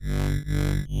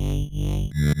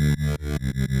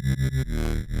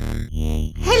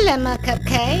Lemma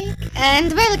Cupcake,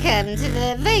 and welcome to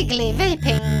the vaguely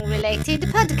vaping-related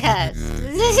podcast.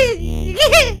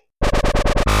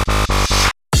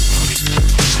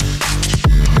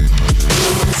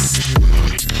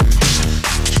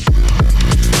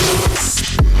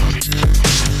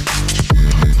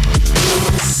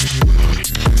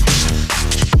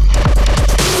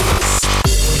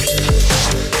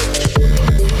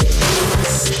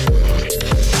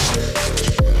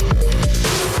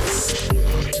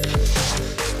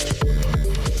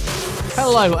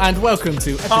 Hello and welcome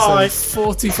to episode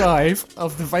 45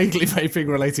 of the vaguely vaping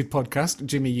related podcast.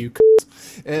 Jimmy, you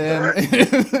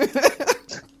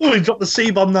Oh, we dropped the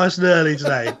C-bomb nice and early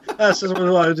today. That's what we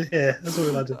wanted to hear. That's what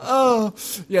we wanted to hear. Oh,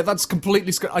 yeah, that's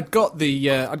completely... I'd got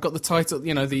the title,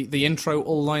 you know, the intro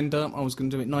all lined up. I was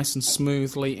going to do it nice and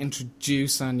smoothly,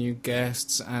 introduce our new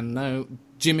guests, and no,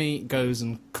 Jimmy goes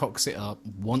and cocks it up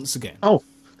once again. Oh,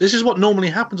 this is what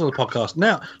normally happens on the podcast.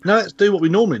 Now let's do what we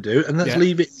normally do, and let's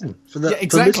leave it in for the... Yeah,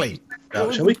 exactly.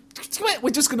 Shall we?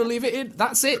 We're just going to leave it in.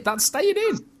 That's it. That's staying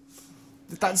in.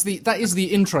 That is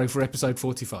the intro for episode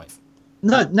 45.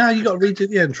 No, now you got to redo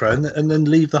the intro and then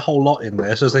leave the whole lot in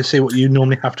there so they see what you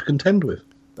normally have to contend with.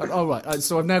 All right.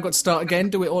 So I've now got to start again.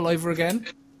 Do it all over again.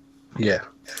 Yeah.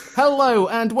 Hello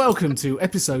and welcome to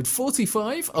episode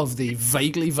 45 of the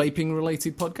vaguely vaping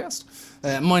related podcast.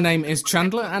 My name is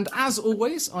Chandler, and as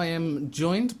always, I am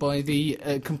joined by the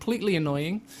completely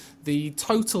annoying, the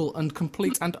total and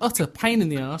complete and utter pain in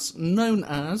the ass known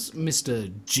as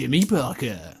Mr. Jimmy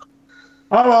Parker.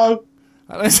 Hello.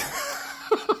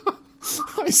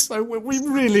 So we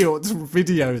really ought to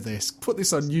video this. Put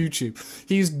this on YouTube.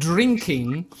 He's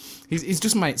drinking. He's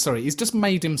just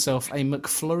made himself a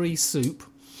McFlurry soup.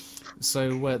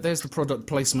 So there's the product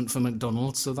placement for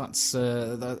McDonald's. So that's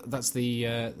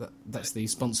the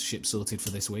sponsorship sorted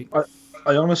for this week.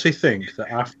 I honestly think that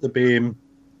after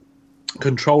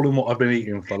controlling what I've been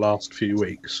eating for the last few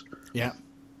weeks, yeah,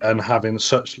 and having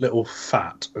such little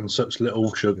fat and such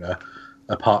little sugar,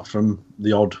 apart from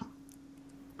the odd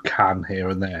can here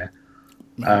and there,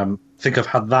 I think I've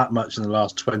had that much in the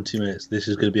last 20 minutes. This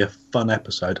is going to be a fun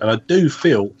episode, and I do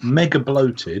feel mega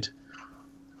bloated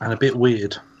and a bit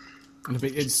weird.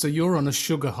 So you're on a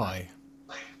sugar high.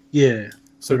 Yeah.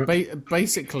 So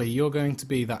basically, you're going to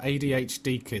be that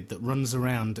ADHD kid that runs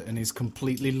around and is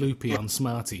completely loopy on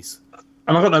Smarties.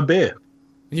 And I've got no beer.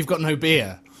 You've got no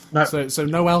beer. No. So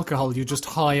no alcohol. You're just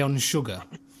high on sugar.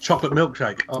 Chocolate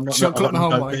milkshake. Oh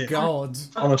my god!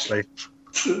 Honestly.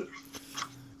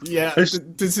 Yeah. This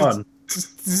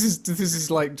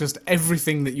is like just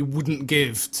everything that you wouldn't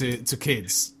give to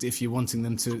kids if you're wanting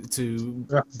them to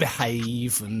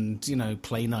behave and, you know,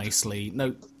 play nicely.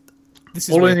 No, this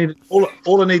is all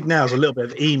I need now is a little bit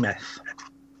of e-meth.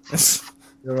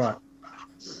 You're right.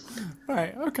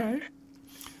 Right. Okay.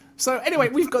 So anyway,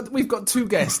 we've got two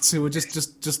guests who are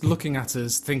just looking at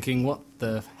us, thinking, "What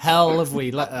the hell have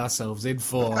we let ourselves in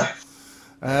for?"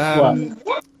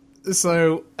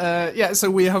 So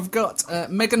we have got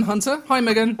Megan Hunter. Hi,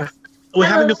 Megan. We're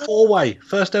having a four-way,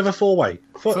 first ever four-way.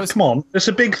 Come on, it's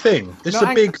a big thing. This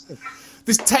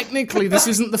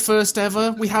isn't the first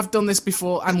ever. We have done this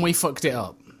before, and we fucked it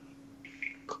up.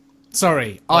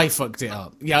 Sorry, I fucked it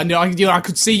up. Yeah, I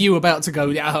could see you about to go.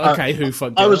 Yeah, okay, who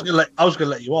fucked it up? I was gonna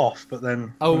let you off, but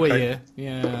then. Oh, okay. were you?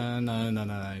 Yeah,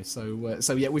 no.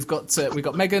 So yeah, we've got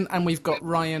Megan, and we've got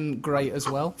Ryan Gray as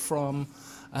well from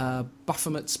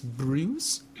Baphomet's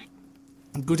Brews.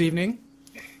 Good evening.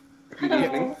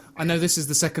 Yeah, I know this is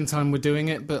the second time we're doing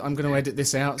it, but I'm going to edit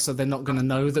this out so they're not going to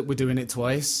know that we're doing it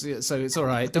twice. So it's all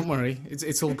right. Don't worry.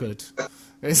 It's all good.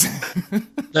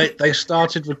 They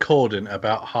started recording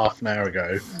about half an hour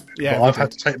ago. Yeah, but I've had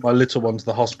to take my little one to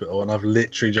the hospital, and I've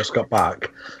literally just got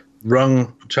back,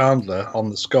 rung Chandler on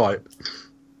the Skype,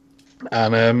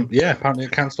 and apparently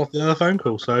it cancelled off the other phone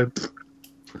call. So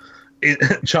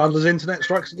Chandler's internet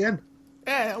strikes again.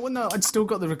 Yeah, well, no, I'd still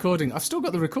got the recording. I've still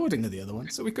got the recording of the other one,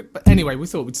 so we could. But anyway, we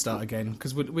thought we'd start again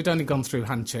because we'd only gone through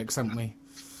hand checks, hadn't we?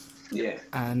 Yeah.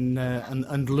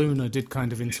 And Luna did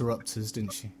kind of interrupt us,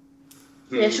 didn't she?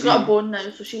 Yeah, she's got a bone now,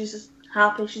 so she's just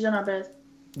happy. She's in her bed.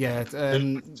 Yeah.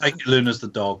 Take it, Luna's the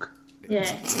dog.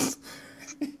 Yeah.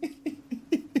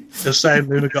 Just saying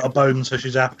Luna got a bone, so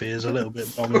she's happy is a little bit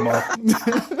wrong in my.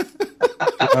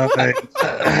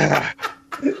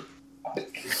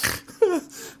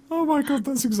 Oh my god,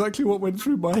 that's exactly what went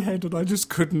through my head, and I just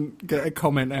couldn't get a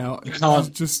comment out. You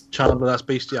can't. Chandler, that's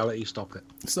bestiality. Stop it.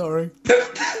 Sorry.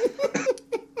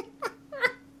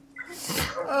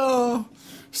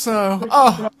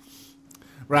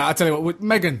 Right, I'll tell you what,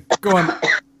 Megan, go on.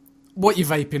 What you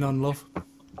vaping on, love?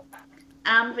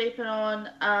 I'm vaping on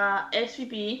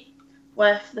SVB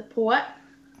with the poet,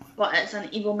 but it's an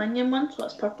evil minion one, so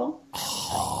it's purple.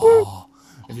 Oh,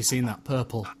 have you seen that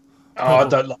purple? Oh, I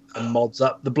don't like the mods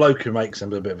up. The bloke who makes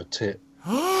them a bit of a tit.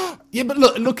 Yeah, but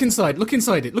look inside it. Look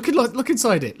inside it.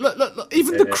 Look.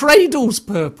 Even the cradle's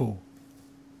purple.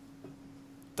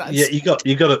 That's... Yeah, you got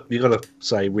to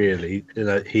say really,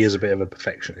 he is a bit of a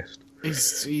perfectionist. He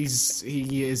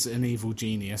is an evil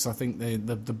genius. I think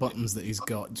the buttons that he's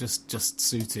got just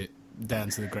suit it down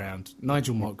to the ground.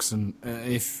 Nigel Moxon,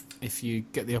 if you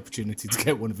get the opportunity to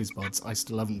get one of his mods, I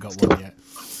still haven't got one yet.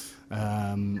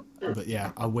 But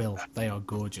yeah, I will. They are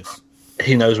gorgeous.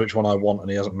 He knows which one I want, and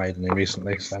he hasn't made any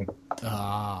recently. So Need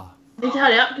to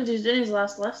hurry up because he's doing his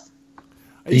last list.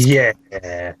 yeah.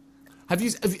 Have you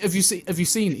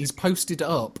seen? He's posted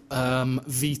up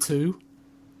V2.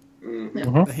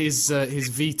 Mm-hmm. His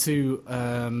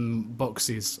V2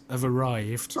 boxes have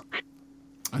arrived,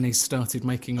 and he's started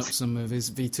making up some of his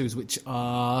V2s, which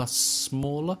are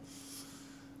smaller.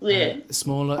 Yeah.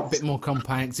 Smaller, a bit more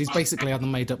compact. He's basically had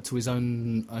them made up to his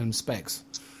own specs.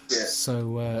 Yeah.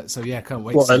 So yeah, can't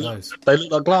wait to see those. They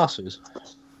look like glasses.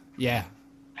 Yeah,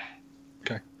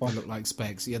 Okay. they look like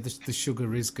specs. Yeah, the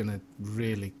sugar is gonna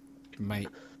really make.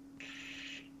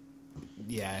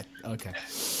 Yeah. Okay.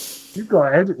 You've got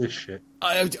to edit this shit.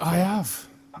 I have.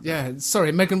 Yeah.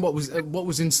 Sorry, Megan. What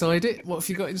was inside it? What have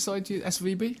you got inside your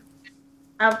SVB?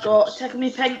 I've got Tickle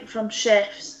Me Pink from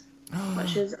Chefs,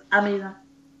 which is amazing.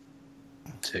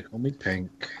 Tickle me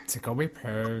pink. Tickle me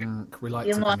pink. We like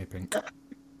You tickle want- me pink.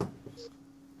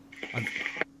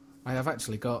 I have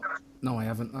actually got. No, I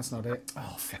haven't. That's not it.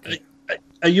 Oh, fuck it.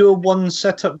 Are you a one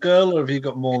setup girl, or have you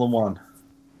got more than one?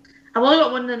 I've only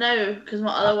got one now because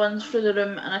my other one's through the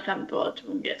room and I can't be bothered to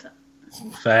go and get it.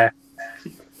 Fair.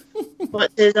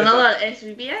 But there's another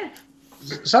SVBF.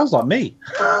 Sounds like me.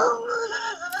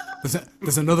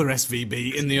 There's another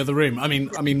SVB in the other room. I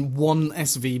mean, one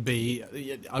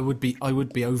SVB. I would be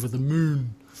over the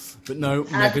moon. But no,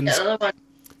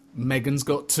 Megan's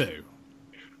got two.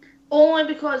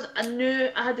 Only because I knew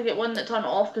I had to get one that turned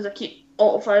off because I keep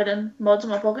auto-firing mods in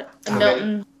my pocket and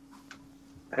melting.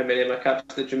 How many of my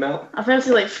caps did you melt? I felt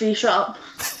like 3. Shut up.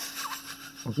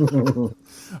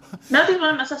 Melting one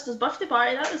at my sister's birthday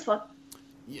party. That was fun.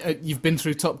 You've been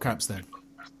through top caps then.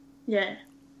 Yeah.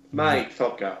 My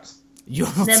top caps. Your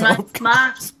Then top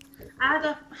caps. I had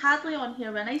a Hadley on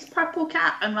here with a nice purple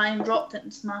cap and Ryan dropped it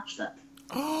and smashed it.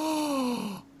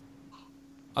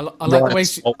 I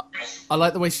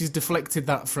like the way she's deflected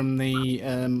that from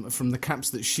the caps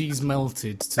that she's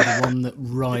melted to the one that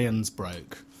Ryan's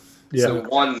broke. Yeah. So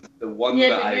the one Yeah,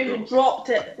 that but I you broke. dropped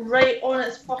it right on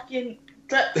its fucking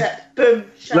drip tip. Boom.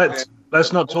 Shut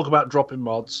Let's not talk about dropping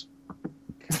mods.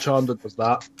 Chandler does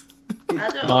that, I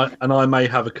don't know. and I may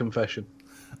have a confession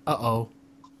Uh-oh.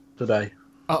 today.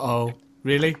 Uh-oh.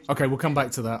 Really? Okay, we'll come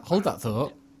back to that. Hold that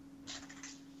thought.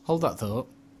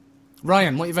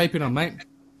 Ryan, what are you vaping on, mate?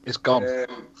 It's gone.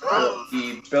 Got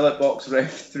the Billet Box Rev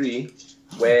 3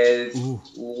 with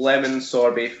lemon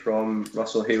sorbet from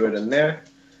Russell Hayward in there,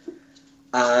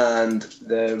 and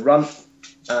the Runt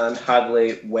and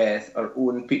Hadley with our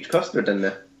own peach custard in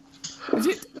there.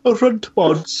 Runt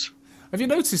mods. Have you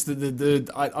noticed that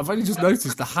I've only just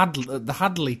noticed the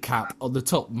Hadley cap on the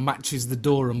top matches the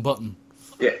door and button.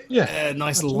 Yeah. Yeah.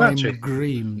 Nice That's lime matchy.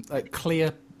 green,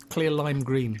 clear lime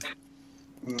green.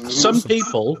 Some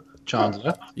people,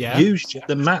 Chandler, Yeah? use shit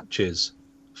that matches.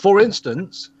 For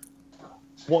instance,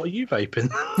 what are you vaping?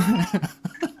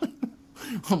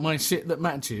 On my shit that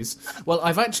matches. Well,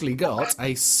 I've actually got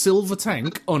a silver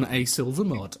tank on a silver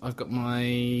mod. I've got my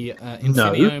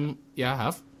Infinium. Yeah, I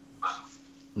have.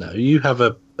 No, you have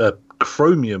a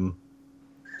chromium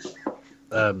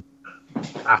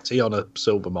Atty on a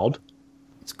silver mod.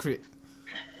 I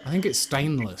think it's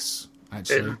stainless,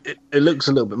 actually. It looks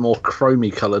a little bit more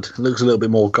chromy coloured. It looks a little bit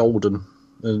more golden.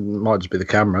 It might just be the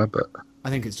camera, but I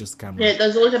think it's just the camera. Yeah, it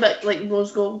does look a bit like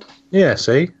rose gold. yeah.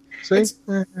 See.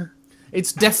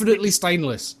 It's definitely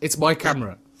stainless. It's my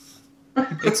camera.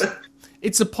 It's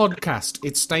a podcast.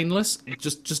 It's stainless.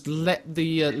 Just let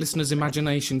the listener's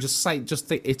imagination just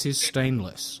think it is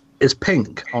stainless. It's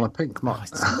pink on a pink mod.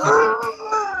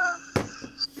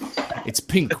 It's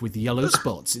pink with yellow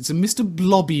spots. It's a Mr.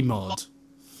 Blobby mod.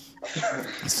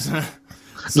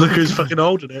 Look who's fucking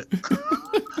holding it.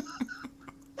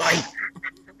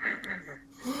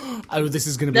 Oh, this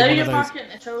is going to be Now one you're of those.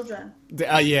 marketing to children.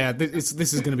 Yeah, this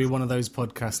is going to be one of those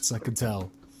podcasts. I can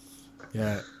tell.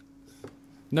 Yeah.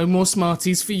 No more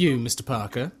Smarties for you, Mr.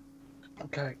 Parker.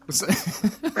 Okay.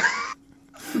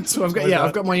 So I've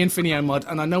got my Infinio mod,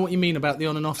 and I know what you mean about the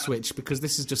on and off switch because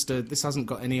this is just this hasn't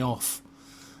got any off.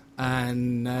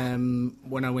 And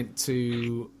when I went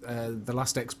to the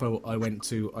last expo I went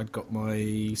to, I'd got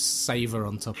my saver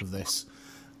on top of this,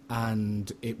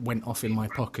 and it went off in my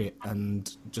pocket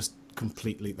and just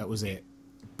completely, that was it,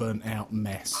 burnt out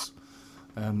mess.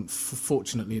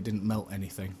 Fortunately, it didn't melt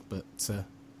anything, but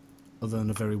other than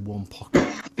a very warm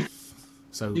pocket.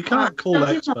 So You can't call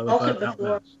Expo a burnt out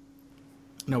mess.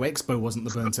 no, Expo wasn't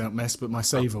the burnt out mess, but my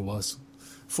saver was.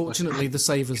 Fortunately, the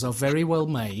savers are very well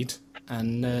made,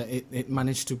 and it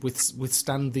managed to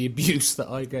withstand the abuse that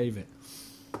I gave it.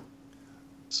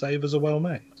 Savers are well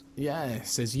made. Yeah, it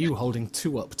says you holding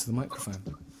 2 up to the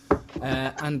microphone.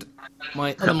 And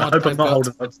my other I mod hope I'm I've not got...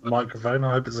 holding up to the microphone.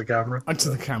 I hope it's a camera. Onto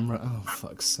the camera. Oh,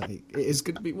 fuck's sake. It is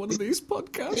going to be one of these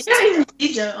podcasts. You can't even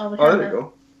see it on the Oh, camera. there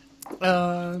you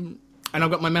go. And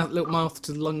I've got my little mouth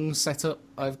to lung set up.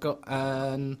 I've got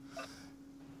an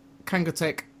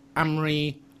Kangatech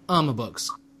Amri armor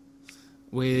box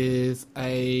with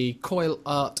a Coil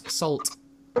Art Salt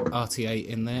RTA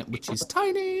in there, which is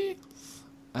tiny.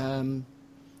 And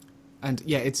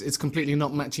yeah, it's completely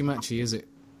not matchy, is it,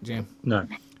 Jim? No.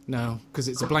 No, because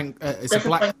it's a blank.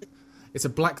 It's a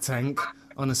black tank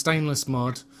on a stainless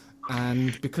mod,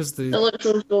 and because It looks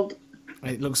rose gold.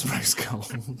 it looks rose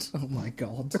gold. Oh my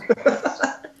god!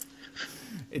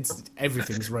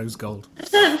 Everything's rose gold. I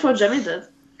said it before Jimmy did.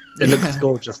 It looks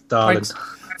gorgeous, darling.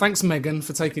 Thanks, Megan,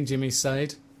 for taking Jimmy's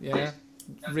side. Yeah,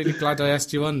 really glad I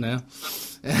asked you on now.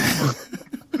 I'll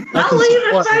leave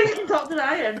it fine. You can talk to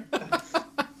Ryan.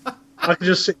 I can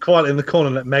just sit quietly in the corner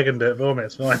and let Megan do it for me.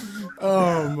 It's fine.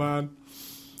 Oh man.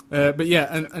 But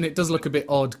yeah, and it does look a bit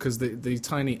odd because the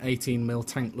tiny 18mm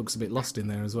tank looks a bit lost in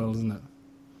there as well, doesn't it?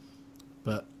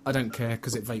 But I don't care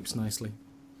because it vapes nicely.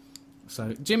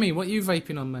 So, Jimmy, what are you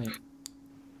vaping on, mate?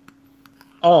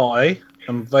 I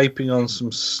am vaping on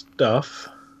some stuff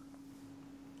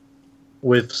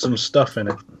with some stuff in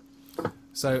it.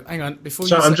 So, hang on, before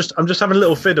So you I'm just having a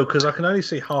little fiddle because I can only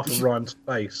see half of Ryan's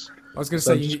face. I was going to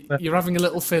so say, you're having a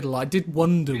little fiddle. I did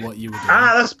wonder what you were doing.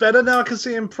 Ah, that's better. Now I can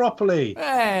see him properly.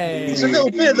 Hey! There's a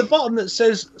little bit at the bottom that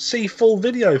says "See full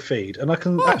video feed," and I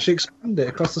can actually expand it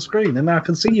across the screen, and now I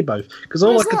can see you both. Because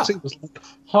all Where's I could that? see was like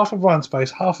half of Ryan's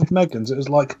face, half of Megan's. It was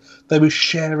like they were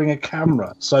sharing a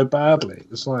camera so badly.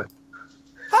 It's like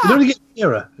you know when you get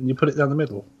nearer and you put it down the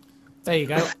middle. There you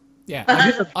go. Yeah.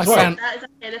 I Well, found... That is a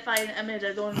terrifying image.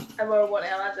 I don't ever want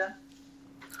to imagine.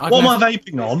 What am I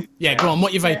vaping on? Yeah, go on.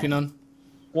 What you vaping on?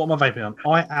 What am I vaping on?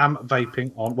 I am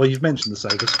vaping on. Well, you've mentioned the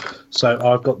savers, so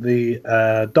I've got the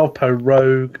Dovpo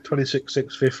Rogue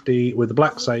 26650 with the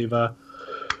black saver.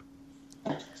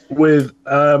 With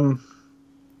hang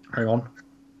on.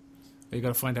 You got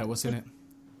to find out what's in it.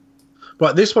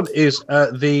 Right, this one is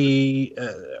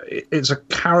it's a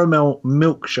caramel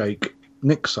milkshake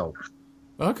Nixol.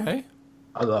 Okay.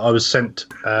 I was sent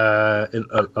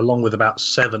along with about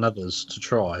 7 others to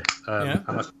try, and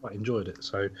I quite enjoyed it.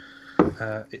 So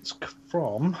it's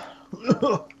from. Let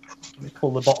me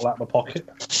pull the bottle out of my pocket.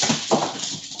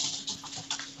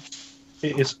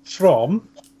 It is from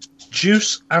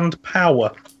Juice and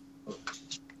Power.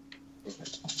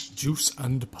 Juice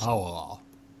and Power.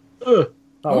 That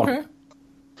one. Okay.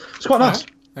 It's quite nice.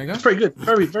 There you go. It's pretty good.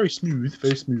 Very smooth.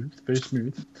 Very smooth. Very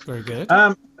smooth. Very good.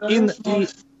 In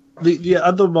the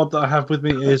other mod that I have with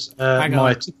me is Hang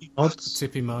my on. Tippy mods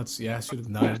Tippy mods. Yeah, I should have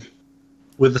known.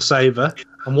 with the saver.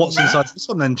 And what's inside this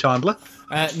one then, Chandler?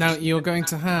 Now you're going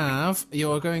to have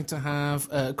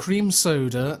cream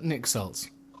soda Nick salts.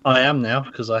 I am now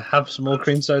because I have some more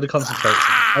cream soda concentrates.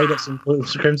 I got some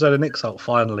cream soda Nick salt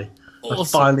finally. I've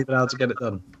Awesome. finally been able to get it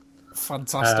done.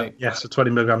 Fantastic. Yes, so 20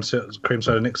 milligrams cream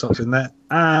soda Nick salts in there.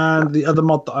 And the other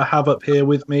mod that I have up here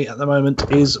with me at the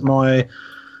moment is my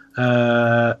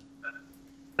Mike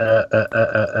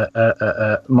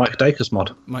Dacus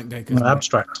mod. Mike Dacus. An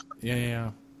abstract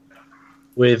Yeah.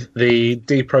 with the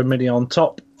D Pro Mini on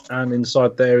top, and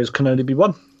inside there is can only be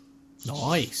one.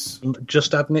 Nice.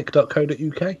 Just add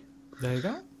nick.co.uk. There you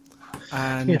go.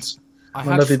 And Yes, I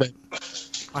my had lovely babe.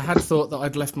 I had thought that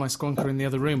I'd left my squonker in the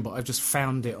other room, but I've just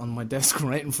found it on my desk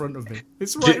right in front of me.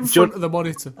 It's right in front of the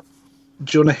monitor.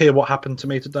 Do you want to hear what happened to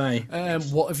me today?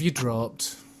 What have you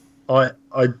dropped? I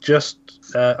took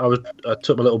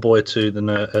my little boy to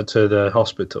the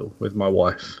hospital with my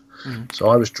wife. So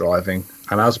I was driving,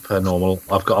 and as per normal,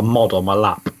 I've got a mod on my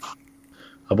lap.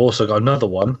 I've also got another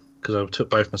one because I took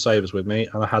both my savers with me,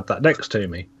 and I had that next to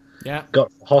me. Yeah. Got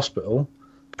to the hospital,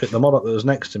 picked the mod up that was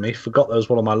next to me, forgot there was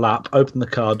one on my lap, opened the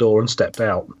car door, and stepped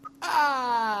out.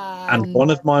 And one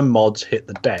of my mods hit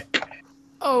the deck.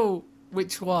 Oh,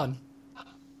 which one?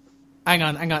 Hang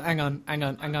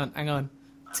on.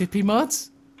 Tippy mods?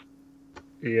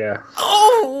 Yeah.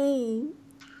 Oh!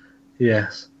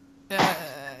 Yes.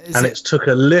 Is And it- it's took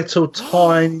a little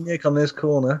tiny nick on this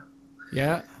corner,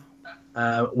 Yeah.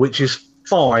 which is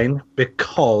fine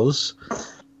because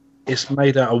it's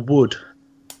made out of wood.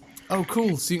 Oh,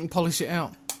 cool. So you can polish it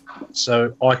out.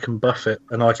 So I can buff it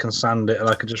and I can sand it and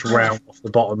I can just round off the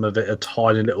bottom of it a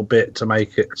tiny little bit to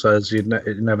make it so as you'd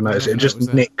never notice it. It just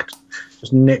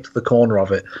nicked the corner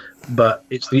of it. But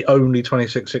it's the only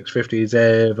 26650 he's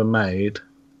ever made.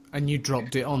 And you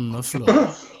dropped it on the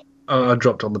floor. I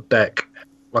dropped on the deck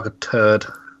like a turd.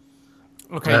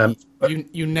 Okay.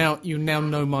 You now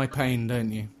know my pain,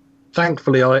 don't you?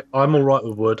 Thankfully, I'm all right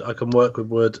with wood. I can work with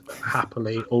wood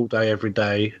happily all day, every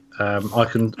day. I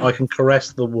can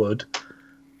caress the wood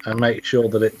and make sure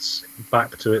that it's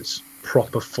back to its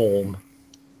proper form.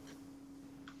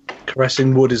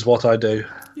 Caressing wood is what I do.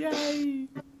 Yay!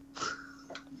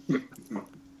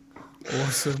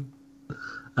 Awesome.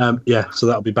 Yeah, so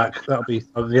that'll be back.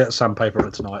 I'll get sandpaper on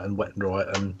it tonight and wet and dry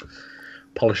it and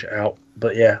polish it out.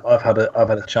 But yeah, I've had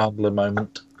a Chandler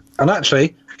moment. And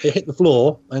actually, it hit the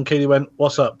floor, and Keely went,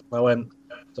 "What's up?" I went,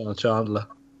 "It's on a Chandler."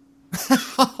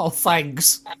 Oh,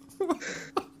 thanks.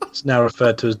 It's now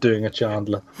referred to as doing a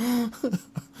Chandler.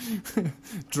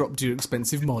 Dropped your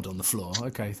expensive mod on the floor.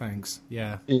 Okay, thanks.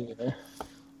 Yeah. Yeah.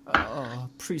 Oh,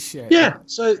 appreciate it. Yeah,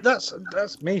 so that's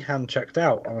me hand checked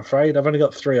out, I'm afraid. I've only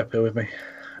got 3 up here with me,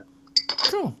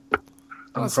 Cool. I'm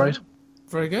Awesome. afraid.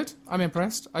 Very good. I'm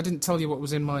impressed. I didn't tell you what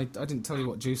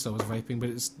juice I was vaping, but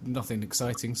it's nothing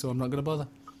exciting, so I'm not going to bother.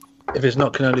 If it's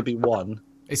not, can only be one.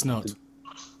 It's not.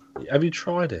 Have you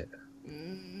tried it?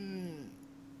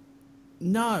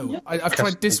 No. I've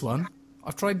tried this one.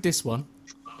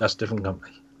 That's a different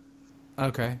company.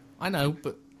 Okay. I know,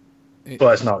 but... Well,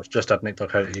 it's not. It's just at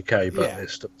nick.co.uk, but Yeah.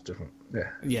 it's still different. Yeah.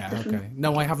 Yeah, okay.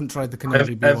 No, I haven't tried the Have,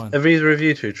 Canoli B have, one. have either of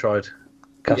you two tried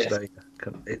Yes. Castaic?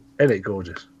 Isn't it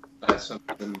gorgeous? That's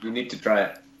something you need to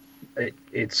try it.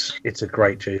 It's a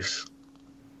great juice.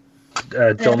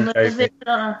 John gave me.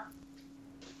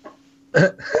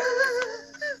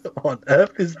 What on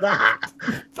earth is that?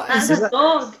 That's Is a that-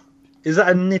 dog. Is that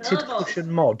a knitted Dog.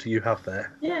 cushion mod you have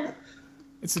there? Yeah.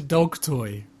 It's a dog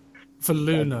toy for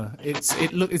Luna. It's a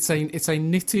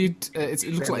knitted. It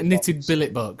looks like a knitted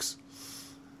billet box.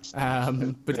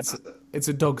 But it's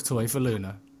a dog toy for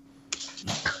Luna.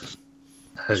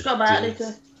 It's got a battery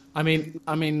too. I mean,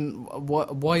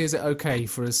 why is it okay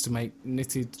for us to make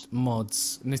knitted mod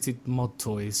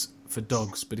toys for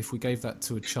dogs? But if we gave that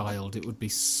to a child, it would be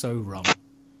so wrong.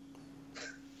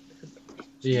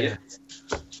 Yeah.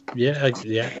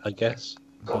 I guess.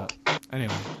 But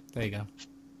anyway, there you go.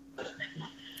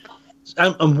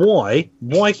 And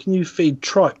why can you feed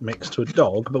tripe mix to a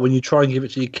dog, but when you try and give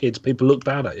it to your kids, people look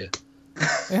bad at you?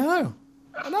 Yeah,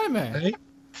 I know, man. Hey?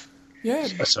 Yeah,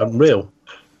 That's unreal.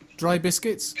 dry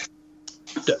biscuits.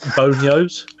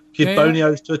 Bonios. Give Yeah.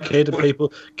 bonios to a kid, and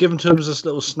people give them to them as a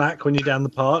little snack when you're down the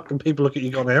park, and people look at you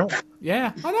going out.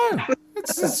 Yeah, I know.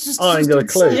 It's just. I ain't got a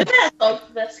clue. insane. You bet dog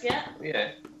biscuit.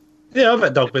 Yeah. Yeah, I've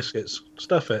had dog biscuits.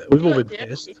 Stuff it. We've all been Yeah.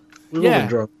 pissed. We've all Yeah. been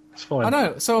drunk. It's fine. I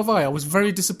know. So have I. I was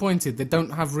very disappointed they don't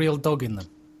have real dog in them.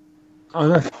 I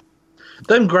know.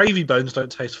 Them gravy bones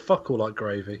don't taste fuck all like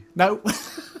gravy. No.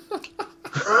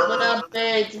 Go down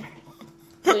bed.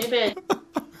 Go to bed.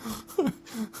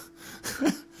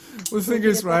 Well, the thing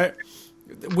is, right,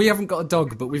 we haven't got a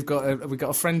dog, but we've got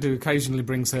a friend who occasionally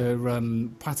brings her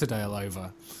Patterdale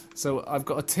over. So I've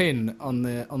got a tin on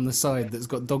the side that's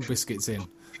got dog biscuits in,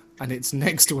 and it's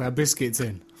next to our biscuits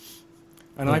in.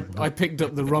 And I picked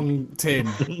up the wrong tin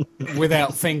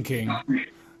without thinking,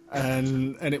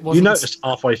 and it wasn't. You noticed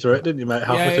halfway through it, didn't you, mate?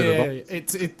 Halfway through the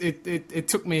box. It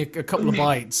took me a couple of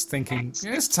bites, thinking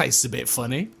this tastes a bit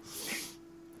funny.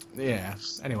 Yeah.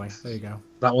 Anyway, there you go.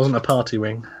 That wasn't a party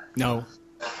wing. No.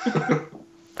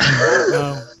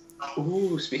 No.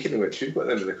 Ooh, speaking of which, you've got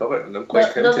them in the cupboard, and I'm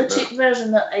quite There's a tempted cheap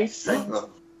version that ice things. now.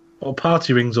 Or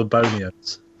party rings or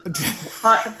bonios.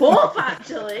 Both,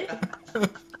 actually.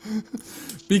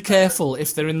 Be careful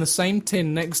if they're in the same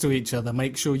tin next to each other.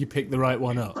 Make sure you pick the right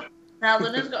one up. Now,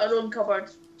 Luna's got her own cupboard.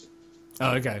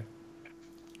 Oh, okay.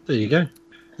 There you go.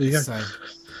 There you go. So,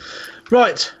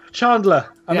 Right, Chandler.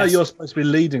 I know Yes. you're supposed to be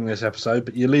leading this episode,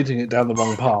 but you're leading it down the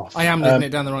wrong path. I am leading it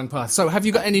down the wrong path. So, have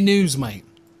you got any news, mate?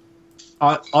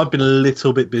 I've been a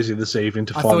little bit busy this evening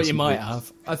to I find thought you some might news.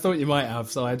 have. I thought you might have.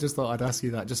 So I just thought I'd ask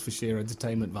you that just for sheer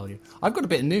entertainment value. I've got a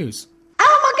bit of news.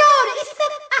 Oh my god, it's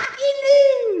the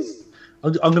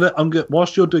happy news! I'm gonna.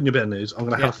 Whilst you're doing a bit of news, I'm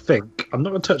gonna Yeah. have a think. I'm not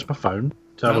gonna touch my phone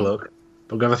to have a No. look.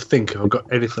 I'm gonna have a think if I've got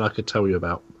anything I could tell you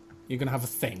about. You're gonna have a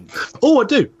think. Oh, I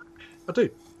do.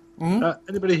 Mm-hmm.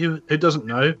 Anybody who doesn't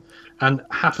know and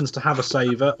happens to have a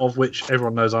saver, of which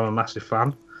everyone knows I'm a massive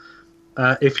fan,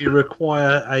 If you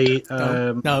require a...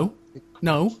 No.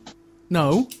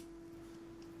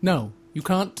 You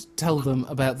can't tell them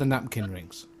about the napkin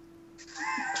rings.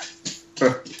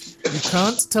 You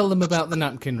can't tell them about the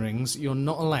napkin rings. You're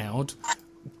not allowed,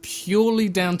 purely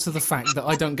down to the fact that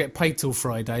I don't get paid till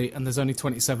Friday and there's only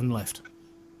 27 left.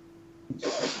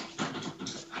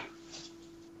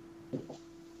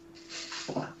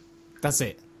 That's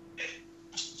it.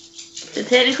 So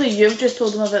technically, you've just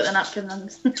told them about the napkin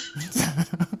rings.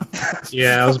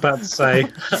 Yeah, I was about to say.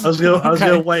 I was going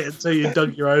to wait until you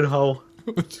dug your own hole.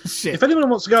 Shit. If anyone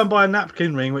wants to go and buy a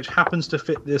napkin ring which happens to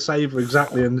fit the saver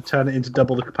exactly and turn it into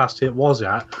double the capacity it was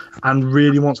at, and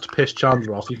really wants to piss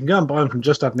Chandler off, you can go and buy them from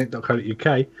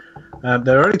justadnick.co.uk.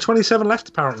 There are only 27 left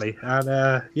apparently,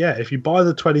 and if you buy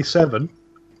the 27,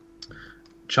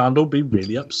 Chandler will be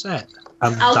really upset,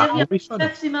 and I'll that give will you be funny.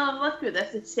 50 ml of liquid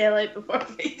if they sell out before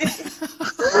Friday.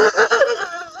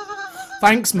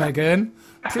 Thanks, Megan.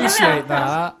 Appreciate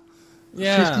that.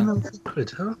 Yeah. 50 mil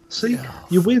liquid, huh? See,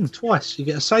 you win twice. You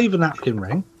get a saver napkin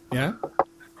ring. Yeah.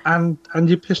 And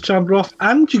you piss Chandler off,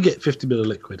 and you get 50 ml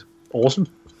liquid. Awesome.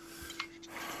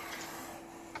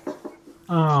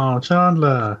 Oh,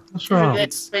 Chandler, what's wrong?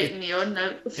 It's get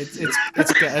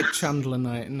a Chandler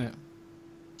night, isn't it?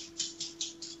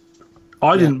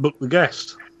 I didn't book the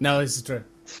guest. No, this is true.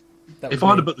 If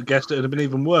I'd have booked the guest, it would have been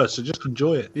even worse. So just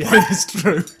enjoy it. Yeah, it's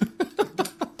true.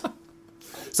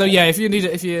 So yeah, if you need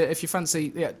it, if you fancy,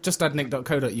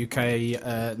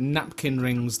 justadnick.co.uk, napkin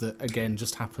rings that again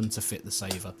just happen to fit the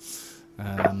saver.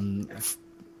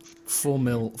 4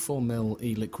 mil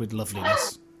e-liquid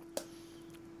loveliness.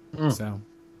 So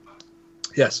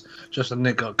yes,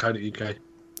 justadnick.co.uk.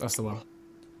 That's the one.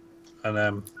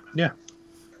 And yeah.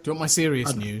 Do you want my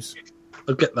serious news?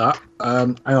 I'll get that.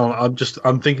 Hang on,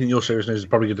 I'm thinking your serious news is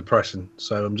probably depressing,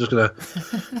 so I'm just gonna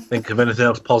think of anything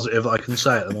else positive that I can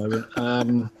say at the moment.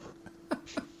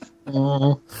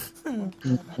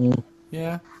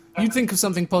 Yeah, you think of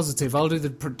something positive. I'll do the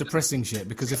depressing shit,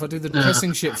 because if I do the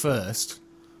depressing shit first,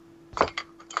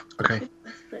 okay.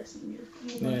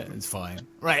 Yeah, it's fine.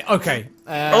 Right, okay.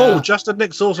 Justin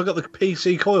Nick's also got the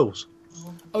PC coils.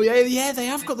 Oh yeah, they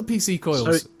have got the PC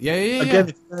coils. So, yeah. Again,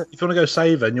 if you want to go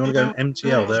saver and you want to go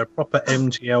MTL, they're a proper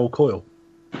MTL coil.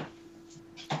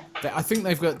 I think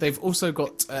they've also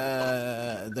got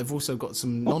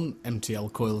some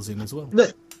non-MTL coils in as well.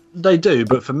 They do,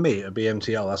 but for me, it'd be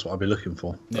MTL. That's what I'd be looking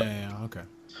for. Yeah, okay.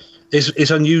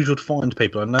 It's unusual to find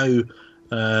people. I know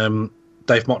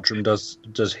Dave Mottram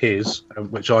does his,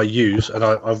 which I use, and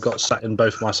I've got sat in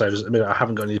both my savers at the minute. I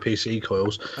haven't got any PC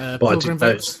coils, but I did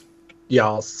notice.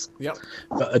 Yes. Yep.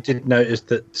 But I did notice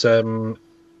that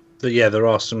there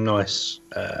are some nice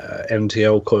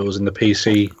MTL coils in the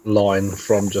PC line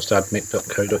from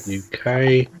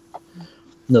justadnick.co.uk.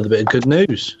 Another bit of good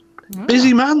news.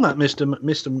 Busy man, that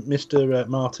Mr.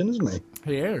 Martin, isn't he?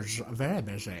 He is very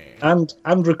busy. And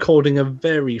recording a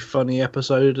very funny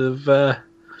episode of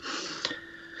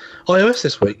iOS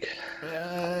this week.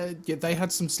 Yeah, they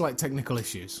had some slight technical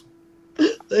issues.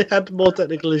 They had more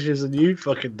technical issues than you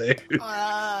fucking do.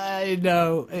 I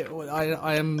know.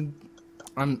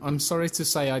 I'm sorry to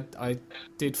say I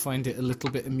did find it a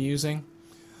little bit amusing.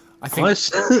 I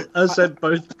sent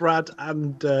both Brad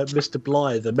and Mr.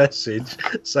 Blythe a message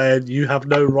saying you have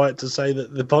no right to say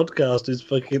that the podcast is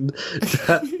fucking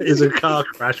is a car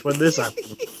crash when this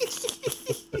happens.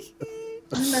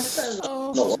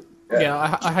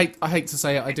 Yeah, I hate to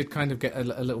say it. I did kind of get a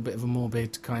little bit of a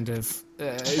morbid kind of.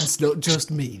 It's not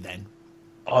just me then.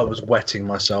 I was wetting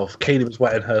myself. Keely was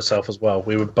wetting herself as well.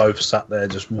 We were both sat there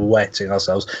just wetting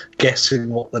ourselves, guessing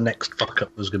what the next fuck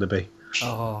up was going to be.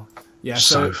 Oh, yeah.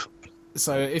 So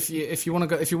if you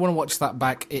want to watch that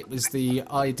back, it was the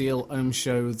Ideal Ohm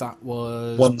show that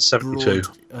was 172.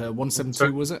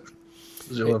 172 was it? I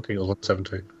think it was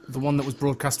 172. The one that was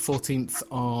broadcast 14th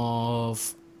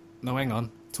of. No, hang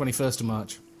on. 21st of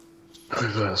March.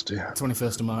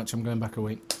 21st of March. I'm going back a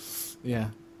week. Yeah.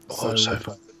 So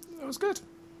fun. It was good.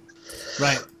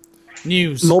 Right.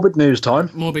 News. Morbid news time.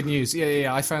 Morbid news.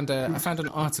 Yeah. I found an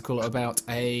article about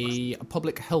a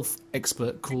public health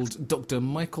expert called Dr.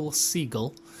 Michael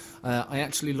Siegel. I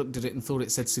actually looked at it and thought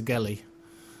it said Sigelli,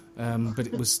 but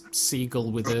it was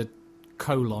Siegel with a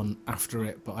colon after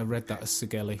it. But I read that as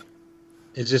Sigelli.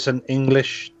 Is this an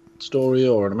English story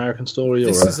or an American story?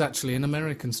 This is actually an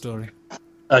American story.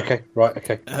 Okay, right,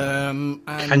 okay. And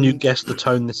can you guess the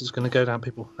tone this is going to go down,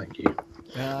 people? Thank you.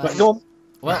 Right, go on.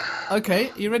 Well, okay,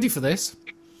 are you ready for this?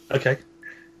 Okay.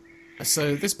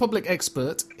 So this public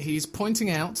expert, he's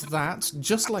pointing out that,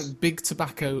 just like big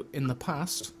tobacco in the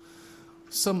past,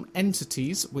 some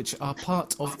entities which are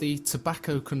part of the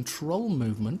tobacco control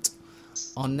movement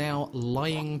are now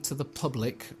lying to the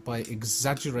public by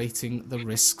exaggerating the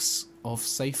risks of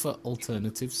safer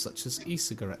alternatives such as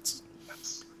e-cigarettes.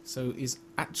 So he's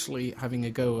actually having a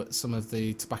go at some of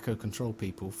the tobacco control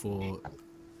people for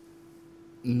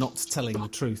not telling the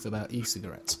truth about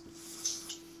e-cigarettes.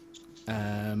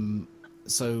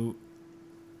 So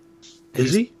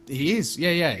is he? He is,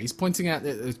 yeah. He's pointing out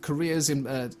that careers in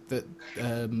that.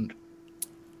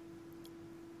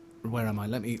 Where am I?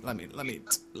 Let me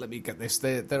get this.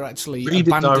 They're actually Read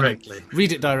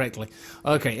it directly.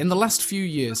 Okay. In the last few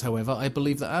years, however, I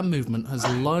believe that our movement has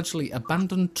largely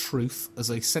abandoned truth as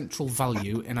a central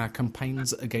value in our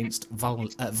campaigns against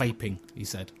vaping. He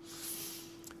said,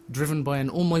 driven by an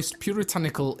almost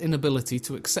puritanical inability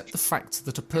to accept the fact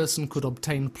that a person could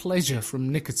obtain pleasure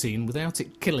from nicotine without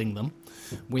it killing them,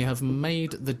 we have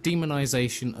made the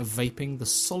demonisation of vaping the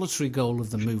solitary goal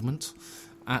of the movement,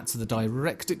 at the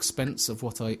direct expense of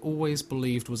what I always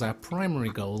believed was our primary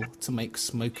goal, to make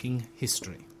smoking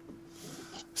history.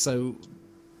 So,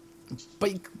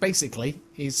 basically,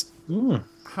 he's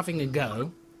having a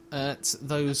go at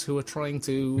those who are trying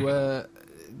to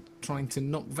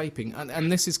knock vaping,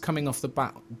 and this is coming off the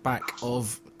back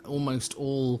of almost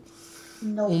all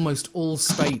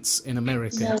states in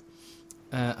America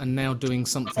are now doing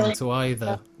something to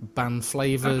either ban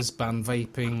flavours, ban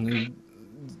vaping,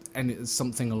 and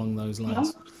something along those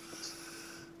lines.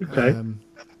 Okay.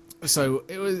 So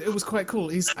it was quite cool.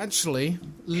 He's actually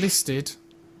listed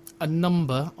a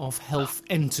number of health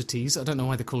entities, I don't know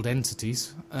why they're called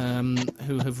entities,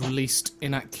 who have released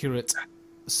inaccurate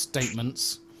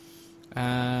statements.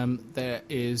 There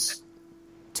is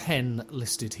 10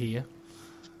 listed here.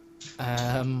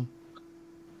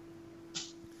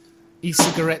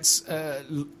 E-cigarettes,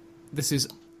 this is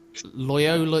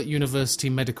Loyola University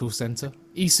Medical Center.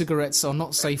 E-cigarettes are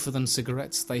not safer than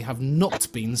cigarettes. They have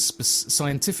not been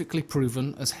scientifically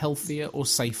proven as healthier or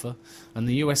safer, and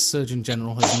the US Surgeon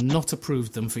General has not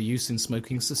approved them for use in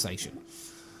smoking cessation.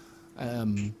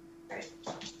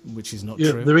 Which is not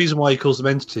true. The reason why he calls them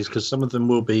entities, because some of them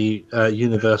will be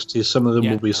universities, some of them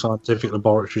will be scientific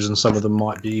laboratories, and some of them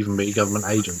might even be government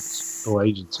agents or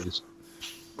agencies.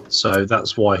 So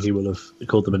that's why he will have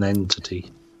called them an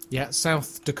entity. Yeah,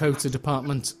 South Dakota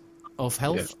Department of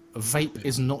Health. Yeah. Vape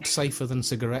is not safer than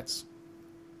cigarettes.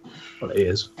 Well, it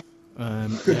is.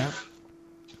 Yeah.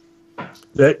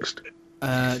 Next.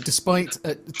 Despite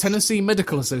Tennessee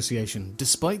Medical Association,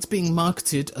 despite being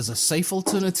marketed as a safe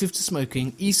alternative to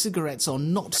smoking, e-cigarettes are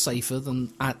not safer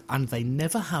than, and they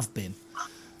never have been.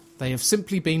 They have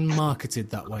simply been marketed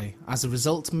that way. As a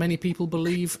result, many people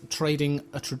believe trading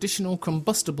a traditional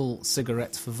combustible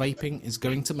cigarette for vaping is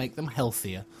going to make them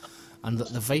healthier, and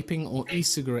that the vaping or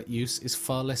e-cigarette use is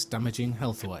far less damaging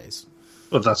health-wise.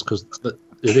 Well, that's because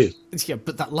it is. Yeah,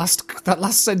 but that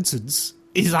last sentence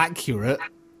is accurate.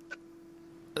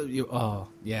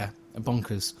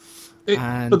 Bonkers.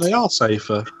 But they are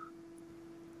safer.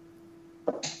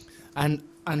 And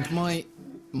my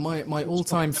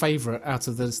all-time favourite out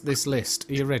of this list.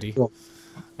 Are you ready?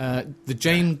 The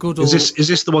Jane Goodall. Is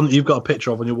this the one that you've got a picture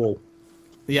of on your wall?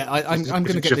 Yeah, I'm going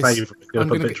to get this. I'm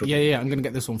going to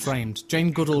get this one framed.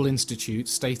 Jane Goodall Institute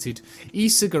stated,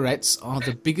 "E-cigarettes are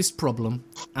the biggest problem,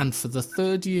 and for the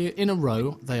third year in a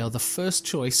row, they are the first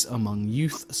choice among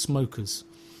youth smokers.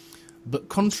 But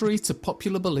contrary to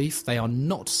popular belief, they are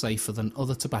not safer than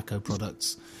other tobacco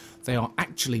products. They are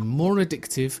actually more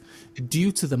addictive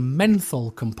due to the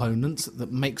menthol component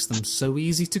that makes them so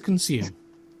easy to consume."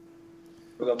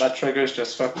 Well, my trigger's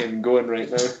just fucking going right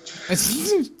now.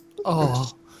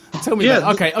 Oh, tell me that.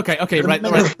 Okay, right.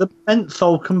 The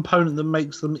menthol component that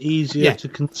makes them easier to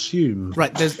consume.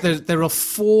 Right, there are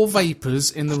 4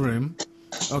 vapors in the room,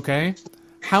 okay?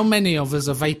 How many of us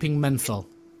are vaping menthol?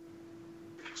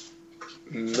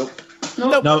 Nope.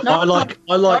 No,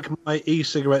 I like my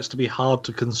e-cigarettes to be hard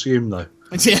to consume, though.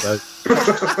 Yeah. So,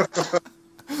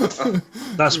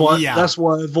 that's why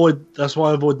I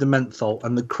avoid the menthol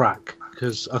and the crack,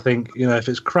 because I think, if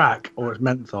it's crack or it's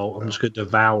menthol, I'm just going to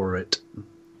devour it.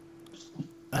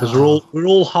 Because we're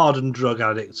all hardened drug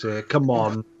addicts here. Come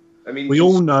on. I mean, we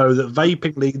all know that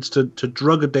vaping leads to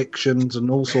drug addictions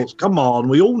and all sorts. Come on,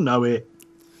 we all know it.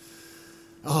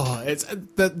 Oh, it's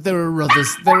there are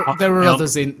others. There are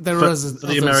others in there are others. For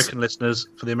the American listeners,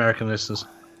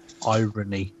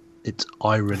 irony. It's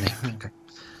irony. Okay.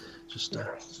 Just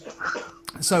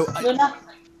so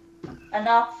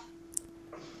enough.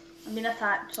 I'm being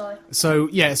attacked. Sorry. So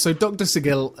Dr.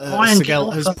 Sigel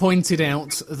has pointed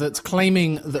out that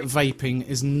claiming that vaping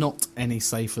is not any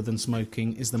safer than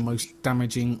smoking is the most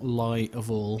damaging lie of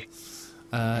all.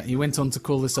 He went on to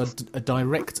call this a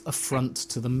direct affront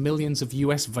to the millions of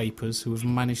US vapers who have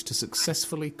managed to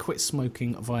successfully quit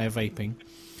smoking via vaping,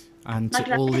 and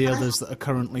to all the others that are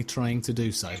currently trying to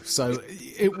do so. So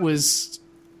it was...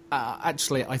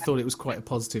 actually, I thought it was quite a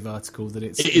positive article.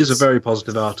 It is a very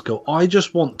positive article. I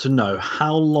just want to know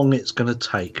how long it's going to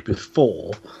take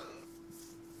before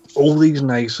all these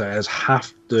naysayers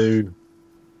have to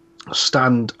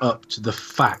stand up to the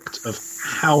fact of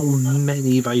how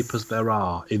many vapors there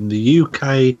are in the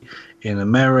UK, in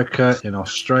America, in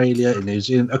Australia, in New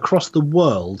Zealand, across the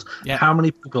world. Yeah. How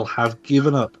many people have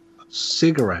given up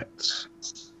cigarettes?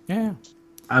 Yeah.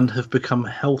 And have become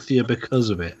healthier because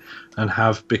of it, and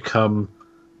have become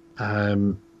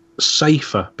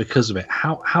safer because of it.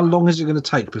 How long is it going to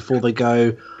take before they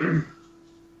go,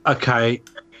 okay,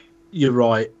 you're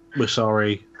right, we're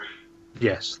sorry.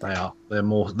 Yes, they are.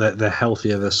 They're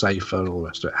healthier, they're safer, and all the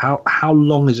rest of it. How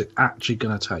long is it actually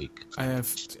going to take?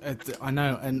 I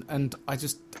know, and I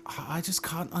just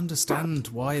can't understand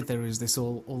why there is this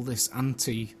all this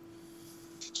anti.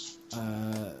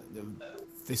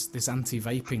 This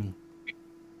anti-vaping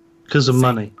because of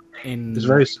money in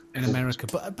America,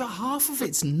 but half of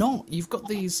it's not. You've got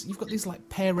these like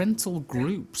parental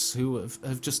groups who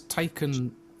have just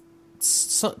taken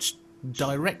such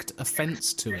direct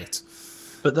offence to it.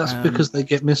 But that's because they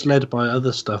get misled by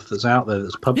other stuff that's out there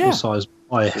that's publicised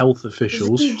by health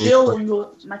officials.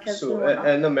 So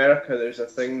in America, there's a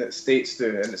thing that states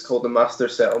do, and it's called the Master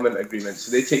Settlement Agreement. So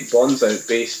they take bonds out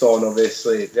based on,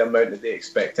 obviously, the amount that they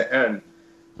expect to earn.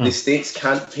 The states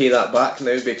can't pay that back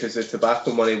now because their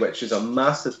tobacco money, which is a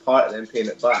massive part of them paying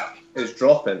it back, is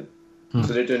dropping.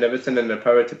 So they're doing everything in their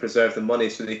power to preserve the money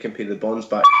so they can pay the bonds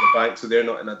back to the bank, so they're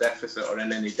not in a deficit or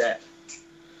in any debt.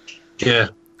 Yeah.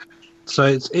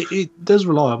 So it does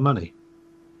rely on money.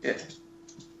 Yeah.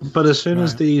 But as soon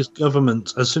as these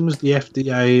governments, as soon as the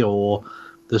FDA or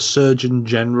the Surgeon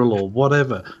General or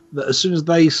whatever, as soon as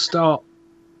they start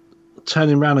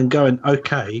turning around and going,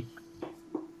 okay,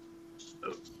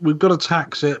 we've got to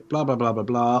tax it, blah, blah, blah, blah,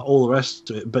 blah, all the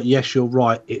rest of it. But yes, you're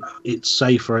right, it's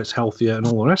safer, it's healthier, and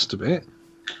all the rest of it.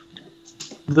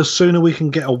 The sooner we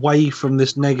can get away from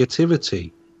this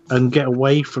negativity and get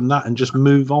away from that and just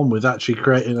move on with actually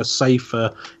creating a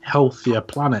safer, healthier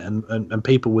planet and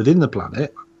people within the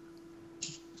planet.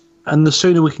 And the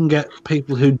sooner we can get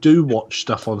people who do watch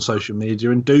stuff on social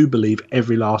media and do believe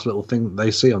every last little thing that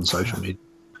they see on social media,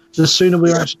 the sooner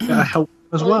we're actually going to help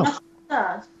them as well.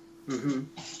 Mm-hmm.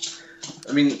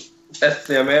 I mean, if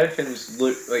the Americans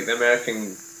look like the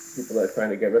American people that are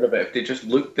trying to get rid of it, if they just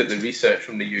looked at the research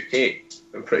from the UK,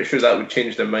 I'm pretty sure that would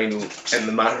change their mind in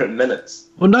the matter of minutes.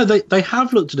 Well, no, they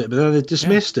have looked at it, but then they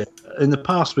dismissed it. In the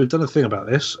past, we've done a thing about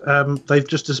this. They've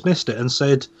just dismissed it and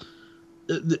said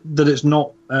that it's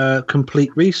not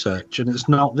complete research, and it's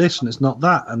not this, and it's not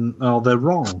that, and they're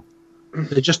wrong.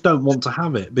 They just don't want to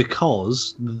have it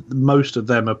because most of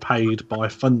them are paid by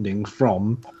funding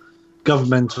from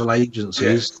governmental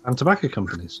agencies and tobacco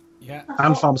companies. Yeah.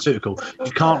 And pharmaceutical.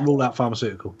 You can't rule out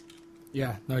pharmaceutical.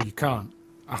 Yeah, no, you can't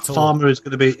at all. Pharma is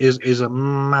going to be is a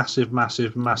massive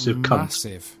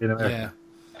cunt in America.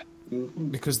 Yeah.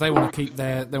 Because they want to keep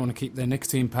their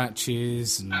nicotine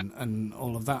patches and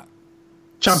all of that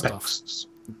Champex.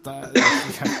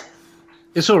 stuff.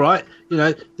 It's all right. You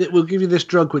know, we'll give you this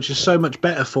drug which is so much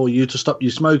better for you to stop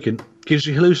you smoking. Gives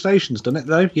you hallucinations, doesn't it,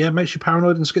 though? Yeah, makes you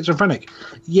paranoid and schizophrenic.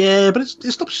 Yeah, but it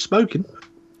stops you smoking.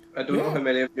 I don't know how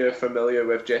many of you are familiar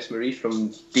with Jess Marie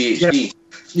from DHD.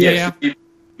 Yeah.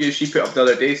 She put up the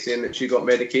other day saying that she got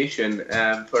medication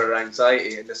for her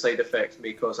anxiety, and the side effects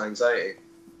may cause anxiety.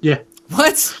 Yeah.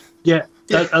 What? Yeah.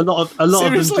 A lot of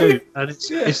them do, and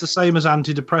it's the same as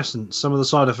antidepressants. Some of the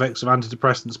side effects of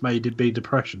antidepressants may be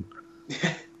depression.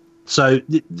 So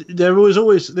they've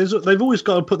always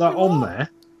got to put that on there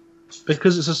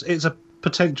because it's a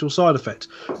potential side effect.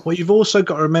 What you've also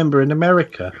got to remember in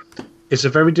America, it's a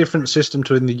very different system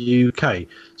to in the UK.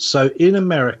 So in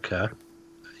America,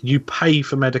 you pay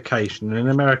for medication, and in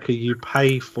America you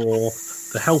pay for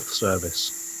the health service.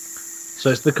 So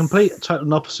it's the complete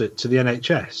total opposite to the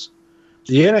NHS.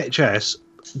 The NHS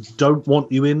don't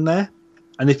want you in there.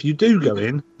 And if you do go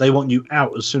in, they want you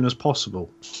out as soon as possible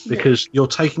because you're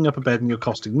taking up a bed and you're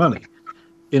costing money.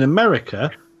 In America,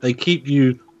 they keep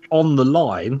you on the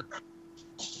line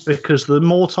because the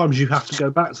more times you have to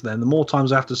go back to them, the more times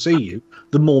they have to see you,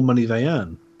 the more money they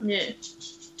earn. Yeah.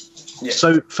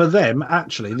 So for them,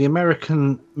 actually, the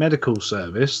American medical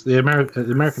service, the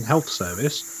American health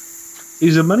service,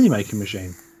 is a money-making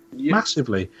machine. Yeah.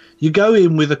 Massively. You go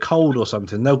in with a cold or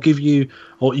something, they'll give you,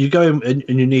 or you go in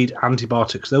and you need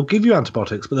antibiotics, they'll give you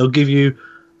antibiotics, but they'll give you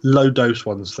low dose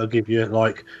ones. They'll give you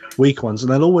like weak ones,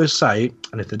 and they'll always say,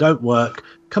 and if they don't work,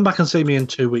 come back and see me in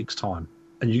 2 weeks' time.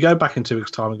 And you go back in 2 weeks'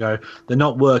 time and go, they're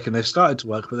not working. They've started to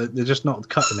work, but they're just not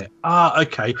cutting it.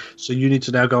 Okay. So you need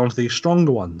to now go on to these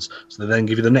stronger ones. So they then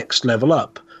give you the next level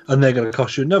up, and they're going to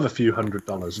cost you another few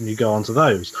 $100s, and you go on to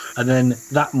those. And then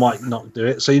that might not do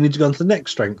it. So you need to go on to the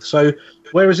next strength. So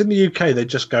whereas in the UK, they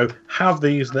just go, have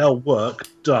these, they'll work,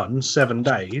 done, 7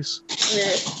 days.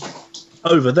 Yeah.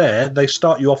 Over there, they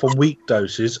start you off on weak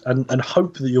doses and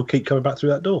hope that you'll keep coming back through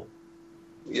that door.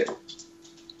 Yeah.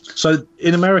 So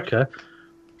in America,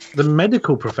 the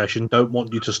medical profession don't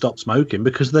want you to stop smoking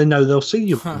because they know they'll see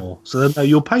you more, so they know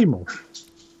you'll pay more.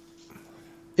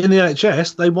 In the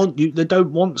NHS, they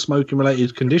don't want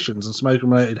smoking-related conditions and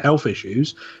smoking-related health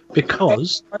issues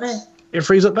because it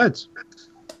frees up beds.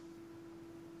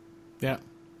 Yeah.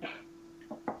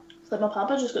 It's like my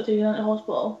papa just got taken into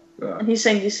hospital, and he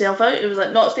signed himself out. He was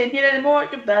like, not staying here anymore,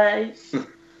 goodbye.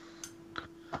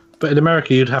 But in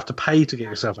America, you'd have to pay to get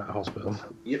yourself out of hospital.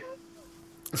 Yep.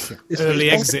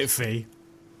 Early exit fee.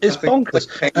 It's bonkers.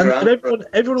 And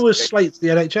everyone always slates the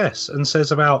NHS and says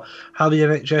about how the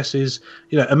NHS is,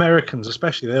 Americans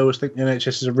especially, they always think the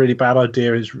NHS is a really bad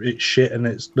idea, it's shit, and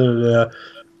it's blah, blah, blah.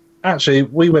 Actually,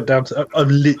 we went down to,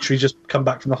 I've literally just come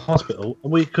back from the hospital,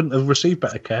 and we couldn't have received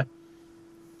better care.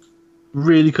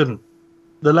 Really couldn't.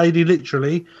 The lady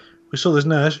literally, we saw this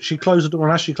nurse, she closed the door,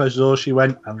 and as she closed the door, she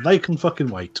went, and they can fucking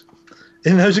wait.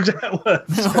 In those exact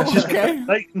words. Okay.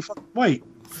 They can fucking wait.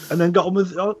 And then got on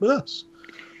with us.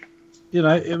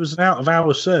 It was an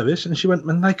out-of-hours service, and she went,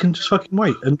 and they can just fucking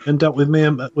wait, and dealt with me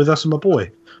and with us and my boy.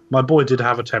 My boy did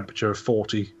have a temperature of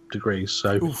 40 degrees,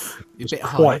 so a bit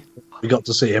quite high. we got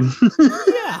to see him.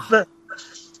 Yeah. But,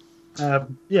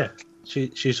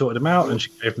 she sorted him out, and she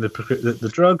gave him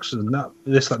the drugs and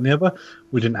this, that, and the other.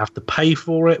 We didn't have to pay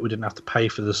for it. We didn't have to pay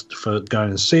for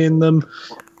going and seeing them.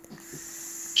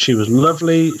 She was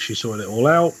lovely. She sorted it all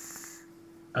out,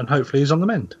 and hopefully he's on the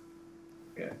mend.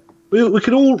 Yeah. We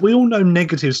all know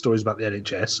negative stories about the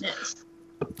NHS, Yes.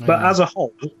 but as a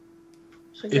whole,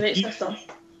 So great system.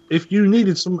 if you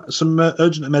needed some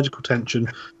urgent medical attention,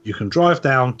 you can drive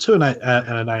down to an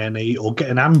A&E or get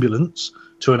an ambulance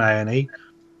to an A&E,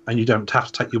 and you don't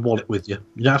have to take your wallet with you.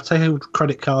 You don't have to take a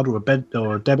credit card or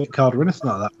a debit card or anything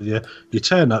like that with you. You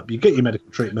turn up, you get your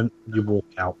medical treatment, you walk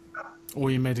out. Or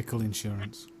your medical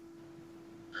insurance.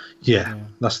 Yeah,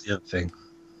 that's the other thing.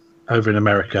 Over in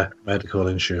America, medical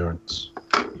insurance.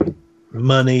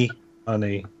 Money.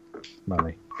 Yeah.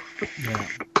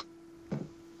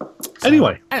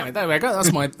 Anyway, there we go.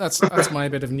 That's my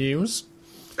bit of news.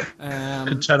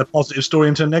 can turn a positive story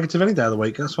into a negative any day of the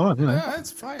week. That's fine. Yeah,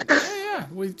 that's fine.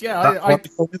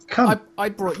 I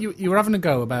brought you. You were having a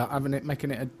go about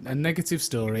making it a negative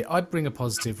story. I'd bring a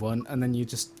positive one, and then you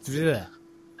just. Bleh.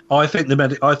 I think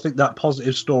that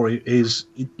positive story is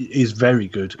very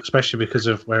good, especially because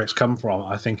of where it's come from.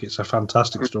 I think it's a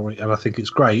fantastic story, and I think it's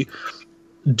great.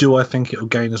 Do I think it'll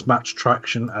gain as much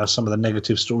traction as some of the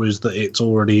negative stories that it's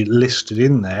already listed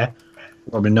in there?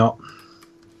 Probably not.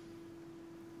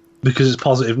 Because it's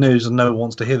positive news and no one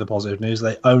wants to hear the positive news.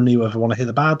 They only ever want to hear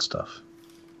the bad stuff.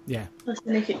 Yeah. Let's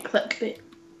make it clickbait.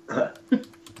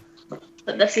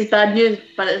 But this is bad news,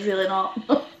 but it's really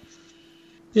not.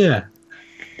 Yeah.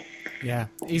 Yeah.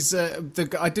 He's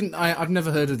I've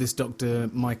never heard of this Dr.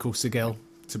 Michael Sigel,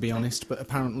 to be honest, but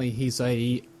apparently he's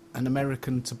an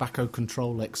American tobacco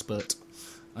control expert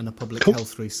and a public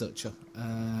health researcher.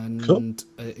 And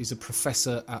he's a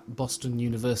professor at Boston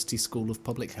University School of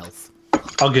Public Health.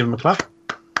 I'll give him a clap.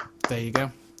 There you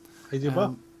go. He did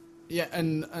well. Yeah,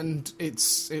 and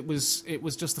it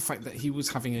was just the fact that he was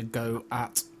having a go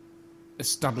at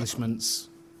establishments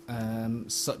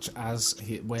such as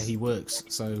where he works.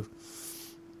 So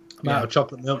I'm out of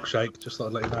chocolate milkshake, just thought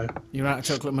I'd let you know. You're out of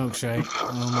chocolate milkshake?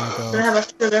 Oh my god. Gonna have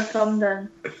a sugar come then.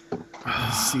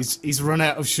 He's run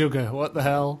out of sugar. What the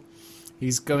hell?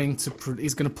 He's going to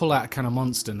pull out a can of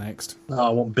Monster next. No, I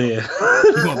want beer.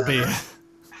 You want beer?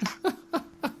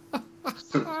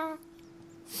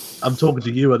 I'm talking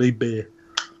to you, I need beer.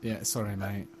 Yeah, sorry,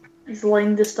 mate. He's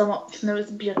lined the stomach, now it's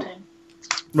beer time.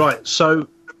 Right, so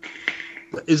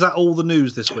is that all the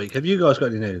news this week? Have you guys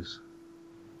got any news?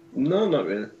 No, not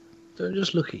really. Don't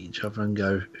just look at each other and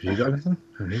go, have you got anything?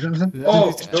 Have you got anything?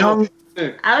 Oh, John.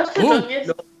 I was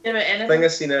confused about The anything. thing I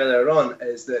seen earlier on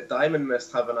is that Diamond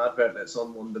Mist have an advert that's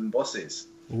on London buses.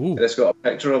 Ooh. And it's got a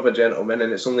picture of a gentleman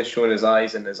and it's only showing his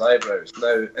eyes and his eyebrows.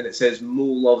 Now, and it says Mo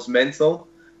loves menthol.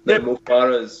 Now, Yep. Mo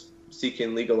Farah's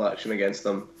seeking legal action against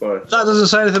them for... That doesn't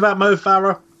say anything about Mo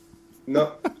Farah.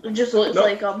 No, It just looks no.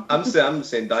 like I'm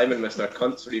saying Diamond Mist are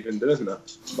cunts for even doing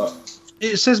that. But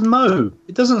It says Mo.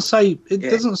 It doesn't say. It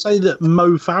doesn't say that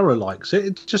Mo Farah likes it.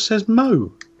 It just says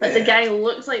Mo. But the guy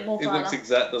looks like Mo He Farah. looks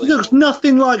exactly like He looks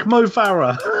nothing like Mo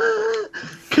Farah.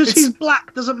 Because he's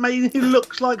black doesn't mean he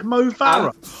looks like Mo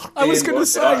Farah. I was going to The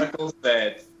say. article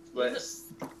said, but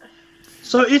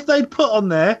So if they'd put on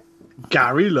there,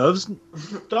 Gary loves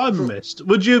Diamond Mist,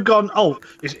 would you have gone, oh,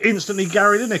 it's instantly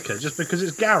Gary Lineker just because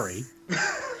it's Gary?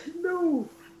 no.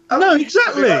 No,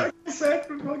 exactly. Said,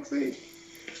 for fuck's sake.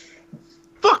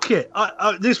 Fuck it.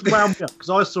 This wound me up because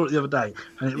I saw it the other day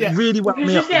and it really wound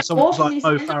me up when someone was like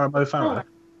Mo Farah.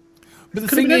 But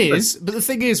the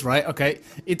thing is, right? Okay,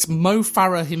 it's Mo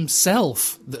Farah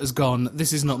himself that has gone.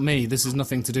 This is not me. This is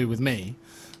nothing to do with me.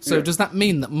 So does that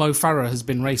mean that Mo Farah has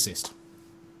been racist?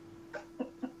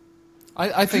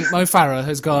 I think Mo Farah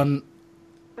has gone.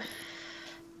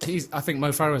 I think Mo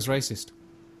Farah is racist.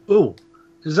 Oh,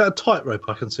 is that a tightrope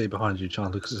I can see behind you,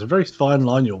 Chandler? Because it's a very fine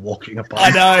line you're walking upon. I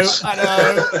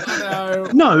know.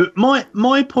 No,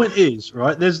 my point is,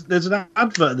 right, there's an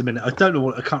advert at the minute, I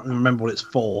can't remember what it's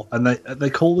for, and they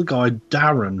call the guy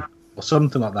Darren or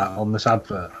something like that on this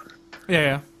advert.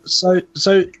 Yeah. So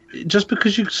just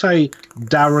because you say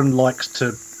Darren likes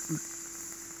to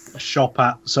shop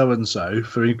at so and so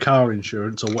for car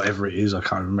insurance or whatever it is, I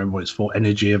can't remember what it's for,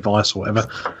 energy advice or whatever,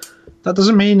 that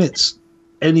doesn't mean it's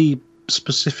any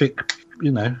specific,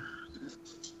 Yeah,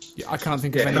 I can't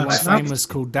think of anyone famous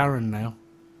called Darren now.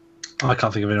 I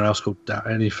can't think of anyone else called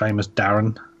any famous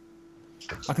Darren.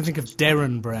 I can think of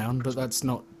Darren Brown, but that's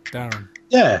not Darren.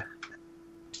 Yeah.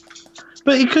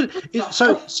 But it could.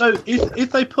 So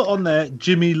if they put on there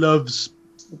Jimmy loves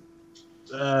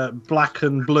black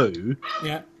and blue,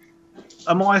 yeah,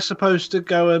 am I supposed to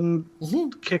go and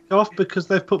kick off because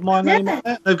they've put my name on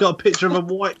there? They've got a picture of a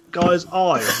white guy's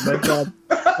eye, and they've gone,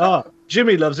 "Oh,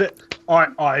 Jimmy loves it."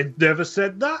 I never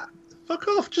said that. Fuck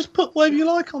off. Just put whatever you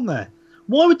like on there.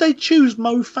 Why would they choose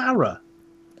Mo Farah?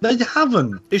 They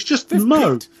haven't. It's just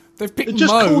Mo. They've picked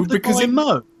just Mo because it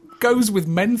Mo. goes with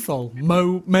menthol.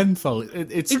 Mo menthol.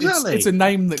 It's Exactly. It's a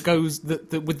name that goes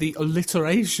with the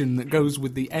alliteration that goes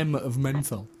with the M of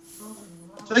menthol.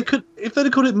 They could, if they'd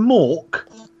have called it Mork,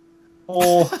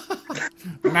 or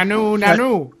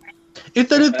Nanu. if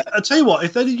they'd have, I tell you what,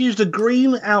 if they'd have used a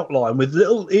green outline with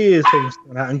little ear things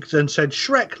coming out and said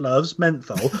Shrek loves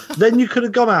menthol, then you could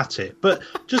have gone at it. But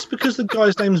just because the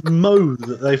guy's name's Mo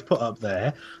that they've put up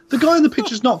there, the guy in the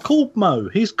picture's not called Mo.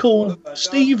 He's called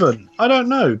Stephen. I don't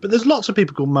know, but there's lots of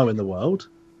people called Mo in the world.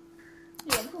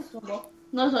 Yeah, of course not.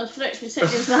 No, it's French. His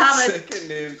second name's Mohammed. Second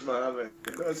name's Mohammed.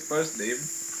 Not his first name.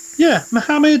 Yeah,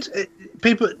 Mohammed.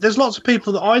 People. There's lots of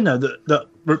people that I know that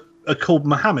are called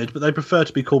Mohammed, but they prefer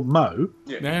to be called Mo.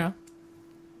 Yeah.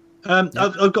 I've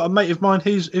got a mate of mine.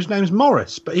 His name's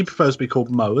Morris, but he prefers to be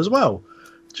called Mo as well.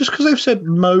 Just because they've said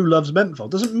Mo loves menthol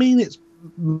doesn't mean it's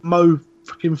Mo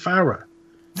fucking Farah.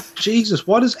 Jesus,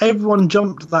 why does everyone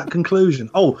jump to that conclusion?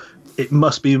 Oh, it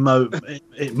must be Mo.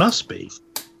 It must be.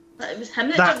 It was him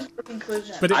that jumped to the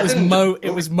conclusion. But it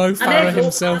was Mo Farah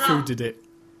himself who did it.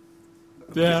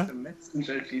 Yeah. The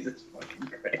messenger, Jesus fucking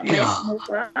Christ. Mo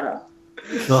Farah.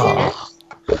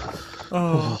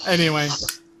 Oh, Anyway.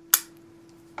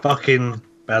 fucking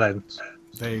bellends.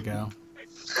 There you go.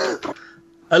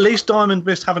 At least Diamond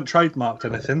Mist haven't trademarked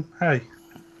anything. Hey,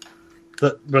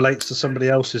 that relates to somebody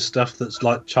else's stuff that's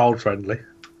like child friendly.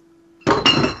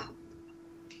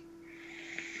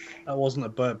 That wasn't a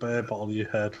beer bottle you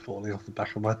heard falling off the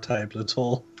back of my table at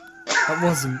all. That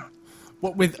wasn't.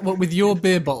 What with your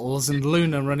beer bottles and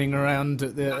Luna running around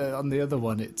on the other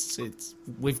one,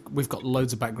 we've got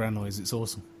loads of background noise. It's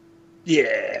awesome.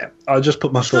 Yeah, I just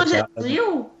put my foot out and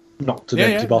Real. knocked an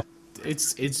empty bottle.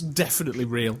 It's definitely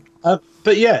real.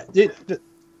 But yeah,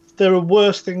 there are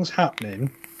worse things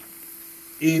happening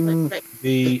in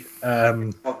the.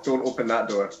 Oh, don't open that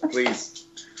door, please.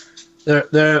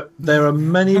 There are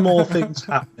many more things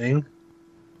happening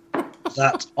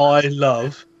that I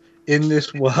love in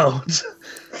this world.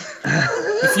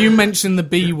 If you mention the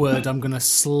B word, I'm going to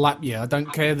slap you. I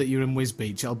don't care that you're in Whiz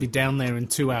Beach. I'll be down there in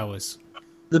 2 hours.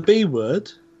 The B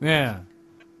word? Yeah.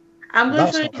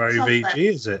 That's not very VG,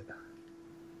 is it?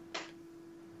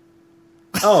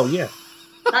 Oh, yeah.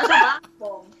 That's a bad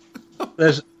bomb.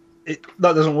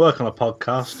 That doesn't work on a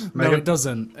podcast. No, Megan. it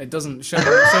doesn't. It doesn't.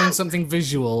 Showing something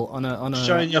visual on a.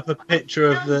 Showing you up a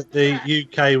picture of the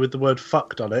UK with the word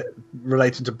fucked on it,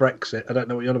 relating to Brexit. I don't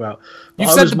know what you're on about. But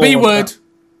You've said the B word.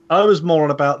 I was more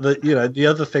on about the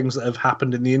other things that have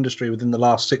happened in the industry within the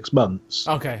last 6 months.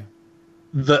 Okay.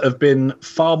 That have been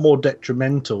far more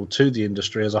detrimental to the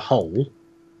industry as a whole.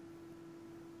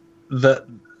 That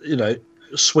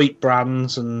sweet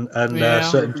brands and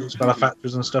certain juice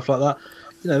manufacturers and stuff like that.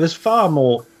 there's far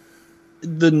more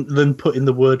than putting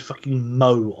the word fucking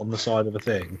Mo on the side of a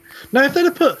thing. Now, if they'd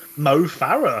have put Mo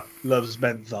Farah loves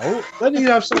menthol, then you'd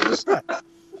have something to say.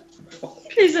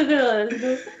 He's a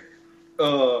good.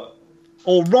 Or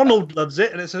Ronald loves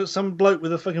it, and it's some bloke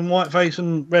with a fucking white face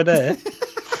and red hair.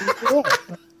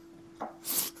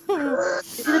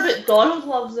 It's a bit Donald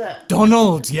loves it.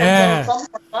 Donald, yeah. Donald.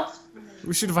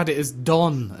 We should have had it as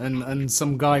Don and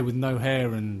some guy with no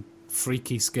hair and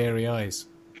freaky, scary eyes.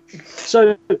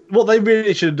 So what they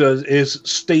really should have done is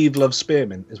Steve loves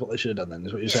spearmint, is what they should have done then,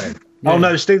 is what you're saying. Yeah. Oh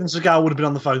no, Steven Seagal would have been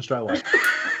on the phone straight away.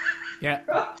 Yeah,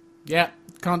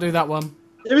 can't do that one.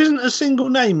 There isn't a single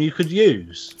name you could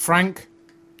use. Frank?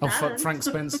 Oh, fuck, Frank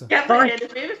Spencer.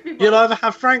 You'll either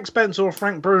have Frank Spencer or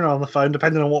Frank Bruno on the phone,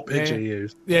 depending on what picture you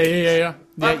use. Yeah.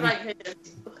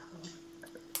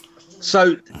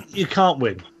 So, you can't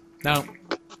win. No.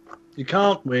 You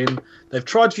can't win. They've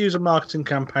tried to use a marketing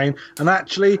campaign, and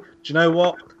actually, do you know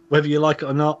what? Whether you like it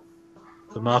or not,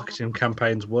 the marketing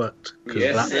campaign's worked.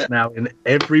 Because that's now in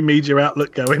every media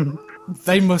outlet going.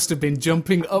 They must have been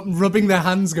jumping up and rubbing their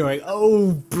hands going,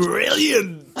 oh,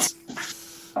 brilliant!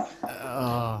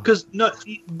 Because not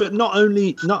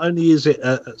only is it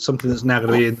something that's now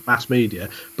going to be in mass media,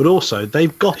 but also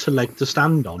they've got a leg to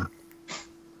stand on.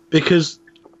 Because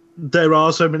there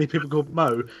are so many people called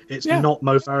Mo, it's not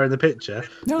Mo Farah in the picture.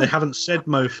 No. They haven't said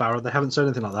Mo Farah, they haven't said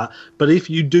anything like that. But if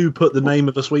you do put the name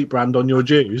of a sweet brand on your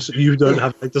juice, you don't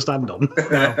have a leg to stand on.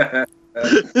 No.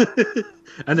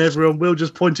 And everyone will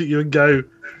just point at you and go,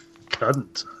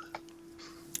 cunt.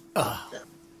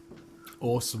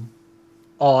 Awesome.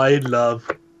 I love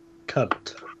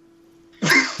cunt.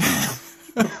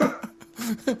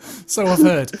 So I've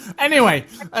heard. Anyway,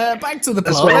 back to the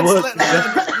plot.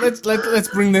 Let's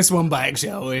bring this one back,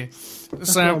 shall we?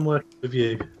 So I'm working with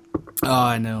you. Oh,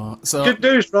 I know. So good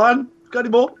news, Ryan. Got any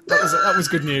more? That was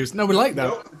good news. No, we like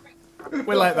that.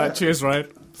 We like that. Cheers, Ryan.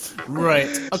 Right.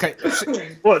 Okay.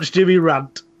 Watch Jimmy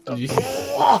rant.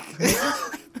 Yeah,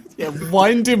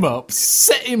 wind him up.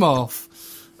 Set him off.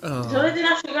 Johnny didn't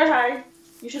have sugar high.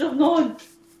 You should have known.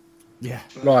 Yeah.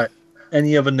 Right.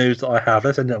 Any other news that I have?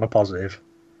 Let's end it on a positive.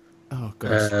 Oh,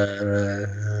 gosh.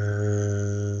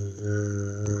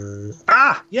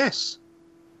 Yes.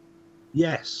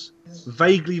 Yes.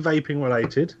 Vaguely vaping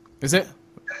related. Is it?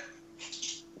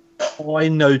 I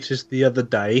noticed the other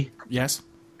day. Yes.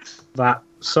 That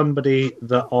somebody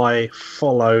that I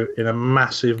follow in a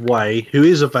massive way, who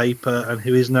is a vapor and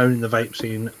who is known in the vape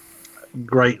scene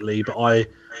greatly, but I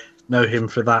know him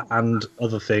for that and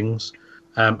other things,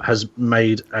 has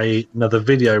made another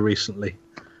video recently,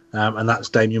 and that's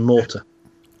Damien Mortar.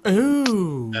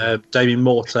 Ooh. Damien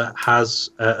Mortar has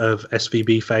of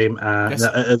SVB fame, Yes.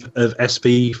 of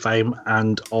SV fame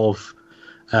and of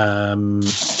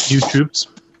YouTube's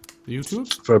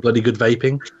for a bloody good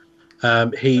vaping.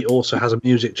 He also has a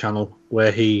music channel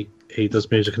where he does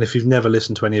music, and if you've never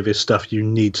listened to any of his stuff, you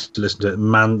need to listen to it.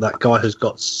 Man, that guy has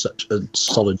got such a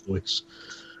solid voice.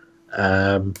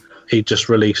 He just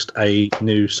released a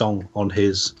new song on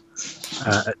his.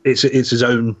 It's his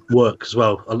own work as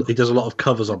well. He does a lot of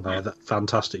covers on there. That's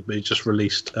fantastic. But he just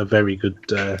released a very good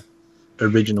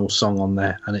original song on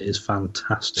there, and it is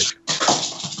fantastic.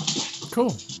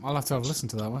 Cool. I'll have to have a listen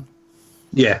to that one.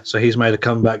 Yeah, so he's made a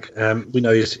comeback. We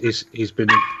know he's been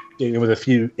dealing with a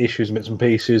few issues, bits and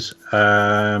pieces,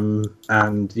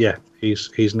 and yeah,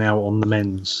 he's now on the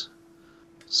mends.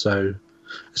 So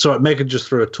it's all right. Megan just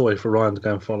threw a toy for Ryan to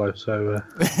go and follow. So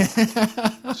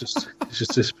it's just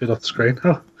disappeared off the screen.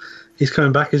 Oh, he's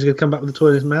coming back. Is he going to come back with the toy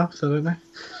in his mouth? I don't know.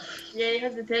 Yeah, he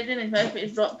has the teddy in his mouth, but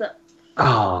he's dropped it.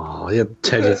 Oh, yeah,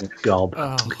 Teddy's a gob.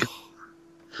 Oh.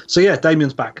 So yeah,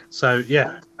 Damien's back. So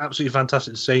yeah, absolutely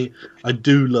fantastic to see. I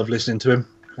do love listening to him.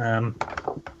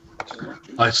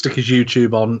 I stick his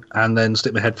YouTube on and then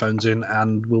stick my headphones in,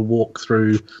 and we'll walk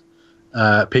through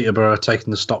Peterborough,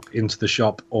 taking the stock into the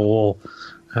shop, or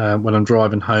when I'm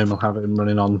driving home, I'll have him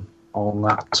running on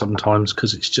that sometimes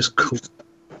because it's just cool.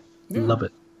 Yeah. Love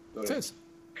it. It is.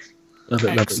 Love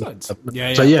it. Excellent. Love it.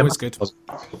 Yeah, So yeah, always good.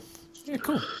 Yeah,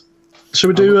 cool. Should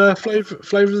we do flavour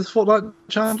of the fortnight,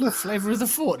 Chandler? Flavour of the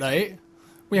fortnight?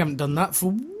 We haven't done that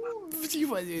for...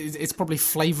 It's probably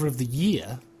flavour of the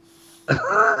year.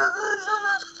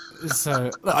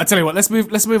 So, look, I tell you what, let's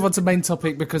move on to main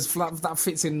topic, because that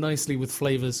fits in nicely with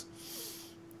flavours.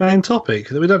 Main topic?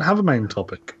 We don't have a main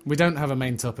topic. We don't have a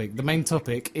main topic. The main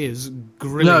topic is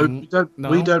grilling. No,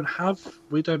 we don't have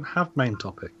main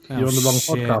topic. Oh, You're on the wrong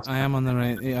shit. podcast. I am on the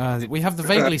right... we have the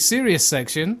vaguely serious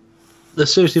section. The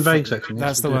seriously vague section.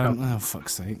 That's the one. Oh,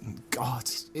 fuck's sake.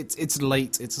 God, it's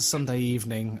late. It's a Sunday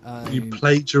evening. You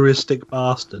plagiaristic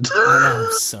bastard. I'm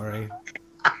sorry.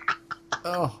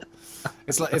 Oh,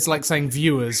 it's like saying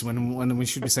viewers when we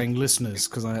should be saying listeners,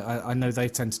 because I know they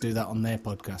tend to do that on their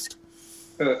podcast.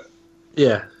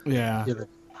 Yeah. Yeah.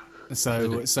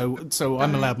 So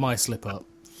I'm allowed my slip up.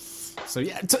 So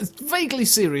yeah, vaguely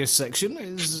serious section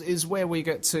is where we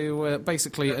get to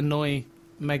basically annoy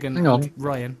Megan and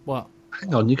Ryan. What?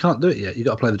 Hang on, you can't do it yet. You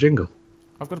got to play the jingle.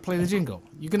 I've got to play the jingle.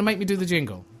 You're going to make me do the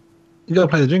jingle. You got to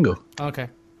play the jingle. Okay.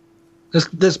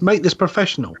 Let's make this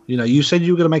professional. You know, you said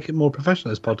you were going to make it more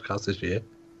professional, this podcast this year.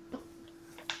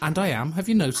 And I am. Have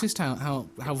you noticed how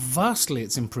vastly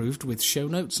it's improved with show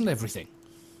notes and everything?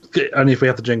 Only if we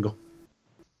have the jingle.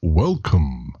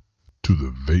 Welcome to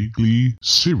the vaguely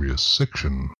serious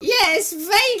section. Yes,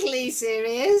 vaguely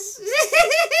serious.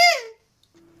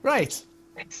 Right.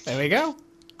 There we go.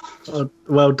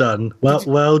 Well done.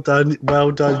 Well done,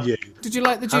 you. Did you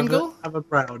like the jingle? Have a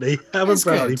brownie. Have That's a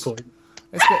brownie good. point.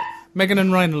 It's good. Megan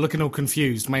and Ryan are looking all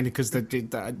confused, mainly because we're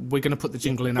going to put the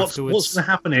jingle in afterwards. What's going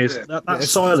to happen is that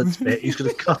silence bit, he's going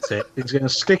to cut it. He's going to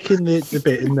stick in the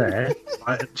bit in there,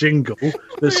 like a jingle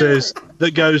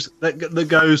that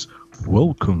goes.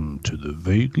 Welcome to the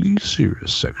vaguely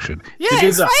serious section.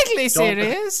 Yes, vaguely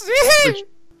serious.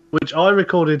 Which I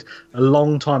recorded a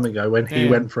long time ago when he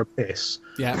went for a piss.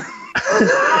 Yeah.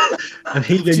 And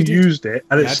he then used it,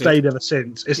 and it's stayed ever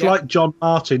since. It's like John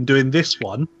Martin doing this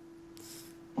one.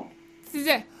 Oh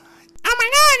my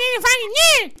god, you fucking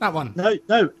knew! That one.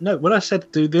 No. When I said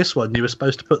do this one, you were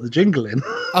supposed to put the jingle in.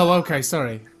 Oh, okay,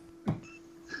 sorry.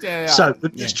 Yeah, So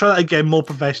let's try that again, more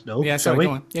professional. Yeah, sorry,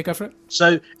 go on. Yeah, go for it.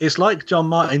 So it's like John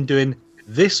Martin doing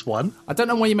this one. I don't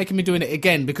know why you're making me doing it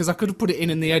again, because I could have put it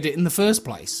in the edit in the first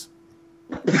place.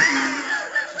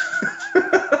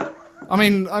 I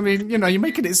mean, you know, you're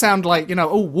making it sound like, you know,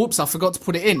 oh, whoops, I forgot to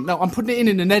put it in. No, I'm putting it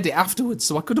in an edit afterwards,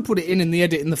 so I could have put it in the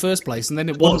edit in the first place, and then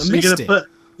it wouldn't have missed it.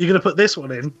 You're going to put this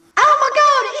one in? Oh my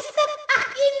god, it's the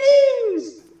fucking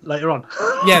news! Later on.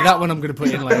 Yeah, that one I'm going to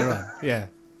put in later on. Yeah.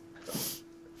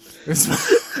 I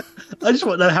just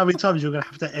want to know how many times you're going to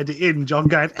have to edit in John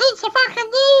going, it's the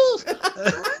fucking news!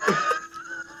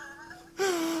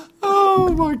 Oh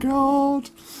my god.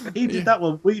 He did that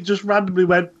one. We just randomly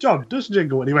went, John, do some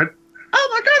jingle. And he went, oh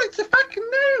my god, it's the fucking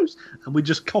news! And we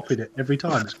just copied it every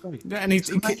time. It's great. Yeah, and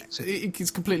he's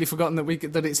completely forgotten that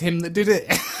it's him that did it.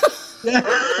 Yeah.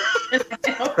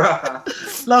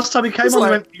 Last time he came on, he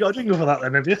went, you got a jingle for that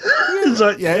then, have you? It's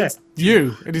like, yeah, it's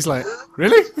you. And he's like,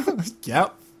 really?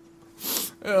 Yep.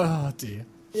 Oh, dear.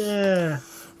 Yeah.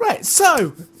 Right,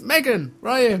 so, Megan,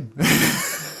 Ryan.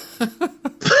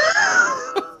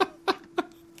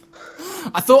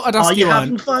 I thought I'd ask you Are you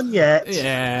having fun yet?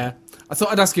 Yeah. I thought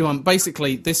I'd ask you one.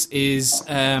 Basically, this is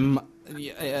our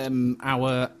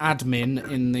admin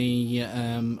in the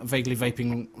vaguely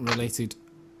vaping-related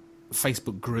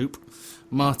Facebook group,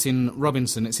 Martin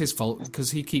Robinson. It's his fault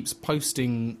because he keeps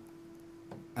posting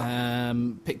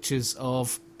pictures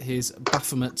of his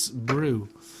Baphomet's Brew.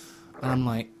 And I'm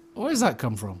like, where does that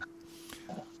come from?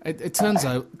 It turns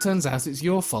out it's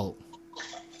your fault.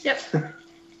 Yep.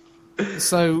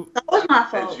 So That was my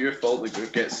fault. It's your fault the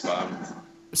group gets spammed.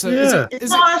 So Yeah.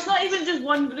 It's not even just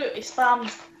one group. It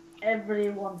spams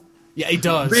everyone. yeah, he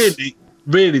does.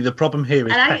 Really, the problem here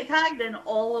is And I get tagged in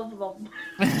all of them.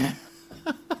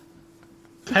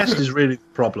 Pest is really the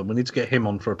problem. We need to get him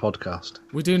on for a podcast.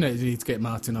 We do need to get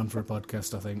Martin on for a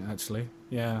podcast, I think, actually.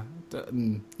 Yeah.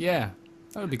 Yeah,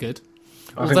 that would be good.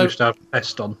 I think we should have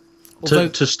Pest on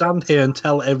to stand here and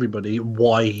tell everybody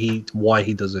why he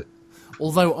does it.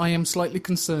 Although I am slightly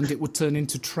concerned it would turn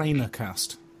into Trainer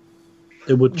Cast.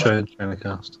 It would change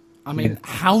Trainer-cast. I mean,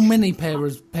 how many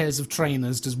pairs of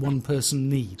trainers does one person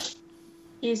need?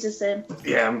 He's the same.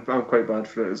 Yeah, I'm quite bad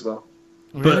for it as well.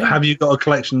 But have you got a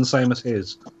collection the same as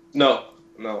his? No.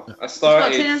 I He's got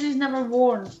started. trainers he's never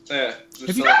worn. Yeah, just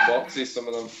Have you- select boxes, some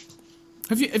of them.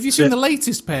 Have you seen the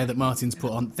latest pair that Martin's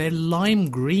put on? They're lime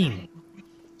green.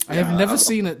 I have never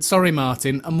seen it. Sorry,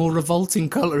 Martin, a more revolting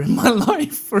colour in my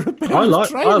life for a pair of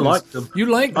trainers. I like them. You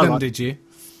like them, like did you?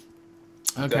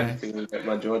 Okay. Anything about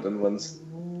my Jordan ones.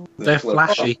 They're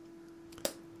flashy.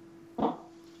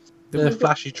 They're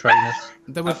flashy trainers.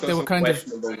 They I've got were some kind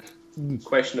of.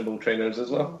 questionable trainers as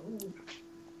well.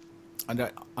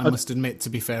 I must admit, to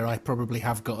be fair, I probably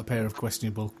have got a pair of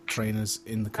questionable trainers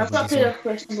in the I've cupboard got a as pair well. of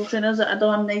questionable trainers that I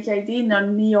don't have Nike ID and they're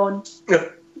neon.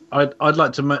 I'd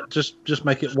like to just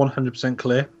make it 100%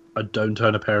 clear. I don't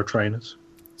own a pair of trainers.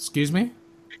 Excuse me?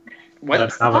 I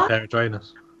don't have a pair of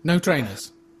trainers. No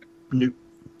trainers? Nope.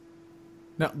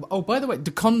 No. Oh, by the way, do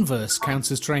Converse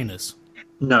counts as trainers?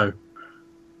 No.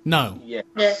 No. Yeah.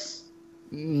 Yes.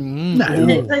 No.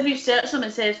 If you search them,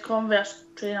 it says Converse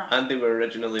trainer. And they were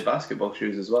originally basketball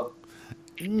shoes as well.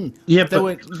 Yeah, They but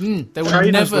were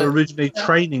trainers never. were originally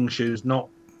training shoes, not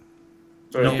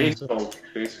Sorry, Yeah. baseball.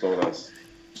 That's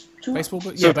Baseball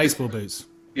boots? So- Yeah, baseball boots.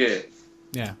 yeah.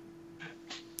 Yeah.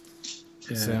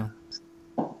 Yeah. So,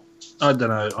 I don't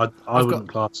know. I I've wouldn't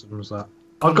got- class them as that.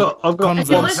 Con- I've got Converse.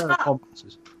 one pair of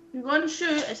Converses. You go on shoe,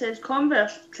 it says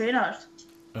Converse trainers.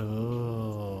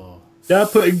 oh. Yeah, I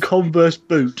put in Converse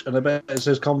boot, and I bet it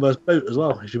says Converse boot as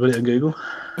well. If you put it in Google.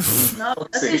 No,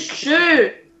 this is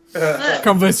shoe. Look.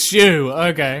 Converse shoe.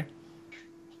 Okay.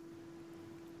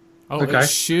 Oh, Okay. it's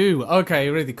shoe. Okay,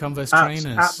 really, Converse At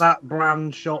trainers. that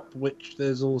brand shop, which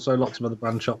there's also lots of other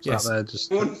brand shops Yes. out there.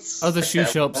 Just Other shoe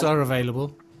shops are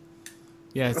available.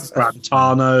 Yes,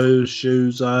 Brantano,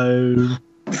 Shoe Zone,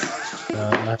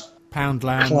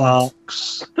 Poundland.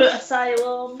 Clarks, Put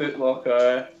Asylum. Foot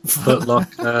Locker. Foot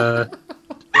Locker,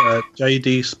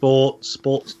 JD Sports,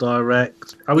 Sports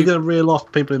Direct. Are we going to reel off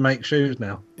people who make shoes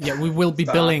now? Yeah, we will be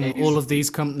billing all of these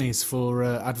companies for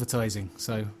advertising.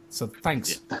 So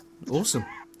thanks. Awesome.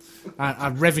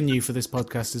 Our revenue for this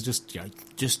podcast has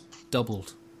just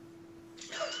doubled.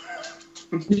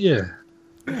 Yeah.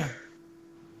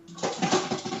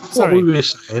 Sorry. What were we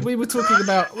saying? We were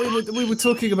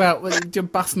talking about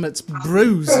Baphomet's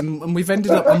Brews, and we've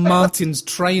ended up on Martin's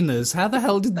Trainers. How the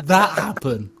hell did that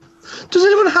happen? Does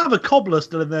anyone have a cobbler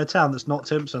still in their town that's not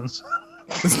Timpson's?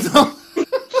 It's not-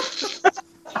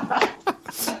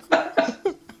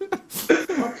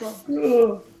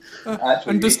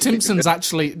 Actually, and does Timpson's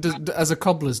actually, as a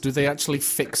cobblers, do they actually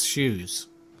fix shoes?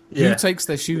 Who Yeah. takes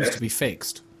their shoes to be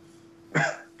fixed?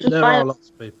 There are lots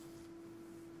of people.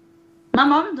 My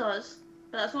mum does,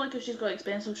 but that's only because she's got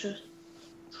expensive shoes.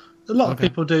 A lot of Okay.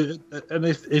 people do, and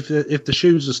if the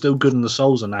shoes are still good and the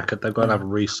soles are knackered, they've got to have them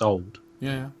resoled.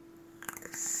 Yeah.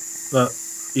 But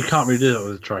you can't really do that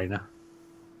with a trainer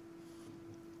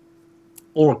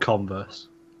or a Converse.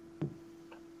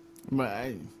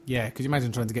 Yeah, could you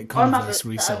imagine trying to get Or my Converse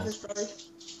boots that I've resold?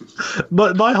 destroyed.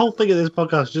 But my whole thing of this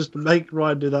podcast is just to make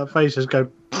Ryan do that face, just go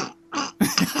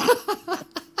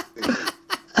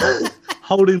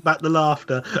holding back the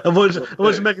laughter. And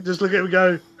watch Megan just look at him and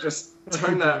go, Just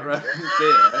turn that round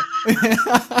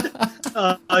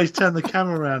there. oh, he's turned the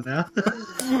camera around now.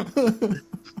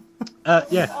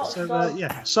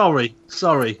 Sorry.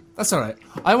 That's all right.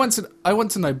 I want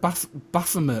to know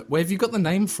Baphomet. Where have you got the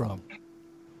name from?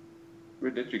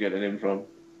 Where did you get it in from?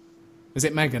 Is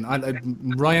it Megan?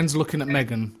 Ryan's looking at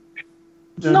Megan.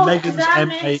 No, Megan's that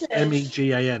message.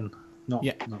 Megan. Not,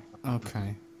 Yeah. not.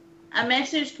 Okay. I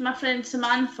messaged my friend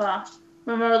Samantha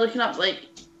when we were looking up like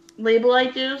label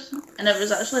ideas, and it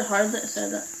was actually her that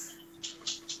said it.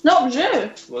 No, it was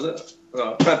you. Was it?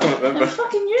 Oh, I don't It remember. was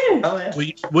fucking you. Oh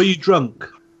yeah. Were you drunk?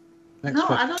 Next No,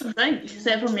 question. I don't drink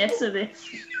except from yesterday.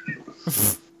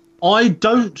 I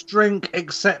don't drink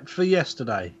except for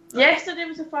yesterday. Yesterday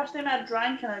was the first time I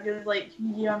drank in a good like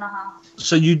year and a half.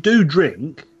 So you do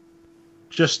drink,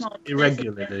 just Not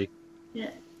irregularly. Yeah.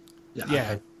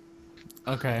 Yeah.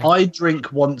 Okay. I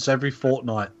drink once every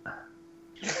fortnight.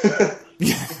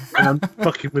 And I'm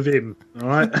fucking with him,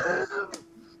 alright?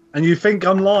 And you think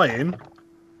I'm lying?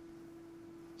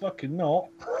 Fucking not.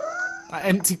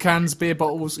 Empty cans, beer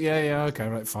bottles. Yeah. Okay.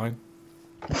 Right. Fine.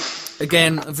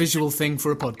 Again, a visual thing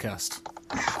for a podcast.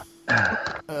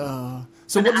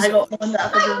 So And what I does got one that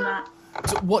after doing that.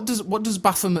 so what does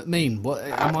Baphomet mean? What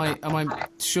am I?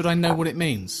 Should I know what it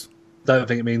means? Don't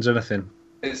think it means anything.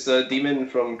 It's a demon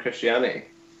from Christianity.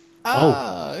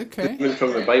 Ah, okay. Demon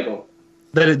from the Bible.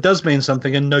 Then it does mean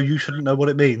something, and no, you shouldn't know what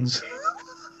it means.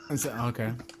 Is it,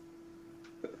 okay.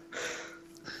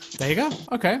 There you go.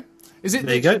 Okay. Is it?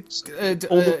 There you go.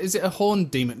 Is it a horn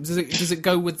demon? Does it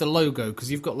go with the logo?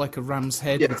 Because you've got like a ram's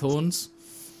head Yeah. with horns.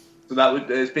 So that would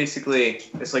it's basically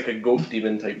it's like a goat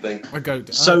demon type thing. A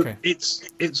goat. So okay.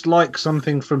 it's like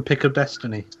something from Pick of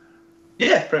Destiny.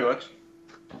 Yeah, pretty much.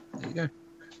 There you go.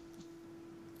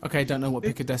 Okay, don't know what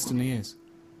Pick of Destiny is.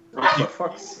 Oh, for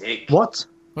fuck's sake. What?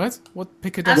 What? What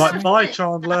Pick of I'm Destiny? Right,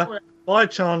 sorry. bye, Chandler. Bye,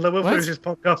 Chandler. We'll What? finish this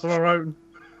podcast on our own.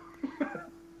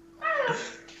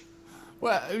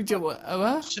 What?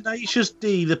 Tenacious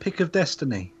D, the Pick of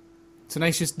Destiny.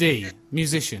 Tenacious D,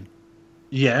 musician.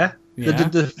 Yeah. Yeah.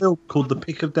 The film called The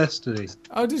Pick of Destiny.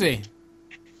 Oh, did he?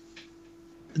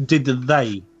 Did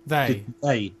they? They. Did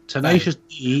they? Tenacious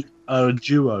D are a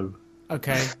duo.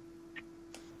 Okay.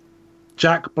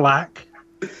 Jack Black.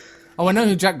 Oh, I know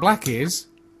who Jack Black is.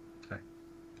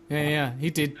 Okay. Yeah.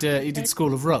 He did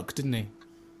School of Rock, didn't he?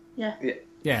 Yeah.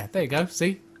 Yeah. There you go.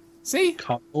 See.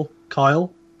 Kyle.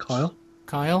 Kyle.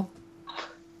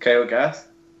 Kyle Gass.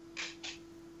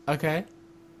 Okay.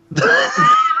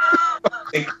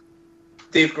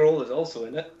 Dave Grohl is also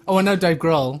in it. Oh, I know Dave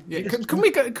Grohl. Yeah, can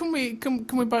we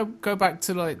go back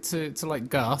to like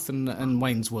Garth and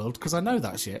Wayne's World, because I know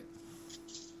that shit.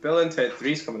 Bill and Ted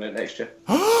 3's coming out next year.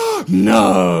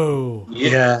 No.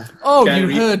 Yeah. Oh, Can't you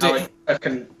read heard Alec, it.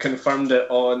 I confirmed it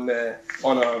on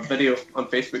a video on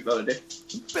Facebook the other day.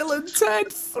 Bill and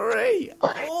Ted 3.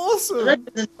 Awesome.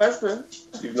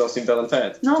 You've not seen Bill and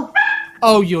Ted? No.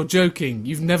 Oh, you're joking.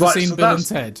 You've never Right, seen so Bill and that's-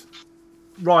 Ted.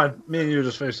 Ryan, me and you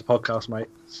just finished the podcast, mate.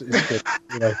 It's good.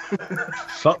 You know,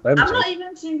 fuck them. I've two. not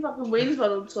even seen fucking Wayne's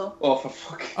World, so. Oh, for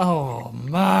fuck. Oh,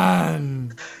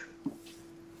 man.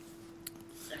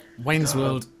 Wayne's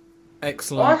World.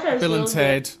 Excellent. Okay, Bill and so-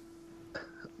 Ted.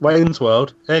 Wayne's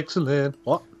World, excellent.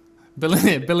 What? Bill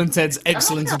and Ted's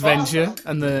Excellent Adventure,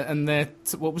 and their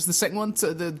what was the second one?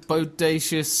 The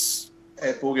Bodacious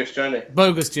Bogus Journey.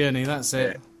 Bogus Journey. That's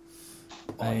it.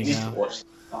 Oh, There you you need go. to watch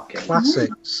fucking...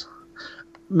 Classics.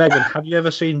 Megan, have you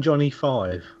ever seen Johnny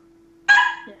 5?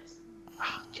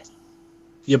 Yes.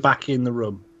 You're back in the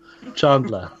room.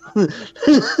 Chandler.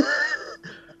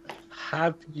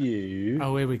 Have you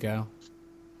Oh, here we go.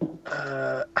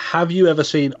 have you ever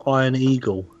seen Iron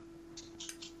Eagle?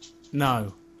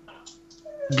 No.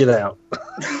 Get out.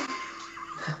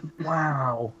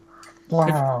 Wow.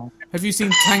 Wow. Have you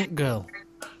seen Tank Girl?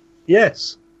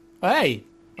 Yes. Hey,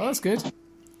 oh, that's good.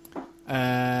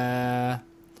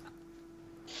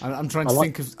 I'm trying to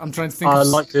think of. I'm trying to think. I of,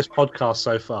 like this podcast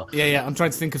so far. Yeah. I'm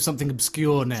trying to think of something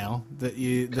obscure now that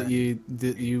you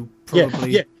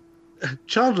probably. Yeah.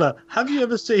 Chandler, have you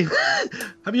ever seen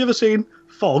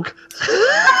Fog?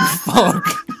 Fog.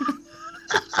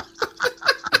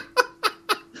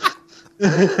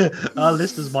 Our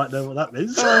listeners might know what that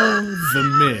means.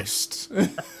 The Mist.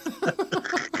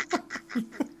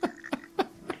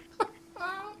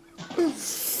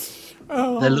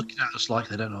 They're looking at us like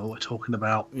they don't know what we're talking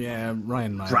about. Yeah,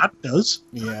 Ryan, mate. Brad does.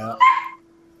 Yeah.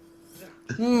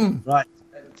 Right.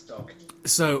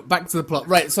 So back to the plot.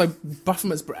 Right. So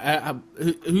Baphomet's.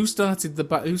 Who started the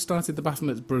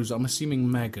Baphomet's Brews? I'm assuming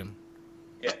Megan.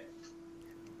 Yeah.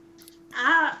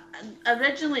 I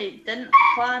originally didn't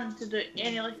plan to do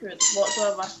any liquor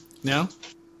whatsoever, No.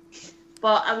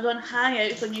 but I was on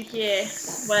Hangouts on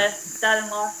UKS with Darren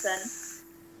Larson,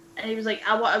 and he was like,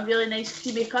 I want a really nice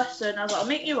creamy custard, and I was like, I'll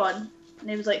make you one. And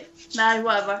he was like, nah,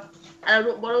 whatever. And I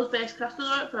wrote World's Best Custard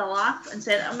on it for a laugh and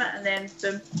sent him it, and then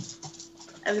boom,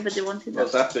 everybody wanted That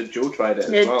was it. after Joe tried it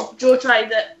Yeah, as well. Joe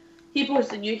tried it. He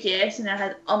posted UKS, and I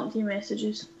had umpteen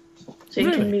messages saying,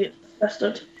 Really? can we get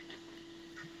custard?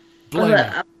 Blimey.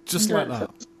 I- Just like that.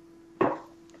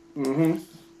 Mm-hmm.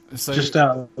 So Just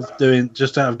out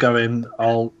of going,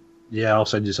 I'll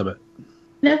send you something.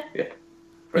 Yeah. Yeah.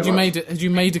 had you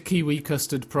made a kiwi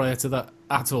custard prior to that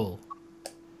at all?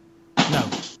 No,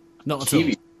 not at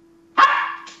Kiwi.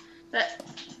 But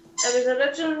it was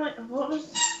originally, it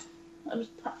was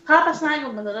Papa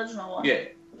Snaggle was the original one. Yeah,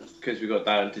 because we got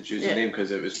Darren to choose Yeah. the name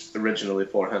because it was originally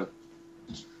for him.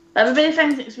 Everybody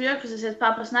thinks it's weird because it says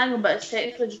Papa Snaggle, but it's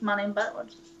technically just my name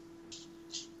backwards.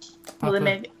 Well, they Papa-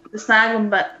 make the Snaggle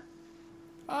bit.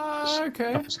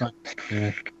 Okay.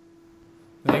 Yeah.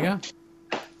 There you go.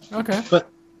 Okay.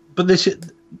 But this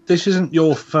isn't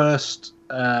your first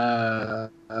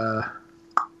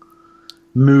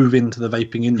move into the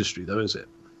vaping industry, though, is it?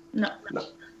 No.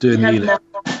 Doing We had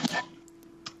the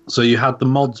So you had the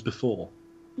mods before,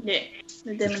 Yeah,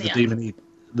 the which was the Demon.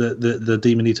 the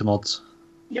Demon Eater mods.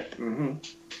 Yep. Mm-hmm.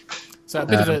 So a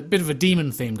bit of a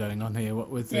demon theme going on here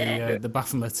with the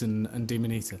Baphomet and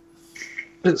Demon Eater.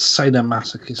 Let's say they're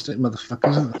masochistic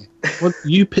motherfuckers, aren't they? Well,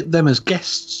 you picked them as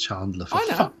guests, Chandler. For I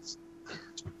know. fuck's-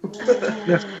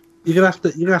 You're gonna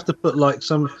have to put like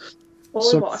some.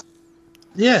 Holy water.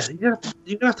 Yeah, you're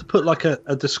gonna have to put like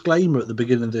a disclaimer at the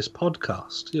beginning of this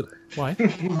podcast. You know, Why?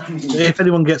 if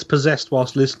anyone gets possessed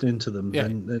whilst listening to them, Yeah.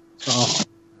 then oh,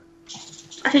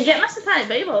 I can get my Satanic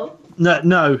Bible.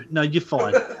 no, you're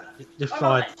fine. You're Or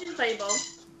fine. my Witch's Bible.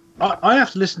 I have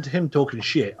to listen to him talking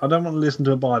shit. I don't want to listen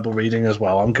to a Bible reading as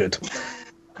well. I'm good.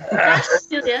 That's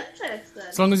really interesting.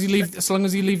 As long as you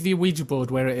leave the Ouija board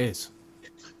where it is.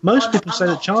 Most I'm people say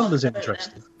that not Chandler's talking about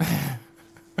interested.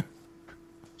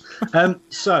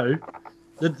 So,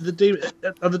 are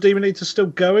the Demon Eaters still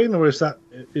going, or is that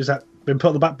been put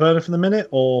on the back burner for the minute,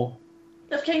 or?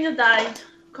 They've kind of died.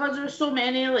 Because there were so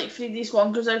many like 3D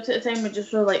swankers out at the time, we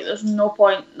just were like, there's no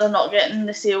point, they're not getting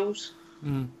the sales.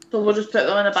 So we'll just put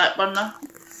them in the back burner.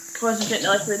 Concentrate on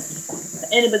the liquid.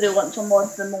 If anybody wants some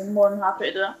mods, then I'm more than happy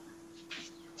to do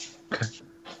it. Okay.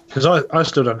 Because I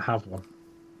still don't have one.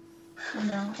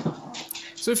 No.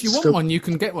 So if you want Still- one, you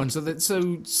can get one. So if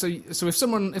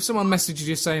someone messaged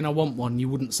you saying I want one, you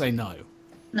wouldn't say no.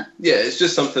 Yeah, it's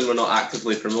just something we're not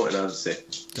actively promoting, I would say.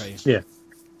 Yeah.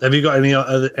 Have you got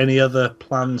any other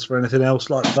plans for anything else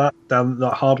like that down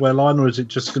that hardware line, or is it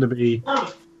just going to be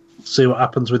see what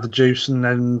happens with the juice and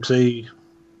then see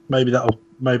maybe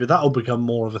that'll become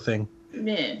more of a thing?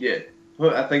 Yeah. Yeah.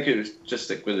 Well, I think it was just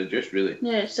stick with the juice, really.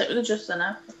 Yeah, stick with the juice for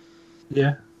now.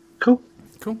 Yeah. Cool.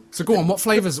 So go on. What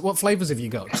flavors have you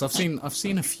got? Because I've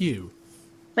seen a few.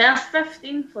 We have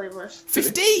 15 flavours.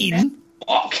 15.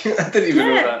 Fuck! I didn't even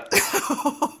know that.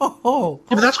 Oh.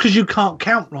 Yeah, but that's because you can't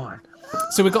count, Ryan.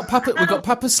 So we got Papa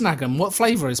Snag'em. What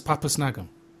flavour is Papa Snag'em?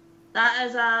 That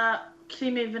is a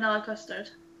creamy vanilla custard.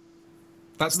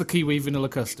 That's the kiwi vanilla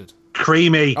custard.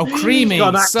 Creamy. Oh, creamy. Got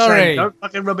an accent. Sorry. Don't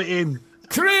fucking rub it in.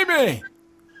 Creamy.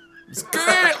 It's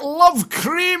great. Love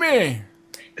creamy.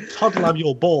 Toddle up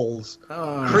your balls.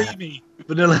 Oh. Creamy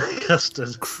vanilla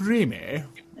custard. Creamy.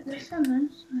 It's so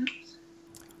nice.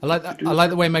 I like that. I like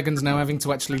the way Megan's now having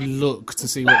to actually look to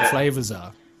see what the flavours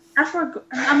are.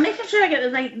 I'm making sure I get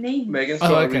the right name. Megan's Oh,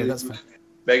 got okay, that's fine.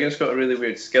 Megan's got a really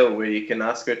weird skill where you can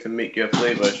ask her to make you a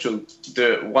flavour. She'll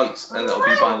do it once and it'll be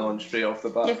bang on straight off the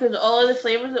bat. Yeah, because all of the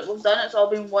flavours that we've done, it's all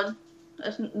been one.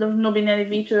 There's not been any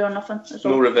V2 or nothing. It's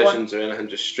all No one. revisions or anything,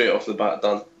 just straight off the bat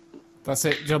done. That's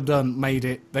it. Job done. Made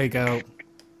it. There you go.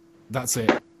 That's it.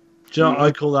 Do you know what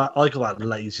I call that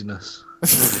laziness.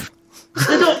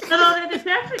 They're already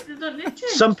perfect. They don't need to.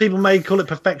 Some people may call it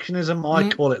perfectionism. I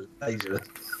call it laziness.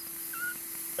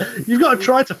 You've got to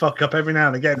try to fuck up every now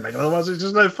and again, Megan. Otherwise, it's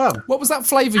just no fun. What was that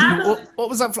flavour? What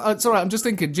was that? It's all right. I'm just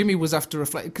thinking. Jimmy was after a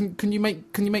flavour. Can you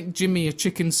make Jimmy a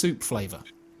chicken soup flavour?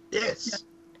 Yes.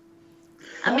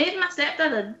 I made my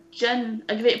stepdad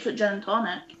a grapefruit gin and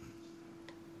tonic.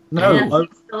 No, And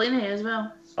Stellini as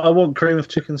well. I want cream of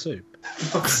chicken soup.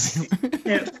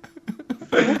 Yeah.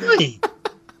 Why?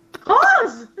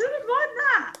 Cause who would want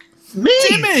that? Me.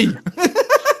 Jimmy.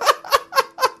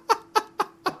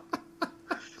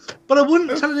 But I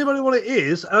wouldn't tell anybody what it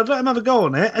is, and I'd let them have a go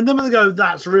on it, and then when they go,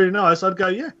 that's really nice, I'd go,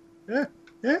 yeah,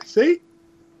 see?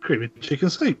 Creamy chicken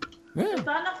soup. Yeah. Is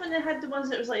that enough when they had the ones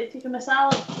that was like you take a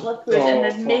masala liquid and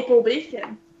then maple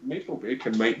bacon? Maple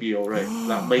bacon might be alright.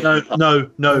 That might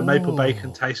No, be maple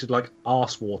bacon tasted like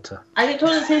arse water. I get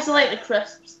told it tasted like the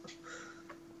crisps.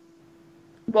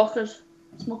 Walkers.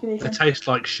 Smoky It bacon. tastes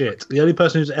like shit. The only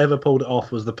person who's ever pulled it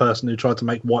off was the person who tried to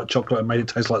make white chocolate and made it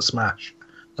taste like Smash.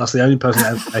 That's the only person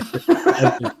that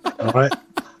ever made it. Alright?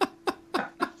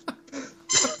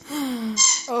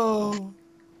 Oh.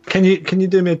 Can you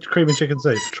do me a creamy chicken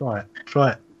soup? Try it.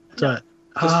 just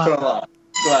for a laugh.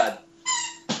 Glad.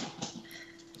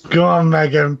 Go on,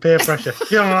 Megan. Peer pressure.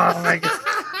 Come on, Megan.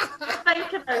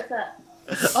 Think about it.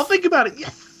 I'll think about it.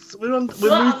 Yes. I'm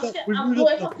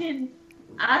going fucking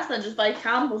Aston just buy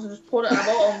Campbell's and just pour it in a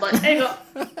bottle and like, hey, go.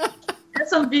 Get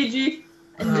some VG.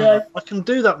 Enjoy. I can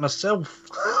do that myself.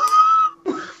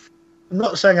 I'm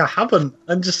not saying I haven't.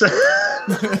 I'm just saying.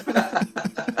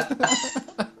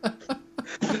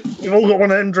 You've all got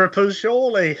one end drippers,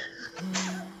 surely.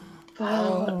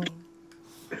 Oh.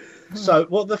 So,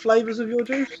 what are the flavours of your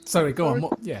juice? Sorry, go on.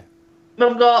 What? Yeah.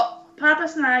 We've got Papa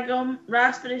Snag'em,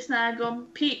 Raspberry Snag'em,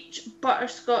 Peach,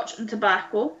 Butterscotch and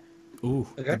Tobacco. Ooh,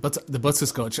 Okay. the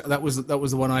butterscotch. That was the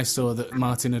one I saw that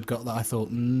Martin had got. That I thought,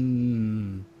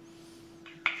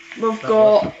 We've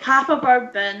got Papa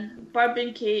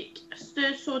Bourbon Cake,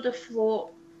 Stew Soda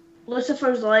Float,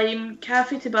 Lucifer's Lime,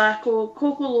 Cafe Tobacco,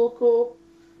 Coco Loco,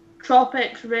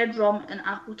 Tropics, Red Rum and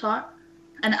Apple Tart.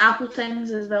 And Apple Tings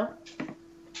as well.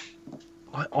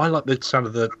 I like the sound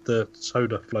of the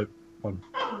soda float one.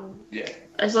 Yeah.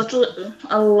 It's literally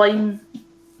a lime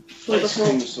soda Ice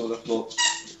cream float. soda float.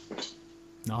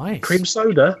 nice. Cream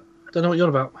soda? Don't know what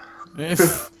you're on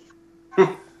about.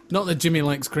 Not that Jimmy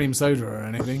likes cream soda or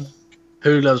anything.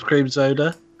 Who loves cream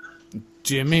soda?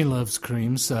 Jimmy loves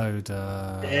cream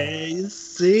soda. Yeah, you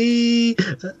see.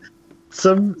 Look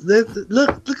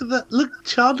at that. Look,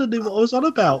 Chandler knew what I was on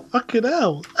about. Fucking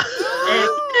hell.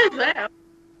 As well.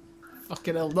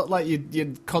 Fucking hell, not like you're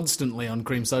constantly on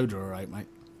cream soda, all right, mate?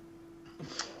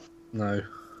 No.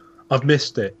 I've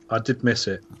missed it. I did miss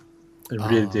it. I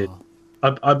really did.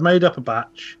 I've made up a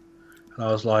batch, and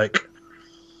I was like,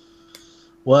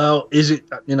 well, is it,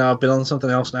 I've been on something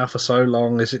else now for so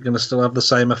long, is it going to still have the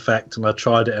same effect? And I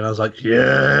tried it, and I was like,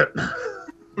 yeah.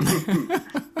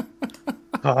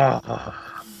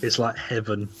 It's like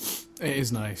heaven. It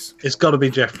is nice. It's got to be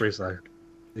Jeffrey's, though.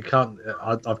 You can't.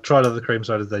 I've tried other cream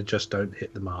sodas; they just don't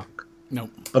hit the mark. No.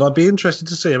 But I'd be interested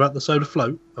to see about the soda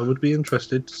float. I would be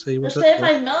interested to see what. There's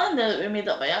 35 million there that we made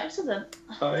up by accident.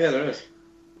 Oh yeah, there is.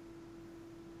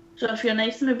 So if you're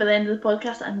nice to me by the end of the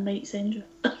podcast, I might send you.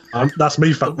 That's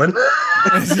me, fuck then.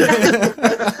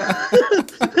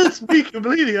 Speak of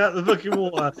bleeding out the fucking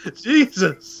water.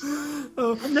 Jesus.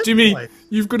 Jimmy,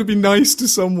 you've got to be nice to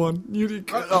someone.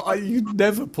 You'd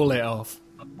never pull it off.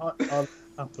 I'll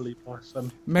happily buy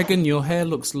some. Megan, your hair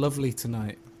looks lovely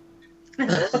tonight.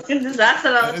 Fucking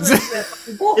disaster.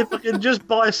 If I can just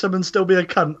buy some and still be a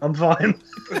cunt, I'm fine.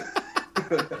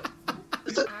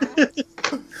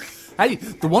 Hey,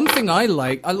 the one thing I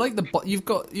like you've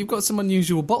got some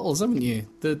unusual bottles, haven't you?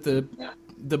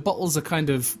 The bottles are kind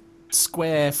of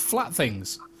square, flat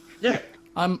things. Yeah.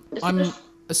 I'm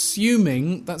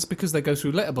assuming that's because they go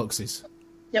through letterboxes.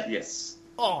 Yep. Yes.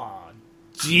 Oh,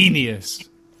 genius!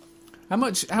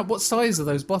 What size are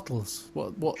those bottles?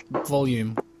 What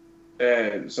volume?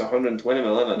 It's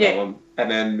 120ml in it, that one. And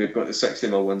then we've got the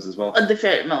 60ml ones as well. And the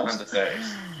 30 mils. And the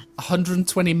 30s.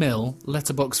 120ml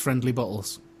letterbox friendly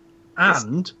bottles.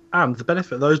 And the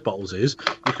benefit of those bottles is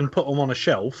you can put them on a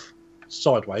shelf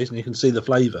sideways and you can see the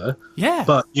flavour. Yeah.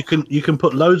 But you can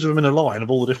put loads of them in a line of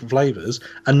all the different flavours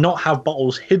and not have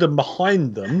bottles hidden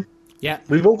behind them. Yeah.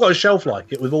 We've all got a shelf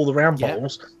like it with all the round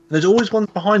bottles. And there's always ones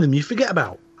behind them you forget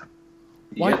about.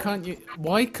 Why can't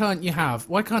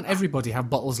everybody have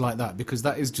bottles like that? Because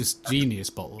that is just genius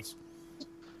bottles.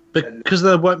 Because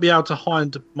they won't be able to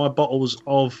hide my bottles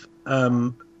of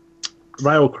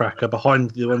rail cracker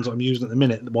behind the ones I'm using at the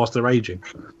minute whilst they're aging.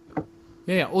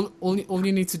 Yeah. All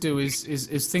you need to do is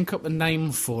think up a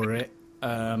name for it,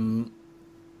 Fat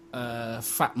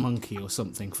Monkey or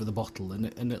something for the bottle,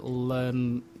 and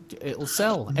it'll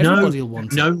sell. Everybody will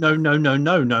want it.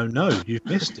 No. You've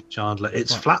missed it, Chandler.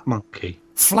 It's What? Flat Monkey.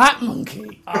 Flat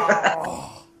Monkey.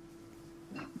 Oh.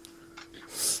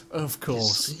 Of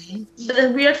course. But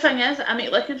the weird thing is, I make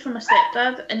liquid for my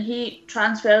stepdad, and he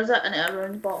transfers it into a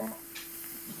round bottle.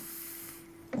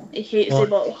 He hates the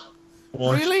bottle.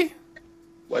 Why? Really?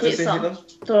 What does Hates it say them. them?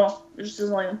 So, it just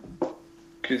doesn't like them.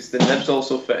 Because the nibs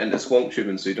also fit into squonk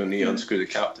tubing, so you don't need to unscrew the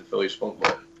cap to fill your squonk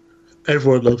bottle.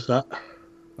 Everyone loves that.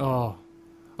 Oh,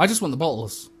 I just want the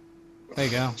bottles. There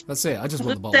you go. That's it. I just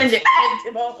want the Send bottles. it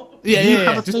empty bottle. Yeah, You yeah.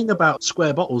 have a thing about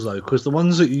square bottles though, because the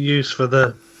ones that you use for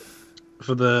the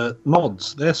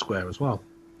mods, they're square as well.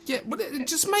 Yeah, but it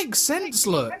just makes sense.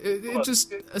 Look, it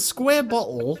just a square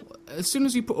bottle. As soon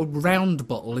as you put a round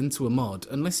bottle into a mod,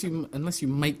 unless you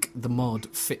make the mod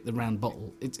fit the round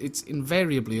bottle, it's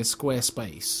invariably a square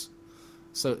space.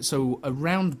 So a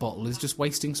round bottle is just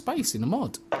wasting space in a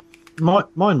mod.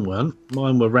 Mine weren't.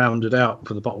 Mine were rounded out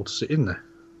for the bottle to sit in there.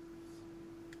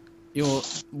 Your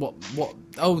what?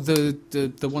 Oh, the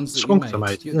ones that Squonks you I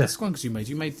made. made, The yeah. squonks you made.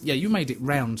 You made it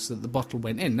round so that the bottle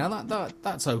went in. Now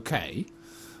that's okay,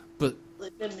 but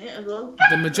Like the mate as well.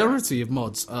 the majority of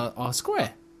mods are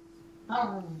square.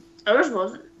 Ours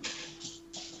wasn't.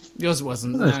 Yours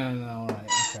wasn't. No, all right,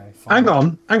 okay, Hang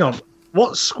fine. on.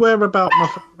 What's square about my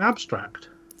fucking abstract?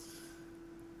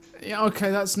 Yeah, okay,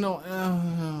 that's not. All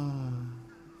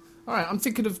right, I'm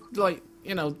thinking of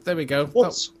there we go.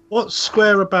 What's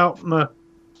square about my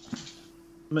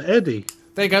Eddie?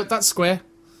 There you go. That's square.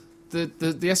 The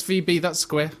SVB, that's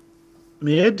square.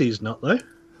 My Eddie's not though.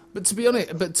 But to be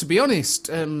honest,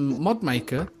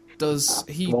 Modmaker does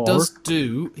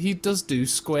do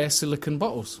square silicon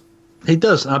bottles. He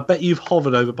does. And I bet you've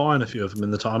hovered over buying a few of them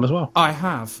in the time as well. I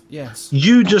have, yes.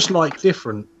 You just like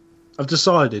different. I've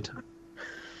decided.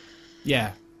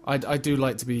 Yeah, I do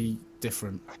like to be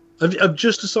different. I've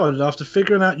just decided after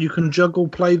figuring out you can juggle,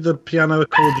 play the piano,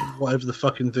 accordion, whatever the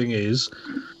fucking thing is.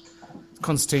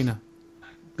 Concertina.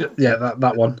 Yeah,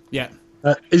 that one. Yeah.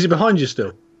 Is it behind you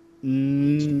still?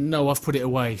 No, I've put it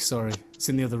away. Sorry, it's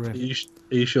in the other room. Are you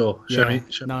sure? Show Yeah, me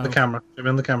no. on the camera. Show me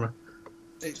on the camera.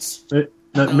 It's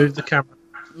Move the camera.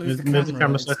 move Move the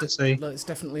camera so I can see. Look, it's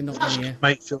definitely not here.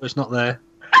 Make sure it's not there.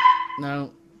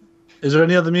 No. Is there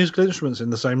any other musical instruments in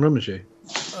the same room as you?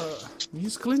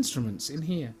 Musical instruments in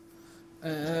here.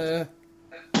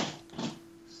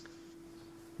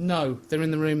 No, they're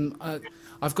in the room.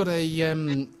 I've got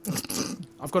a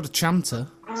chanter.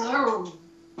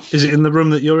 Is it in the room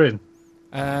that you're in?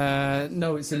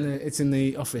 No, it's in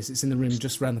the office. It's in the room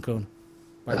just round the corner.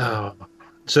 Right there. Oh.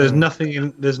 So there's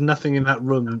nothing in that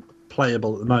room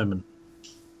playable at the moment.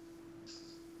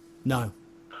 No,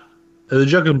 Are there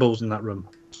juggling balls in that room?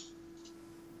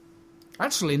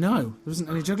 actually, no. There isn't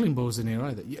any juggling balls in here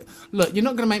either. Look, you're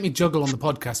not going to make me juggle on the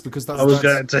podcast because I was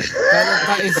going to.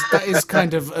 that is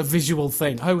kind of a visual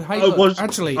thing. Oh, hey, I look, was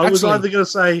actually, either going to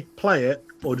say play it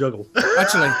or juggle.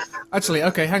 actually,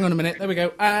 okay, hang on a minute. There we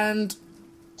go. And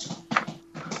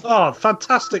Oh,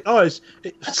 fantastic! Oh, it's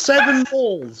 7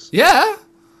 balls. yeah,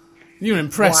 you're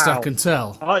impressed. Wow. I can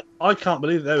tell. I can't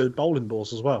believe there were bowling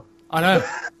balls as well. I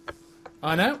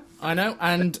know. I know,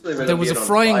 and Especially when there I'm was a being on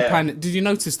frying fire. pan. Did you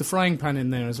notice the frying pan in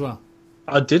there as well?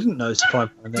 I didn't notice the frying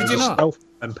pan. There Did was you a not? stealth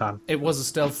frying pan. It was a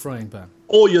stealth frying pan.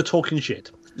 Or you're talking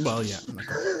shit. Well, yeah.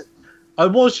 I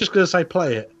was just going to say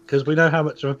play it, because we know how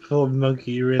much of a performing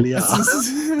monkey you really are.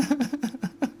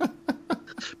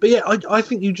 But yeah, I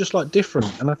think you just like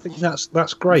different, and I think that's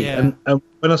great. Yeah. And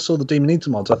when I saw the Demon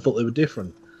Eater mods, I thought they were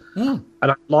different. Mm.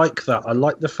 And I like that. I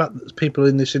like the fact that people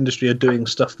in this industry are doing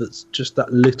stuff that's just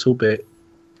that little bit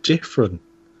different.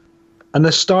 And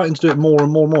they're starting to do it more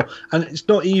and more and more. And it's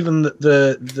not even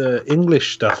the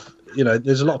English stuff. You know,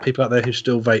 there's a lot of people out there who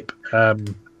still vape,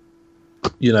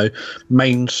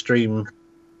 mainstream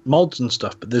mods and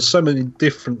stuff. But there's so many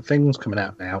different things coming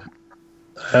out now.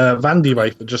 Vandy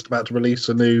Vape are just about to release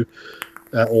a new,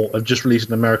 or have just released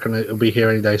an American, it'll be here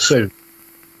any day soon,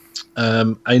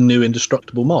 a new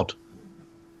indestructible mod.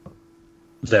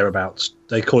 Thereabouts.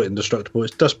 They call it indestructible.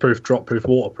 It's dustproof, dropproof,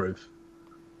 waterproof.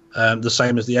 The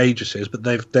same as the Aegis is, but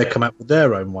they've come out with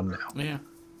their own one now. Yeah.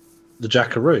 The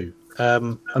Jackaroo.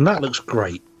 And that looks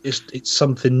great. It's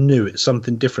something new. It's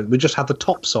something different. We just had the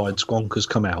Topside Squonkers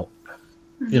come out.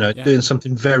 Doing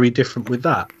something very different with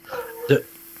that.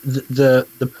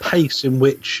 The pace in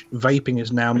which vaping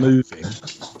is now moving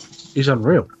is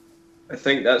unreal. I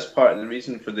think that's part of the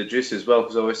reason for the juice as well,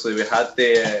 because obviously we had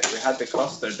the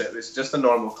custard. It was just a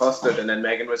normal custard, and then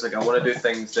Megan was like, "I want to do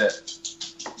things that,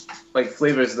 like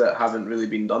flavors that haven't really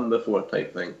been done before,"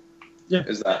 type thing. Yeah.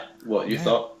 Is that what you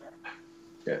thought?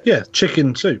 Yeah,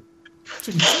 chicken soup.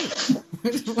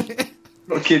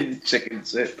 Fucking chicken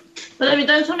soup. But we've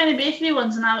done so many bakery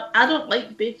ones, and I don't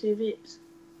like bakery vapes.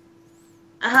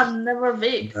 I have never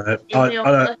vaped.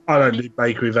 I don't do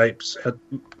bakery vapes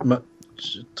much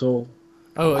at all.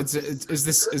 Oh, is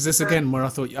this again where I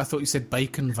thought you said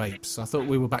bacon vapes? I thought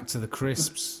we were back to the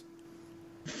crisps.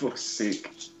 For fuck's sake.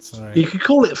 You Sorry. could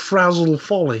call it frazzle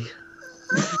folly.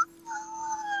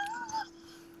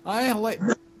 I like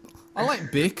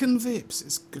bacon vapes.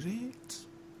 It's great.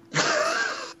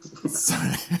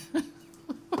 Sorry.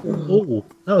 Oh,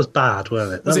 that was bad,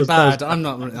 wasn't it? Was That it bad? that I'm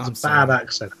not. I'm was a sorry. bad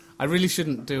accent. I really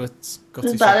shouldn't do a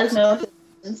Scottish. As bad as accent.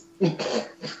 no.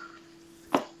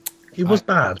 He was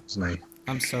bad, wasn't he?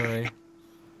 I'm sorry.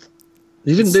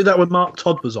 He didn't do that when Mark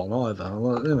Todd was on either.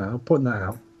 I'm pointing that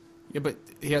out. Yeah, but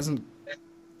he hasn't.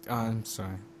 I'm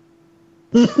sorry.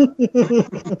 That's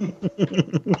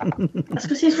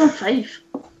because he's from Fife.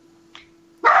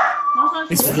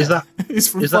 Is that He's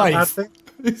from is that a bad Fife. thing?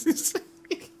 Is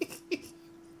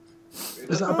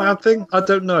that a bad thing? I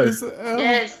don't know.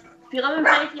 Yes. If you live in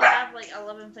Fife, you have like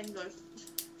 11 fingers.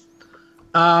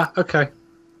 Okay.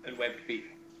 And web feet.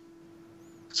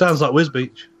 Sounds like Whiz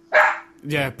Beach.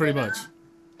 Yeah, pretty much.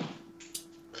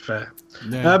 Fair.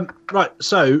 Yeah. Right.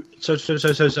 So.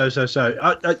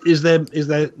 Is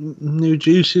there new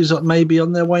juices maybe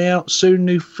on their way out soon?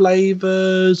 New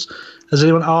flavors? Has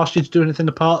anyone asked you to do anything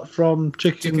apart from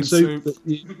chicken soup?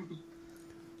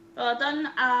 Well, I done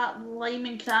a lime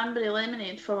and cranberry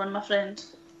lemonade for one of my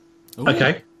friends. Ooh,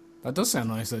 Okay. That does sound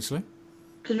nice, actually.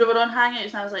 Because we were on Hangouts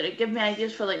and I was like, give me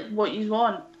ideas for like what you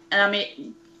want. And I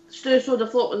made Stew Soda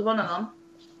Float was one of them.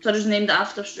 So I just named it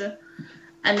after Stew.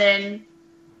 And then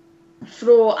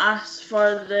Fro asked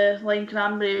for the lime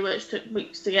cranberry, which took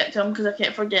weeks to get to him because I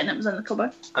kept forgetting it was in the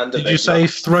cupboard. And Did you say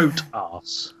throat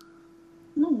arse?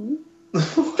 No.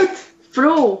 What?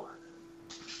 Fro.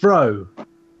 Fro.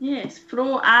 Yes,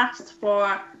 Fro asked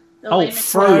for the Oh, lime and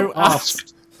Fro Fro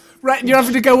asked. Right, you're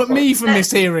having to go at me from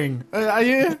this hearing. Are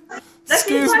you? This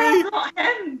Excuse is why me. I'm not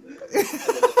him.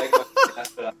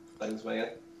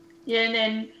 Yeah, and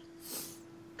then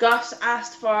Gus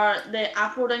asked for the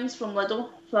apple rings from Lidl,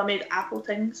 so I made apple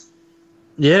things.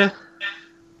 Yeah.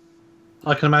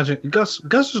 I can imagine. Gus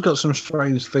has got some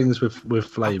strange things with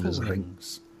flavours. I think.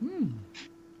 Rings.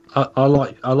 I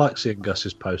like seeing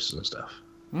Gus's posts and stuff.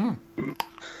 Mm.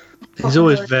 He's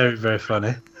always very, very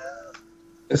funny.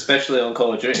 Especially on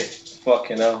Call of Duty.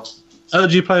 Fucking hell. Oh,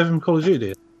 do you play with him Call of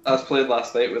Duty? I was playing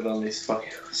last night with him. He's fucking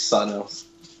something else.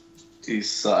 He's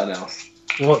something else.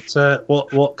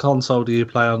 What console do you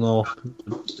play on? Or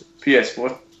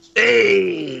PS4.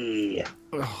 hey,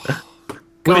 God,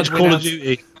 which we're Call now- of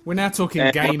Duty? We're now talking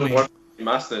Modern gaming. Warfare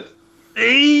Remastered.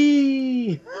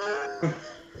 Hey.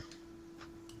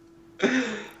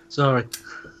 Sorry,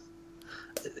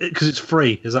 because it's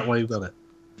free. Is that why you've got it?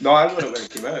 No, I got it when it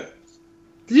came out.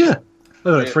 Yeah, I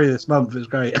got it Yeah. free this month. It's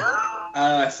great. So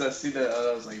I seen it and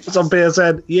I was like, It's on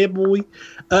PSN. Yeah, boy.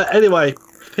 Anyway,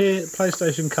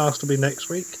 PlayStation Cast will be next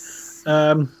week.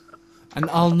 And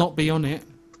I'll not be on it.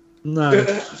 No.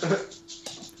 The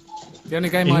only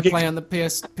game You I get- play on the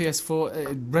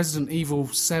PS4, Resident Evil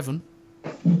 7.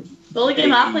 The only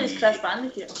game I play is Crash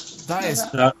Bandicoot. That is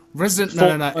No. Resident.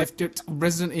 No. If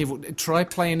Resident Evil, try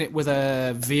playing it with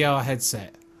a VR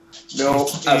headset. No,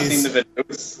 I've seen the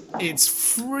videos. It's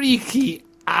freaky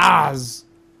as.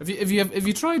 Have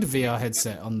you tried a VR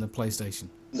headset on the PlayStation?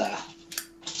 Nah.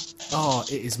 Oh,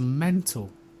 it is mental.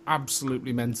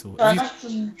 Absolutely mental. I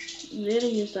haven't really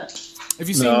used it. Have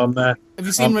you seen? No, man. Have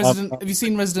you seen Resident? Have you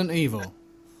seen Resident Evil?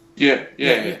 Yeah.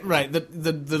 Right.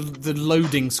 The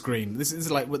loading screen. This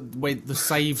is like the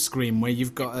save screen where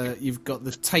you've got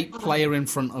the tape player in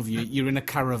front of you. You're in a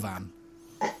caravan.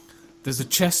 There's a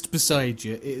chest beside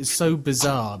you. It is so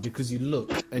bizarre because you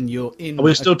look and you're in. Are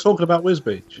we still talking about Whiz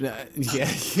Beach?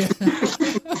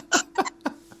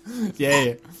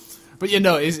 Yeah. But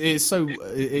it's so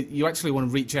you actually want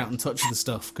to reach out and touch the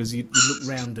stuff because you look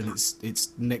round and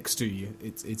it's next to you.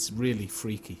 It's really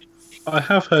freaky. I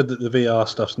have heard that the VR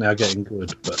stuff's now getting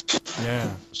good, but Yeah.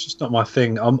 it's just not my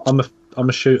thing. I'm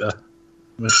a shooter.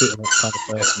 I'm a shooter kind of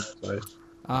person. So.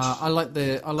 I like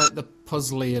the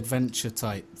puzzly adventure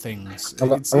type things. I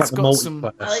like the got some.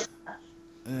 multiplayer. I like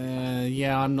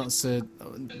Yeah, I'm not so.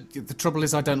 The trouble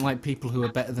is, I don't like people who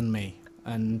are better than me.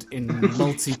 And in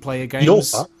multiplayer games, You're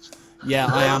fucked. yeah,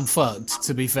 I am fucked.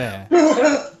 To be fair,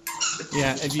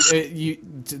 yeah.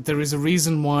 There is a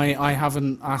reason why I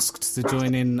haven't asked to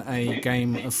join in a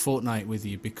game of Fortnite with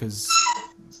you because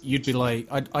you'd be like,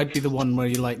 I'd be the one where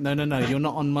you're like, no, you're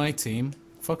not on my team.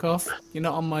 Fuck off. You're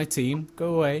not on my team.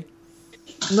 Go away.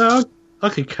 No, I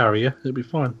could carry you. It'd be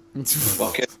fine.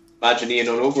 Fucking imagine Ian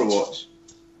on Overwatch.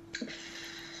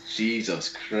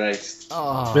 Jesus Christ.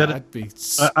 Oh, We had a- that'd be.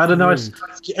 I don't know.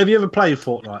 screwed. Have you ever played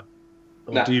Fortnite?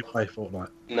 Or Nah. do you play Fortnite?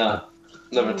 Nah,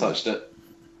 never touched it.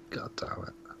 God damn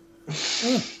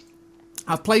it.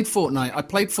 I've played Fortnite. I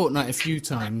played Fortnite a few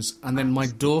times, and then my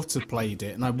daughter played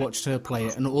it, and I watched her play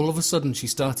it, and all of a sudden she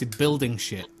started building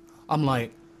shit. I'm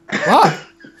like, what?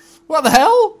 What the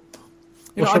hell?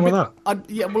 What's wrong with that?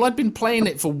 I'd been playing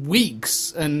it for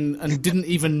weeks and didn't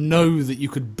even know that you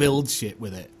could build shit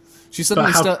with it. She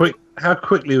But suddenly how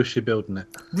quickly was she building it?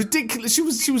 ridiculous.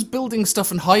 She was building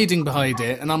stuff and hiding behind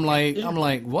it, and I'm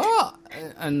like, what?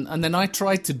 And then I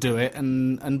tried to do it,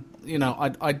 and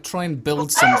I'd try and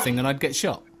build something, and I'd get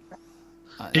shot.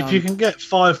 If you can get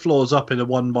 5 floors up in a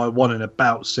 1x1 in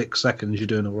about 6 seconds, you're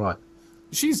doing all right.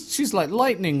 She's like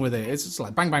lightning with it. It's just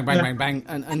like bang, bang, bang, Yeah. bang,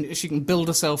 bang, and she can build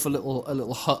herself a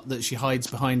little hut that she hides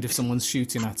behind if someone's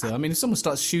shooting at her. I mean, if someone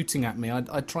starts shooting at me,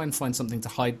 I'd try and find something to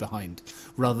hide behind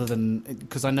rather than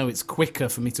because I know it's quicker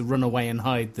for me to run away and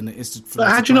hide than it is to. But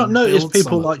how do you not notice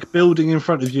people like building in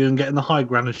front of you and getting the high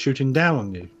ground and shooting down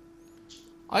on you?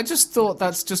 I just thought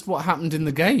that's just what happened in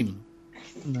the game.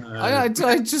 No. I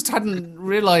just hadn't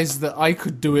realised that I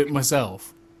could do it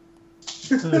myself.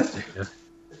 Oh, dear.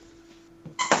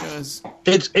 Because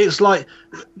It's like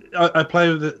I play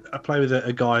with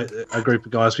a group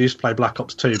of guys. We used to play Black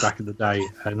Ops 2 back in the day,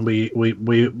 and we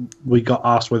got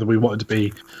asked whether we wanted to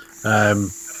be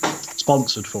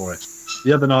sponsored for it.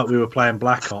 The other night we were playing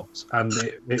Black Ops, and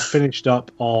it finished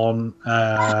up on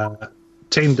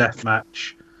team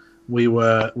deathmatch. We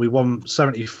won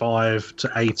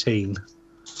 75-18,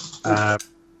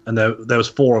 and there was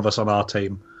 4 of us on our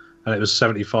team. And it was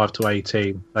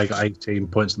 75-18. They got 18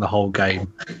 points in the whole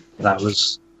game.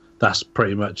 That's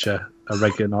pretty much a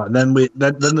regular night. And then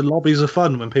then the lobbies are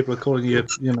fun when people are calling you,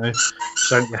 don't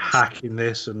you hacking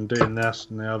this and doing this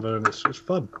and the other, and it's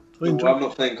fun. We Oh, enjoy I'm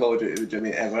not playing Call of Duty with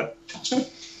Jimmy ever.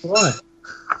 Why?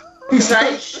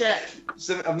 that is shit.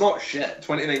 I'm not shit.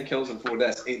 29 kills in 4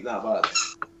 deaths ain't that bad.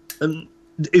 And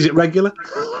is it regular?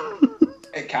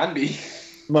 It can be.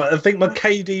 I think my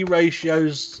KD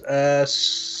ratio's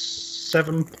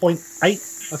 7.8. I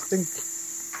think.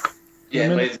 Yeah, I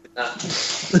mean- mine's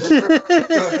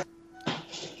that.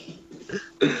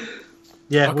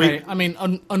 Yeah, okay, I mean,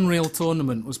 Unreal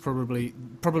Tournament was probably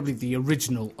the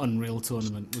original Unreal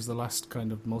Tournament was the last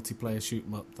kind of multiplayer shoot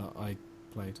 'em up that I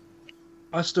played.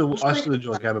 I still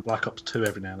enjoy a game of Black Ops 2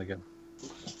 every now and again.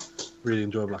 Really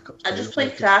enjoy Black Ops 2. I just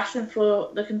played Crash and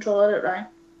throw the controller at Ryan.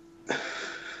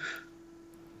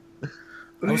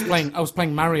 I was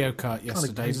playing Mario Kart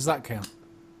yesterday. Does that count?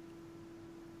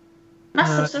 My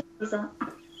sister does that.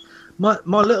 My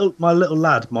little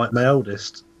lad, my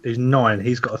eldest, is 9.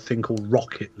 He's got a thing called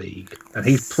Rocket League, and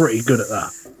he's pretty good at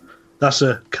that. That's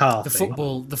a car The thing.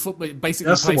 football, basically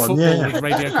That's the play one, football yeah. with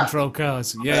radio control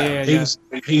cars. Yeah.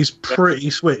 He's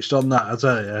pretty switched on that, I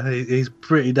tell you. He's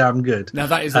pretty damn good. Now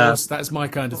that is that's my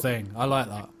kind of thing. I like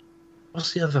that.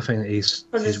 What's the other thing that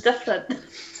Because it's different.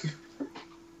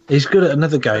 he's good at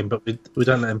another game, but we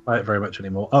don't let him play it very much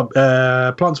anymore.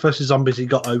 Plants vs Zombies he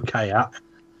got okay at.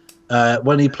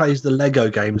 When he plays the Lego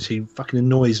games, he fucking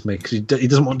annoys me because he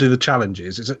doesn't want to do the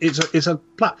challenges. It's a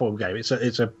platform game.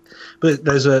 But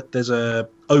there's a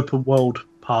open world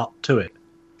part to it.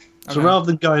 So rather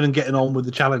than going and getting on with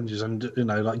the challenges and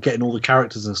like getting all the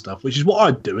characters and stuff, which is what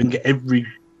I'd do and get every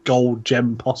gold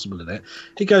gem possible in it,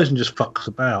 he goes and just fucks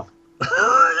about.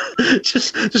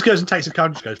 just goes and takes a car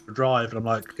and just goes for a drive, and I'm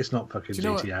like, it's not fucking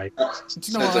GTA.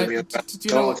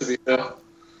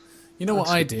 You know what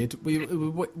I did? We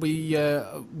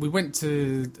went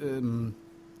to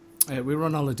we were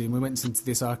on holiday and we went into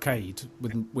this arcade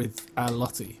with our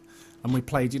Lottie, and we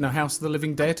played House of the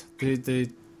Living Dead, the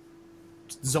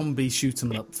zombie shoot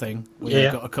 'em up thing where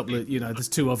you've got a couple of there's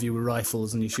two of you with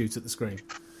rifles and you shoot at the screen.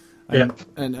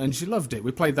 And she loved it.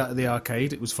 We played that at the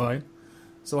arcade. It was fine.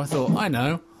 So I thought, I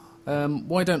know.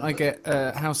 Why don't I get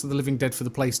House of the Living Dead for the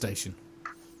PlayStation?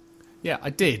 Yeah, I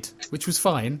did, which was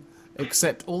fine,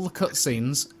 except all the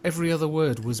cutscenes, every other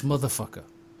word was motherfucker.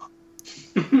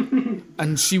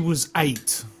 And she was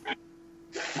 8.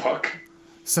 Fuck.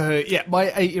 So, yeah, my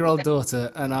 8-year-old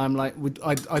daughter, and I'm like,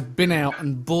 I'd been out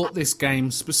and bought this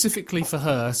game specifically for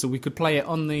her so we could play it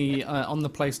on the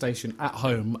PlayStation at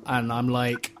home, and I'm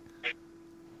like,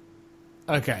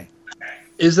 okay.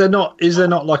 Is there not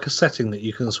like a setting that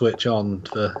you can switch on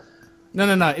for...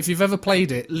 No. If you've ever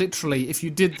played it, literally, if you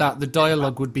did that, the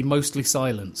dialogue would be mostly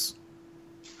silence.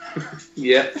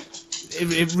 Yeah.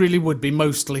 It really would be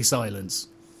mostly silence.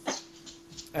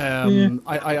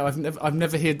 I've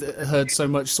never heard so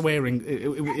much swearing.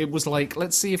 It was like,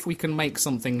 let's see if we can make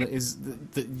something that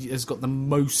has got the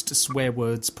most swear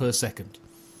words per second.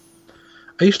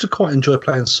 I used to quite enjoy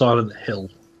playing Silent Hill.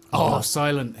 Oh,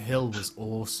 Silent Hill was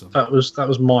awesome. That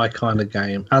was my kind of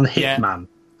game. And Hitman.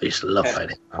 I used to love playing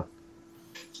Hitman.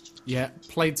 Yeah,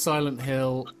 played Silent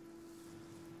Hill.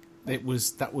 That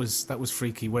was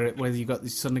freaky. Where you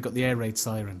suddenly got the air raid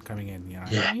siren coming in. Yeah.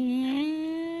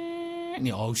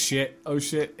 Oh shit!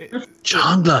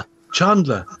 Chandler.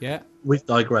 Yeah. We've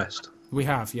digressed. We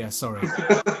have. Yeah. Sorry.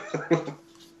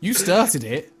 You started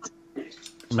it.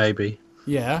 Maybe.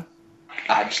 Yeah.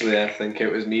 Actually, I think it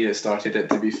was me that started it,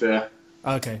 to be fair.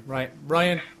 Okay, right.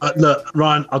 Ryan? Look,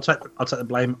 Ryan, I'll take the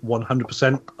blame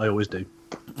 100%. I always do.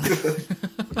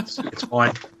 It's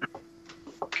fine.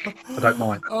 I don't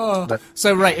mind.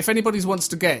 So, right, if anybody wants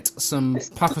to get some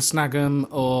Papa Snag'em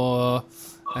or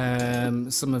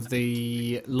some of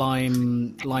the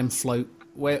lime float,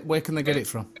 where can they get it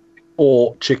from?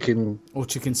 Or chicken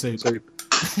soup.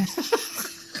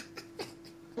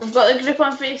 We've got a group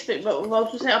on Facebook, but we've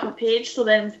also set up a page, so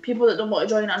then people that don't want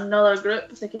to join another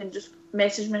group, they can just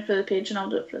message me for the page and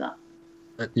I'll do it for that.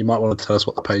 You might want to tell us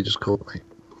what the page is called, mate.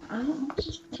 I don't know.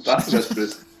 Baphomet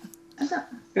Brews. Is it?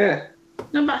 Yeah.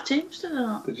 No, but I changed it or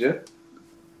not? Did you?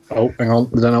 Oh, hang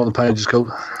on. I don't know what the page is called.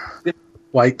 Yep.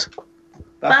 Wait.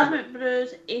 Baphomet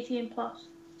Brews 18 plus.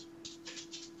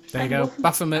 There you go.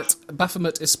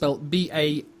 Baphomet is spelled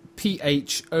Baphomet.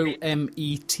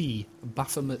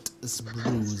 Baphomet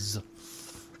Brews.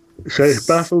 So it's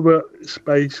Baphomet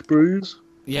space Brews.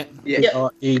 Yeah.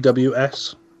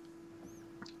 EWS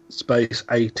space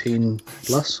 18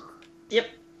 plus. Yep.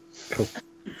 Cool.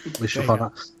 We should find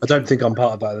that. I don't think I'm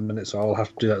part of that in a minute, so I'll have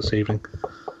to do that this evening.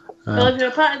 Well, if you're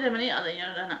a part of Demonita, then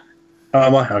you're in it. Oh,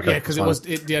 am I? Okay. Yeah, because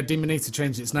Demonita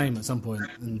changed its name at some point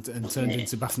and turned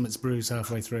into Baphomet's Brews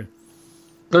halfway through.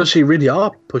 They actually really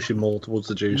are pushing more towards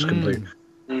the juice completely.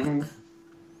 Mm-hmm.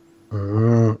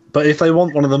 But if they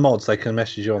want one of the mods, they can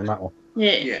message you on that one.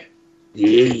 Yeah. Yeah.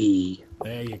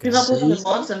 There you We've not go. posted the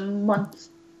mods in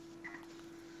months.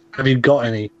 Have you got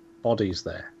any bodies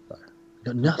there? You've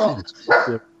got nothing.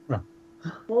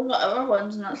 Well, we've got our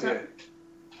ones and that's it.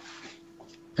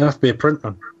 It'll have to be a print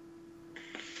run.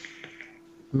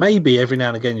 Maybe every now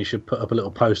and again you should put up a little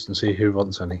post and see who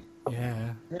wants any.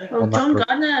 Yeah. Well, John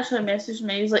Gardner actually messaged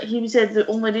me. He said the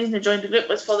only reason he joined the group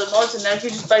was for the mods, and now he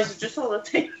just buys the juice all the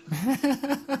time.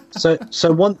 So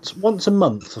once a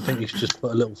month, I think you should just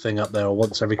put a little thing up there, or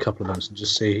once every couple of months, and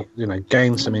just see,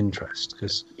 gain some interest.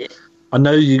 Because I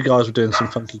know you guys were doing some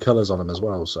funky colours on them as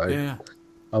well. So Yeah.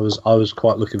 I was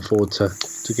quite looking forward to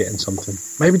getting something.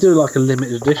 Maybe do like a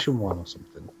limited edition one or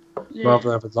something. Yeah. Rather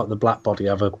than have like the black body,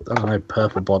 have a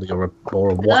purple body or a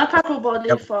Another white. purple body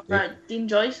for Dean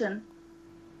Joyson.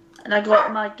 And I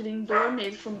got my green door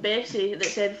made from Bessie that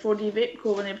said 4D Vape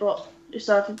Co. when he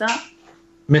started that.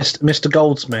 Mr.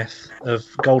 Goldsmith of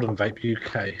Golden Vape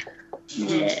UK.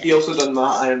 Yeah. He also done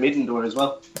that Iron Maiden door as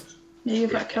well. Yeah,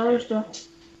 you've got colours though.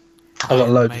 I've got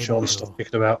loads of Maybe Sean so. stuff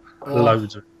kicking about.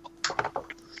 Loads of.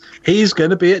 He's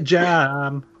going to be at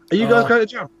Jam. Are you guys going to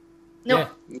Jam? No.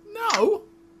 Yeah. No.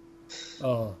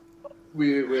 Oh.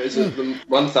 It's the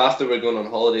month after we're going on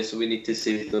holiday, so we need to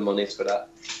save the monies for that.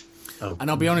 Oh. And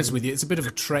I'll be honest with you, it's a bit of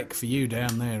a trek for you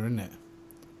down there, isn't it?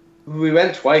 We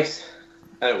went twice,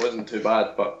 and it wasn't too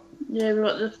bad, but... Yeah, we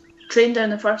got the train down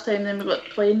the first time, then we got the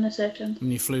plane the second.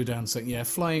 And you flew down, so yeah,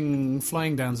 flying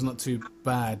down's not too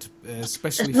bad,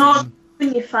 especially It's not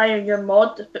when you fire your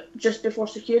mod just before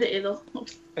security, though.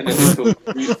 And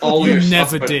then all You your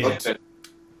never stuff did. went up.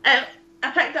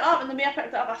 I picked it up, and the way I picked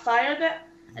it up, I fired it,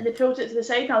 and they pulled it to the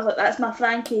side, and I was like, that's my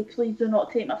Frankie, please do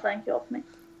not take my Frankie off me.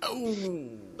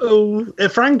 Oh,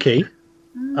 Frankie?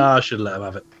 I should let him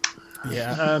have it.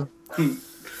 Yeah.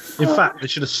 In fact, they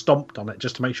should have stomped on it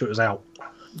just to make sure it was out.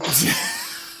 That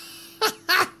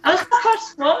was my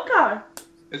first small car.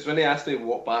 It's when he asked me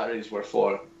what batteries were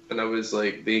for, and I was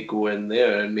like, they go in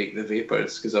there and make the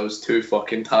vapors, because I was too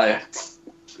fucking tired.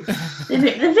 They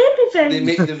make the vaping thing. They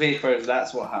make the vapors,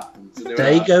 that's what happens. And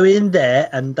They go in there,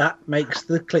 and that makes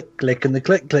the click, and the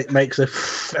click makes a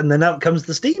and then out comes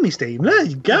the steam. There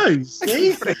you go,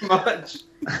 see? pretty much.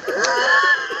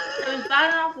 It was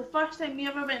bad enough the first time we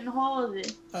ever went on holiday.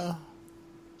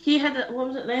 He had, what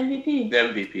was it, the MVP? The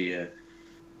MVP, yeah.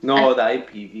 No, the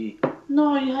IPV.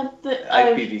 No, you had the...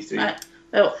 IPv3.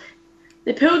 Well,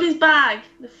 they pulled his bag,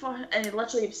 and he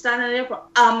literally was standing in the airport.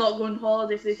 I'm not going on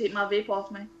holiday if they take my vape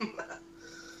off me.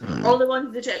 All they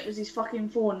wanted to check was his fucking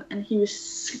phone, and he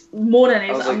was moaning.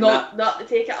 He was like, I'm not to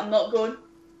take it, I'm not going.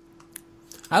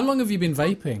 How long have you been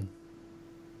vaping?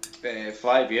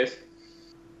 5 years.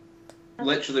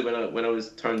 Literally when I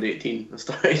was turned 18, I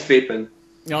started vaping.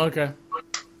 Oh, okay.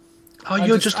 Oh,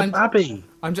 you're just a babby.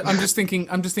 I'm just thinking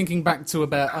back to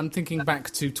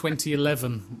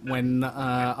 2011 when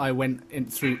I went in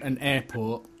through an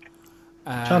airport.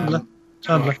 Chandler.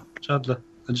 I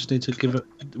just need to give it.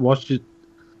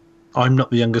 I'm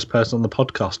not the youngest person on the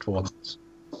podcast for once.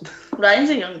 Ryan's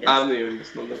the youngest. I'm the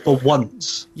youngest one. For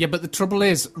once. Yeah, but the trouble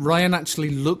is, Ryan actually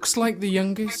looks like the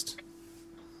youngest.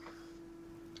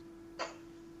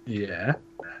 Yeah.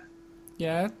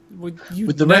 Yeah, you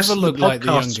With the never rest of look the like the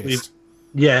podcasts youngest.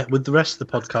 Yeah, with the rest of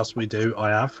the podcast we do, I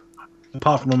have.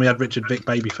 Apart from when we had Richard Vick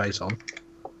Babyface on.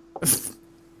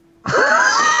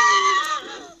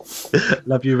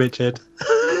 Love you, Richard.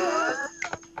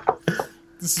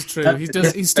 This is true.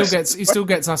 He still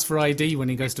gets asked for ID when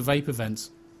he goes to vape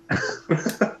events.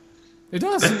 It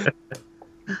does.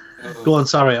 Go on,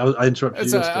 sorry, I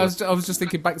interrupted you. I was just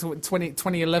thinking back to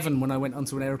 2011 when I went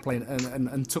onto an aeroplane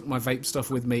and took my vape stuff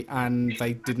with me, and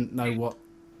they didn't know what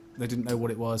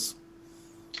it was.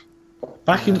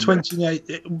 Back in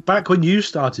 2008, back when you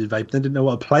started vaping, they didn't know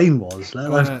what a plane was. Yeah.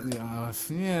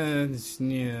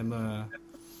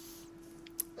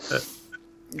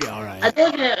 All right. I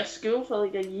did get out of school for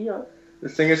like a year. The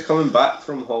thing is, coming back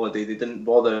from holiday, they didn't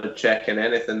bother checking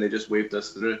anything, they just waved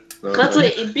us through.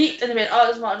 Literally, he beeped and he went, oh,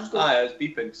 it's not, just go. I was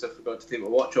beeping because I forgot to take my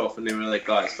watch off, and they were like,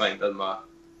 oh, it's fine, doesn't matter.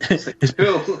 It's like,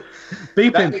 cool.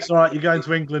 Beeping, it's alright, you're going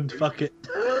to England, fuck it.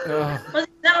 But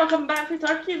now we're coming back to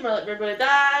Turkey and we're going to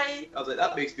die. I was like,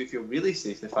 that makes me feel really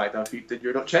safe, the fact I beeped and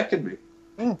you're not checking me.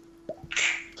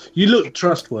 You look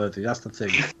trustworthy, that's the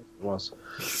thing. It was.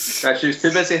 She was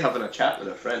too busy having a chat with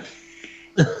her friend.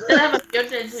 Didn't have a beard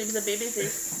then, so he was a baby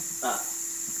face.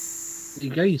 There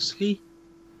you go, you see?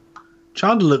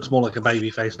 Chandler looks more like a baby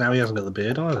face now, he hasn't got the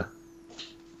beard either.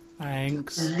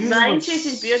 Thanks. Ryan shaves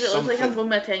his beard, it looks like I'm going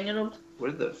with a 10-year-old.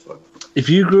 Where the fuck? If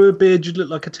you grew a beard, you'd look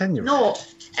like a 10-year-old. No,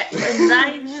 when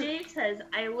Ryan shaves his,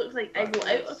 I look like I go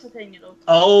out with a 10-year-old.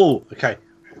 Oh, okay.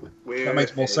 Where That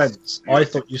makes more is- sense. I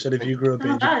thought you said if you grew a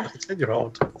beard, you'd look like a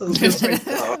 10-year-old.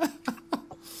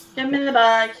 Give me the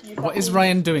bag. What is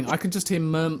Ryan doing? I can just hear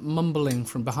mumbling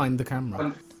from behind the camera.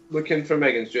 I'm looking for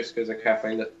Megan's juice because I can't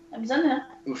find it. I was in there.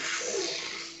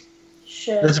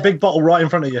 Shit. There's a big bottle right in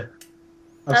front of you.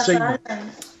 I've That's seen Ryan.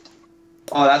 it.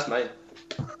 Oh, that's mine.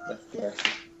 Yeah.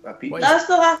 That peach. What That's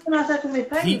the last time I took me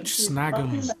pictures. Peach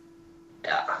Snag'em.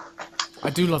 Yeah.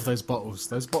 I do love those bottles.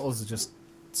 Those bottles are just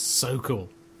so cool.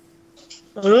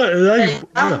 I like the label-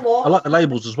 I'm yeah. lost. I like the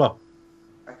labels as well.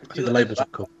 I could I think feel the it. labels are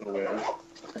cool.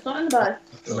 It's not in the bag.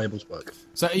 The labels work.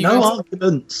 So are you No going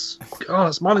arguments. Oh,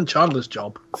 it's mine and Chandler's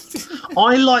job.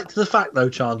 I liked the fact, though,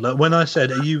 Chandler, when I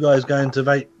said, are you guys going to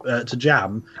vape, to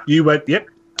jam? You went, yep.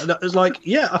 And I was like,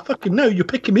 yeah, I fucking know. You're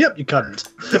picking me up, you cunt.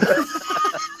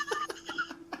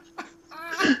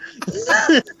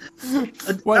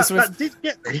 Well, so that did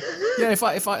get me. yeah, if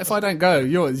I don't go,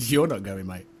 you're not going,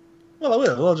 mate. Well, I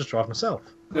will. I'll just drive myself.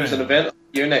 There's an event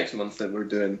here next month that we're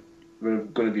doing. We're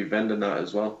going to be vending that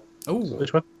as well. Oh,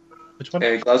 Which one? Which one?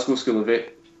 Glasgow School of Vape.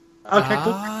 Okay,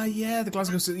 cool. Ah, yeah, the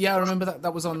Glasgow. Yeah, I remember that.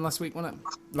 That was on last week, wasn't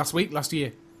it? Last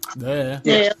year. There.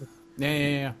 Yeah.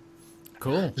 Yeah.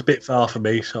 Cool. It's a bit far for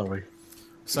me, sorry.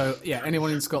 So, yeah,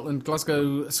 anyone in Scotland,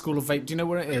 Glasgow School of Vape, do you know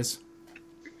where it is?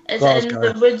 It's Glasgow.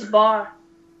 in the Woods Bar.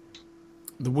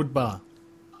 The Wood Bar.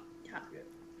 Yeah.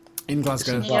 In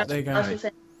Glasgow. Yeah, There you go, that's mate. the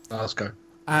thing. Let's go.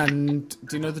 And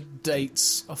do you know the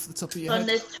dates off the top of your On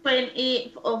head? the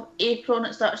 28th of April, and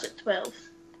it starts at 12.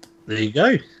 There you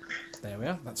go. There we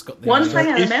are. That's got the... One thing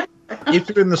I if- remember. If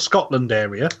you're in the Scotland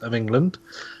area of England,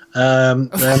 then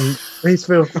please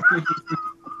feel free.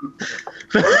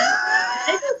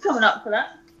 It's coming up for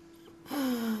that.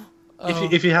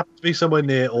 If you happen to be somewhere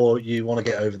near or you want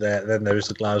to get over there, then there is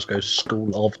the Glasgow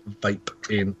School of Vape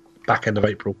in back end of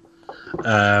April.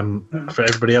 For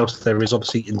everybody else, there is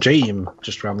obviously in Jam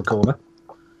just around the corner.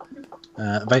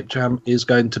 Vape Jam is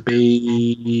going to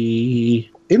be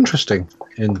interesting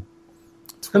in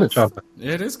Chandler.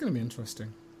 Yeah, it is going to be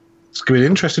interesting. It's going to be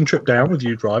an interesting trip down with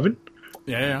you driving.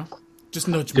 Yeah. Just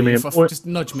nudge Give me, me if a- just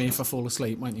nudge me if I fall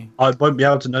asleep, won't you? I won't be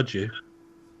able to nudge you.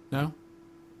 No?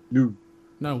 No.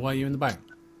 No, why are you in the back?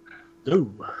 No.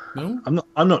 No?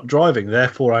 I'm not driving,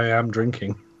 therefore I am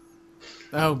drinking.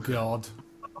 Oh, God.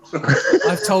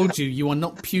 I've told you, you are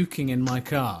not puking in my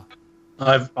car.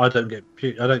 I don't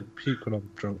puke when I'm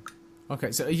drunk.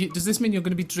 Okay, so does this mean you're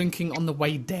going to be drinking on the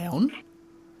way down?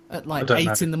 At like I don't 8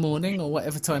 know. in the morning or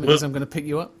whatever time it Well- is I'm going to pick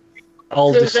you up?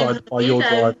 I'll So decide by your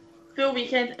drive. Full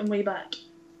weekend and way back.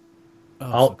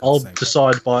 Oh, I'll for God's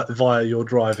decide via your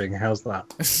driving. How's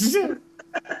that? sake.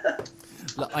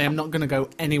 Look, I am not going to go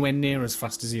anywhere near as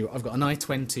fast as you. I've got an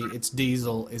i20. It's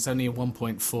diesel. It's only a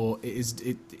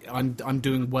 1.4. I'm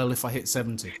doing well if I hit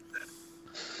 70.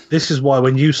 This is why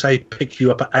when you say pick you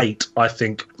up at 8, I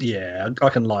think, yeah, I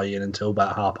can lie in until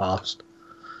about 9:30.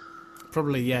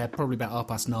 Probably about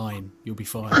 9:30. You'll be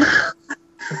fine.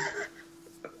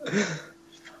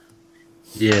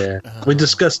 Yeah. We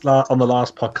discussed on the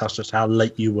last podcast just how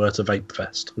late you were to Vape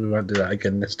Fest. We won't do that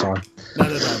again this time. No.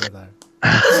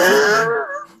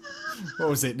 What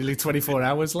was it? Nearly 24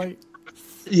 hours late?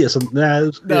 Yes, it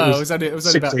was It was only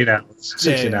 16 about hours.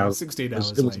 16 hours. 16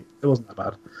 hours It wasn't that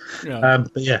bad. Yeah.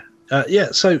 But yeah.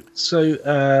 So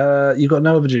you've got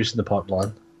no other juice in the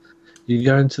pipeline. You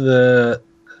go into the...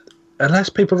 Unless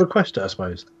people request it, I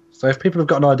suppose. So if people have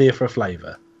got an idea for a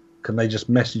flavour, can they just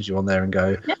message you on there and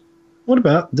go, what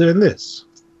about doing this?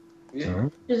 Yeah.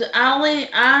 Because Ali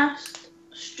asked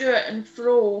Stuart and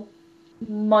Fro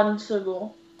months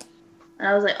ago. And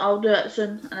I was like, I'll do it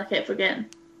soon. And I kept forgetting.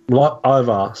 What I've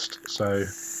asked, so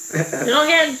You're not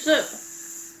getting soup.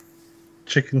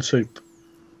 chicken soup.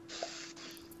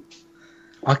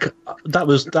 That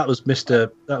was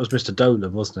Mr.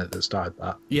 Dolan, wasn't it, that started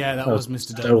that? Yeah, that Oh, was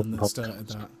Mr. Dolan that started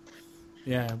that.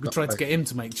 Yeah, we tried to get him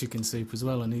to make chicken soup as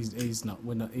well, and he's not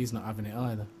having it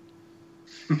either.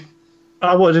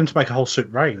 I wanted him to make a whole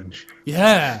soup range.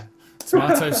 Yeah,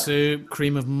 tomato soup,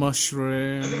 cream of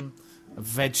mushroom, a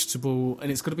vegetable,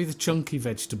 and it's got to be the chunky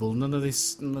vegetable. None of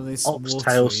this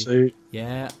Oxtail watery. soup.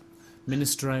 Yeah,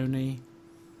 minestrone.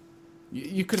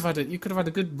 You could have had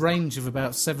a good range of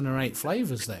about 7 or 8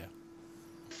 flavours there.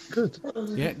 Good.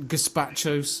 Yeah,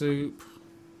 gazpacho soup.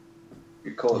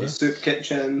 We call it the soup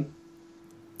kitchen.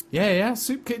 Yeah,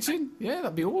 soup kitchen. Yeah,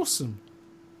 that'd be awesome.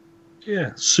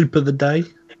 Yeah, soup of the day.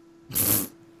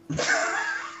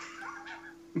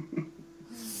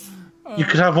 You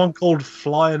could have one called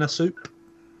Fly in a Soup.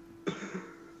 I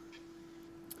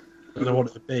don't know what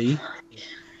it would be.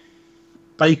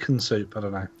 Bacon soup, I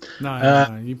don't know.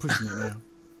 No, you're pushing it now.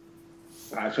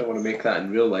 I actually want to make that in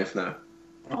real life now.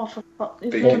 Oh, for fuck.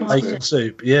 Bacon Bacon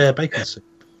soup. Yeah, bacon soup.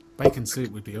 Bacon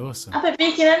soup would be awesome. I put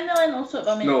bacon in the lentil soup,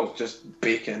 I mean. No, just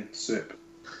bacon soup.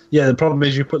 Yeah, the problem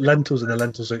is you put lentils in the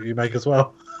lentil soup you make as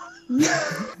well. My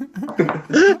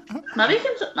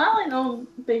bacon soup, I know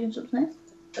bacon soup's nice.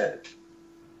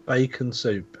 Bacon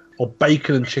soup. Or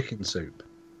bacon and chicken soup.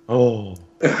 Oh.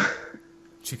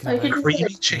 Chicken I and could bacon.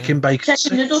 Creamy chicken bacon Chicken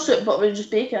soup. noodle soup, but with just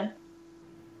bacon.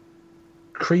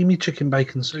 Creamy chicken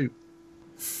bacon soup.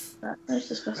 That's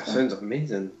disgusting. That sounds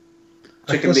amazing.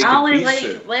 I Chicken guess- bacon I only beef like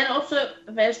soup. lentil soup,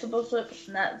 vegetable soup,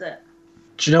 and that's it.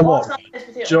 Do you know what? What's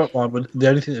that? Do you know what, Ryan? The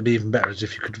only thing that'd be even better is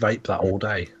if you could vape that all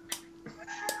day.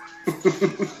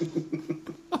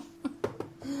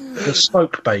 The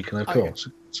smoked bacon, of course.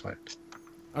 Smoked.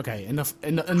 Okay, enough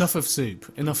of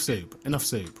soup. Enough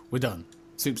soup. We're done.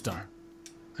 Soup's done.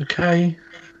 Okay.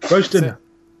 Roast dinner.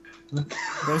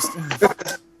 Roast-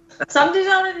 Somebody's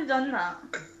already done that.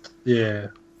 Yeah.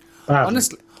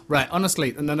 Badly.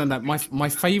 honestly, no. My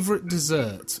favourite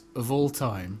dessert of all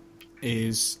time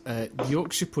is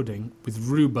Yorkshire pudding with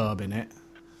rhubarb in it,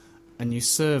 and you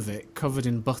serve it covered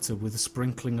in butter with a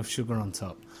sprinkling of sugar on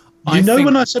top. You know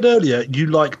when I said earlier you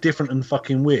like different and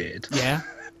fucking weird? Yeah.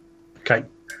 Okay.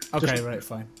 Okay, right,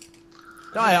 fine.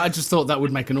 I just thought that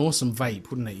would make an awesome vape,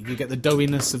 wouldn't it? You could get the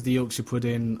doughiness of the Yorkshire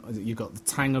pudding, you've got the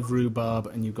tang of rhubarb,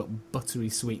 and you've got buttery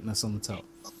sweetness on the top.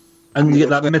 And you get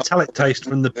that metallic taste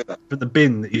from the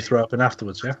bin that you throw up in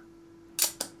afterwards, yeah?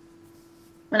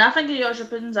 When I think of Yorkshire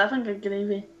puddings, I think of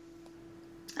gravy.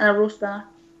 And a roast dinner.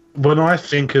 When I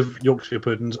think of Yorkshire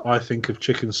puddings, I think of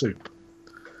chicken soup.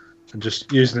 And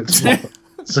just using it to mop it.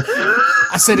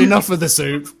 I said enough of the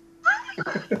soup.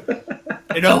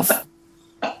 Enough.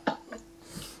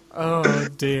 Oh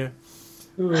dear.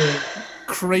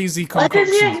 Crazy What did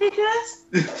you concoction. agree,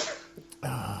 Chris?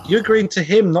 You agreeing to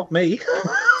him, not me.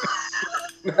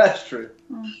 That's true.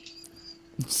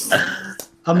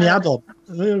 I'm the add-on.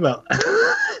 What are you about?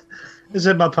 This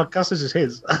is my podcast, this is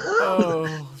his.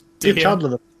 Oh Give dear. Chandler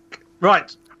the...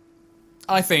 Right.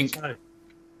 I think. So,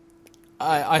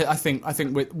 I think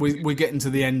we're getting to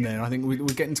the end there. I think we're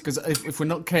getting to, because if we're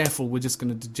not careful, we're just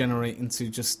going to degenerate into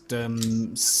just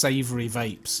savoury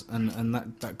vapes, and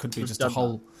that could be We've just a done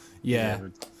whole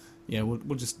that. yeah.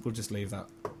 We'll just leave that.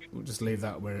 We'll just leave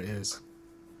that where it is.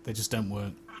 They just don't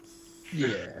work.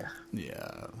 yeah.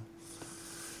 Yeah.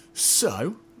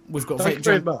 So we've got Thank you vape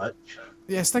very jam. much.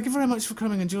 Yes, thank you very much for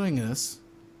coming and joining us.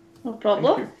 No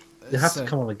problem. You have So- to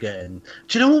come on again.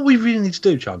 Do you know what we really need to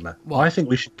do, Chandler? What? I think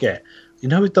we should get... You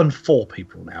know, we've done 4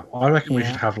 people now. I reckon we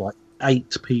Yeah. should have like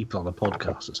 8 people on the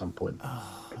podcast at some point.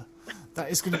 That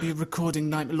is going to be a recording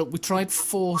nightmare. Look, we tried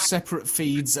 4 separate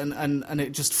feeds and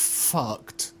it just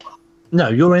fucked. No,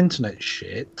 your internet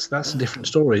shit. That's a different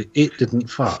story. It didn't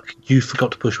fuck. You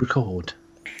forgot to push record.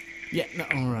 Yeah. No,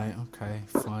 all right. Okay.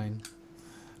 Fine.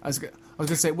 I was going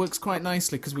to say it works quite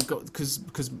nicely because we've got because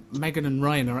Megan and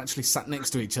Ryan are actually sat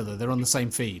next to each other. They're on the same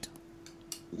feed.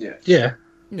 Yeah. Yeah.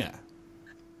 Yeah.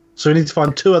 So we need to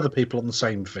find 2 other people on the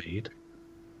same feed,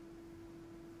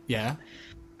 Yeah.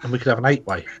 and we could have an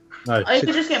 8-way. No. Or you 6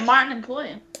 could just get Martin and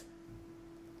Chloe.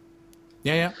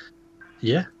 Yeah. Yeah.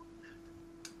 Yeah.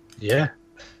 Yeah.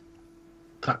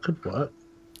 That could work.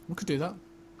 We could do that.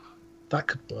 That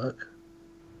could work.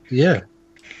 Yeah.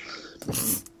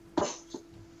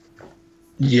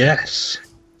 Yes.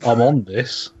 I'm on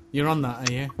this. You're on that,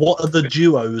 are you? What other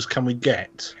duos can we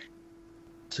get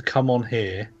to come on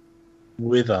here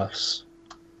with us?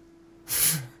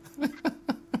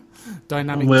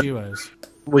 Dynamic Well- duos.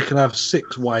 We can have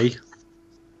 6-way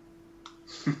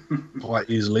quite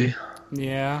easily.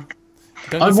 Yeah.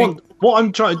 Don't I you want. think? What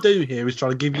I'm trying to do here is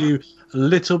trying to give you a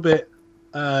little bit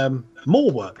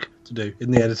more work to do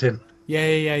in the editing.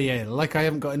 Yeah. Like I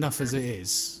haven't got enough as it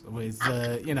is. With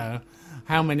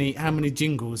how many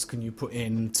jingles can you put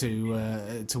into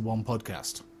to one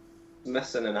podcast?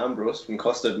 Missing an Ambrose from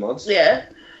Custard Mods. Yeah.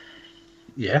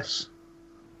 Yes.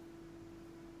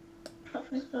 I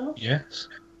think so. Yes.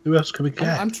 Who else can we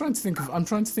get? I'm trying to think of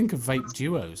vape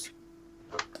duos.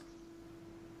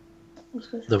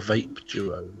 The vape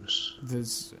duos.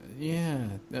 There's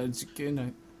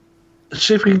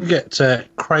See if we can get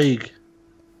Craig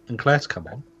and Claire to come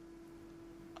on.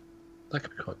 That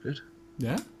could be quite good.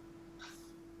 yeah.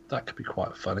 That could be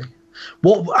quite funny.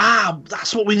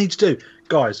 That's what we need to do,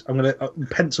 guys. I'm going to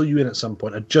pencil you in at some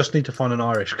point. I just need to find an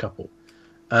Irish couple.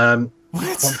 What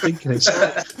I'm thinking is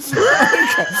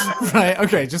Right.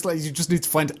 Okay. Just like you just need to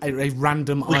find a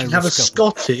random we Irish can have a couple.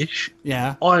 Scottish,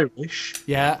 Yeah. Irish,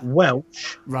 Yeah.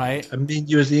 Welsh, Right. and me and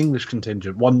you as the English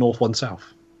contingent. 1 north, 1 south.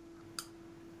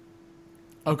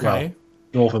 Okay.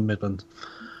 North and Midlands.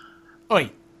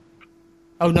 Oi.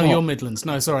 Oh no, What? you're Midlands.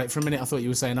 No, it's all right. For a minute, I thought you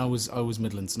were saying I was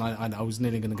Midlands, and I was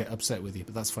nearly going to get upset with you,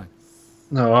 but that's fine.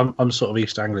 No, I'm sort of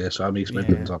East Anglia, so I'm East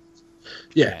Midlands.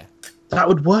 Yeah. That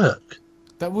would work.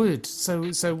 That would.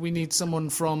 So we need someone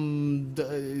from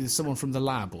the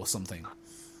lab or something.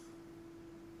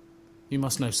 You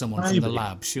must know someone from the Maybe.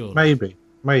 lab, sure. Maybe.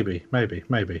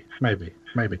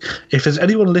 If there's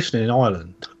anyone listening in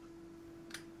Ireland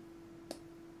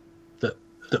that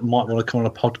might want to come on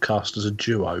a podcast as a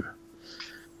duo,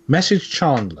 message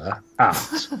Chandler at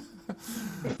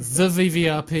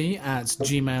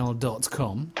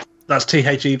thevvrp@gmail.com. that's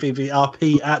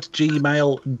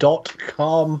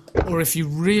THEVVRP@gmail.com. Or if you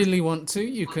really want to,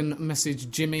 you can message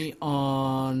Jimmy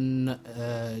on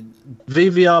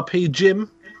VVRPGym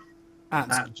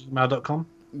at at gmail.com.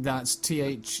 that's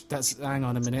hang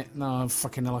on a minute. No,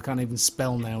 fucking hell, I can't even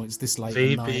spell now. It's this late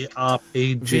at night.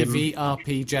 VVRPGym.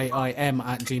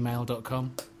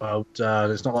 VVRPJIM@gmail.com. Well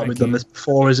done. It's not like Thank we've done you. this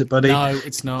before, is it, buddy? No,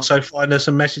 it's not. So find us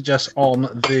and message us on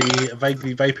the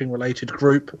Vaguely Vaping related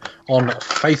group on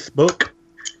Facebook.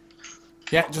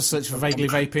 Yeah, just search for Vaguely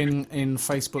Vaping in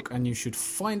Facebook and you should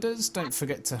find us. Don't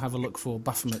forget to have a look for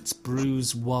Baphomet's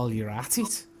Brews while you're at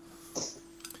it.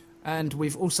 And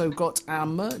we've also got our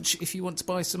merch. If you want to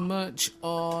buy some merch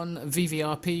on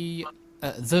VVRP,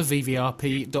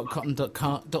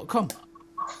 thevvrp.cotton.com.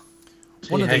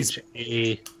 One of these.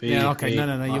 Yeah, okay,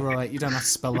 no, you're right. You don't have to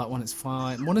spell that one. It's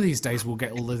fine. One of these days we'll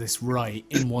get all of this right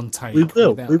in one take. We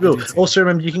will. Editing. Also,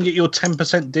 remember you can get your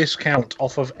 10% discount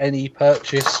off of any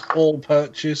purchase, all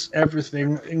purchase,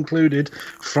 everything included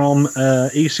from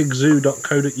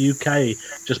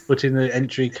esigzoo.co.uk. Just put in the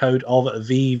entry code of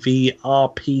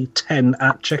VVRP10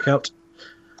 at checkout.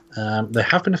 There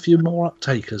have been a few more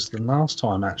uptakers than last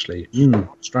time, actually.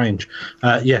 Strange.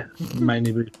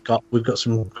 Mainly we've got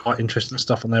some quite interesting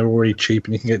stuff on there already cheap,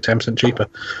 and you can get 10% cheaper.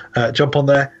 Jump on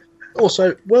there.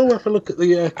 Also, well worth a look at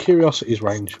the Curiosities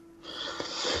range.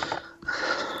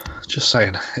 Just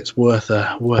saying, it's worth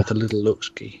a little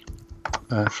look-ski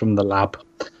from the lab.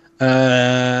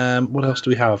 What else do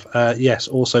we have? Yes,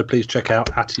 also please check out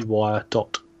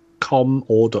attywire.com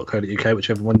or .co.uk,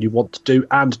 whichever one you want to do,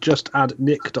 and just add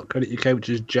nick.co.uk, which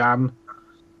is Jan.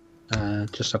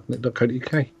 Just add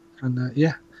nick.co.uk, and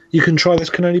you can try This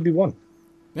Can Only Be One.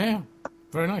 Yeah,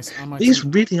 very nice. These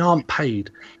really aren't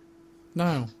paid.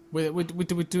 No, we're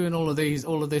doing all of this.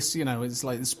 You know, it's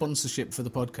like the sponsorship for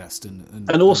the podcast,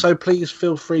 and also please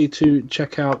feel free to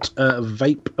check out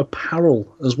Vape Apparel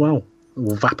as well,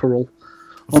 or Vaporel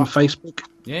on Facebook.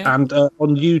 Yeah. And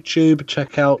on YouTube,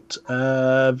 check out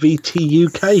VT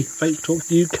UK, Vape Talk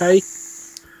UK.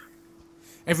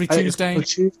 Every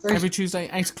Tuesday,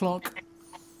 8 o'clock.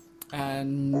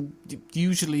 And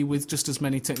usually with just as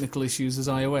many technical issues as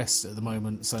iOS at the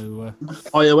moment. So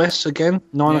iOS again,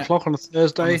 9 o'clock on a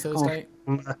Thursday.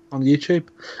 On YouTube.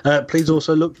 Please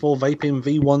also look for Vaping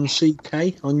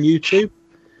V1CK on YouTube.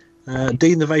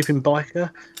 Dean the Vaping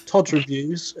Biker. Todd's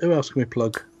Reviews. Who else can we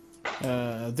plug?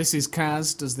 This is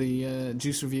Kaz does the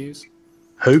juice reviews.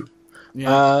 Who?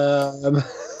 Yeah. What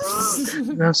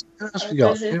else we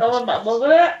got?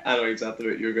 I know exactly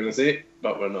what you're going to say,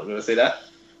 but we're not going to say that.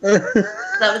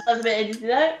 That was a bit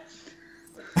edited out.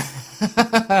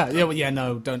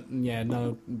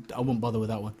 No, I won't bother with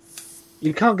that one.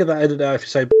 You can't get that edited out if you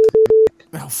say.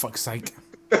 Oh, fuck's sake!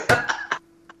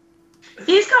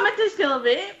 He's coming to steal a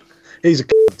vape. He's a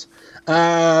cunt.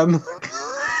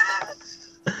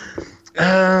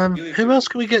 Who else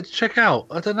can we get to check out?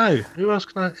 I don't know. Who else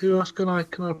can I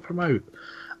promote?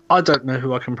 I don't know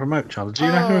who I can promote, Charlie. Do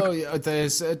you know who? Yeah,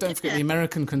 there's don't forget the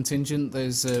American contingent.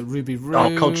 There's Ruby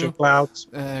Roo. Culture of Clouds.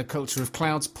 Culture of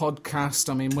Clouds podcast.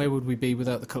 I mean, where would we be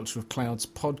without the Culture of Clouds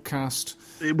podcast?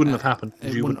 It wouldn't have happened.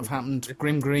 It wouldn't have happened.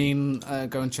 Grim Green.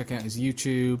 Go and check out his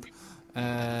YouTube.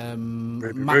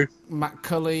 Matt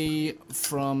Cully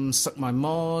from Suck My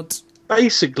Mod.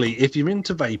 Basically, if you're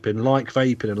into vaping, and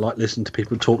like listening to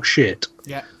people talk shit,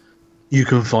 you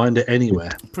can find it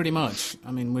anywhere. Pretty much.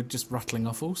 I mean, we're just rattling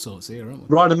off all sorts here, aren't we?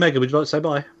 Ryan and Megan, would you like to say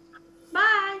bye?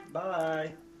 Bye.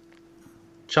 Bye.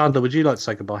 Chandler, would you like to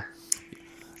say goodbye?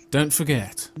 Don't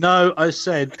forget. No, I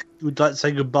said would like to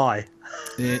say goodbye.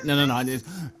 No.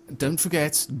 Don't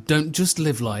forget. Don't just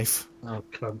live life. Oh,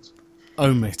 cunt.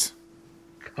 Own it.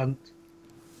 Cunt.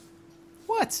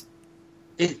 What?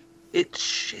 It's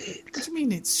shit. What do you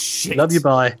mean it's shit? Love you,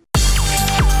 bye.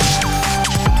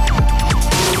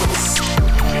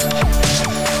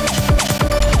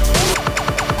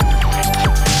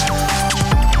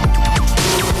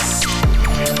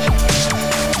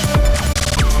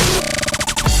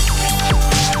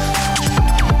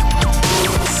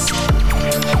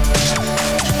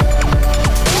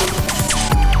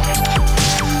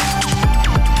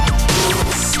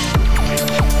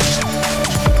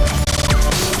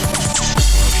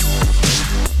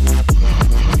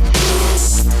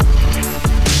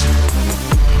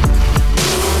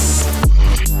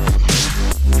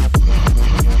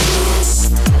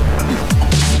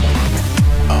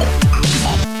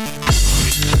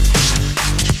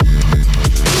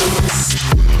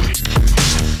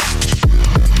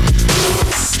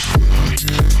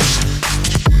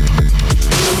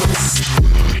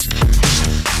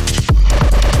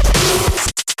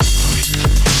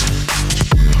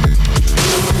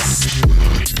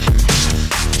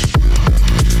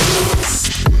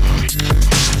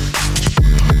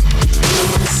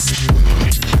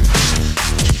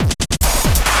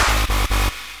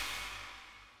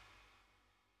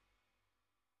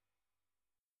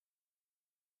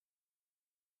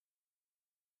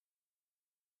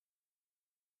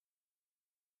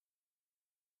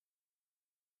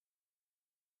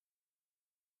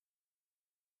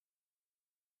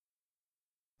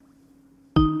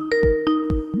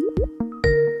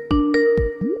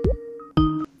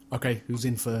 Okay, who's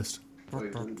in first?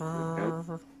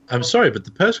 I'm sorry, but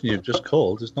the person you've just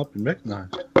called has not been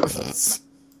recognised.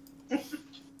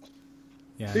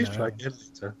 Yeah, Please no. try again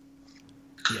later.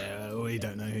 Yeah, we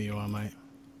don't know who you are, mate.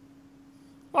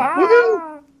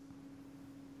 Woohoo!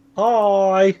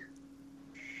 Hi.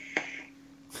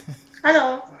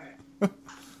 Hello.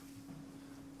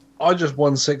 I just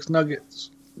won 6 nuggets.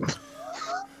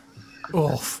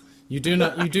 Oof. You do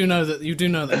know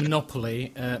that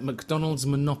Monopoly, McDonald's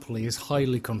Monopoly, is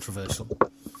highly controversial,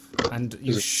 and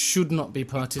you should not be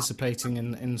participating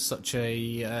in such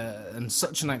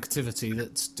an activity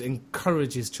that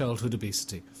encourages childhood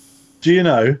obesity. Do you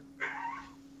know?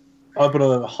 I've been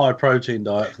on a high protein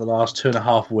diet for the last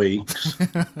 2.5 weeks,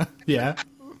 Yeah.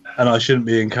 and I shouldn't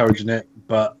be encouraging it.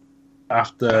 But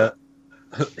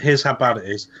here's how bad it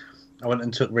is. I went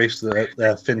and took Reese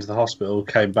Finn to the hospital,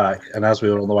 came back, and as we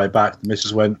were on the way back, the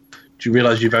missus went, "Do you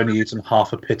realise you've only eaten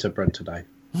half a pita bread today?"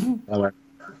 I went,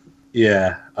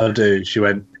 "Yeah, I do." She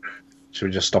went, "Should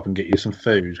we just stop and get you some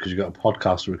food because you've got a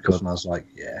podcast to record?" And I was like,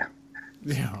 "Yeah."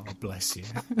 Yeah, oh, bless you.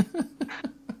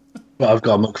 But I've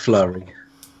got a McFlurry.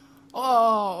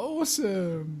 Oh,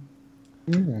 awesome.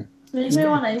 Mm. Make me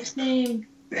one ice cream.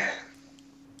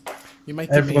 You're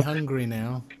making me hungry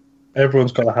now.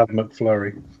 Everyone's got to have a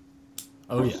McFlurry.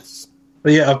 Oh, yes.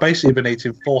 But yeah, I've basically been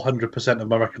eating 400% of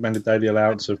my recommended daily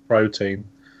allowance of protein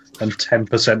and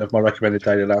 10% of my recommended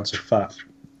daily allowance of fat.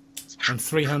 And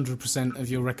 300% of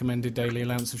your recommended daily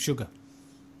allowance of sugar.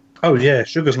 Oh yeah,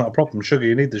 sugar's not a problem. Sugar,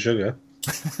 you need the sugar.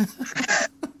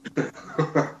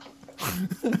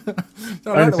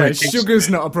 No, by the way, sugar's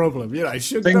not a problem. You know,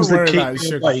 Things don't worry that keep about you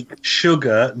sugar. awake: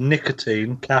 sugar,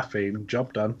 nicotine, caffeine.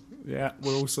 Job done. Yeah,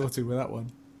 we're all sorted with that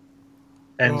one.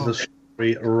 End the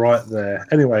story right there.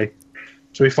 Anyway,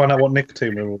 should we find out what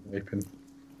nicotine we're all vaping?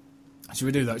 Should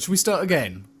we do that? Should we start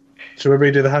again? Should we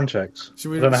redo the hand checks? Should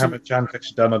we- I don't know how should- much hand checks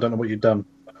you've done. I don't know what you've done.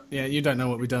 Yeah, you don't know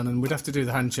what we've done, and we'd have to do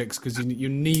the hand checks because you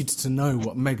need to know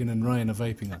what Megan and Ryan are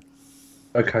vaping on.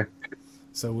 Okay.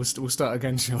 So we'll start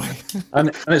again, shall we?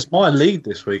 And it's my lead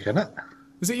this week, isn't it?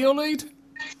 Is it your lead?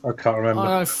 I can't remember.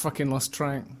 I fucking lost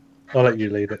track. I'll let you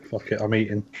lead it. Fuck it. I'm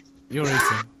eating. You're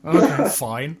eating. Okay,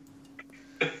 fine.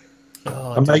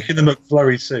 Oh, I'm making the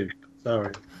McFlurry soup.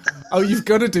 Sorry. Oh, you've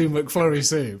got to do McFlurry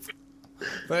soup.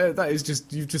 That is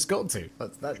just, you've just got to.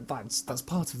 That's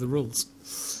part of the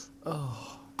rules.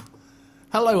 Oh.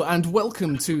 Hello and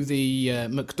welcome to the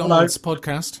McDonald's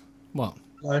podcast. What?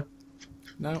 Hello.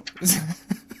 No?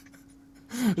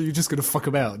 Are you just going to fuck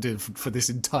about, dude, for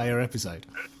this entire episode?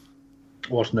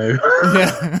 What's new?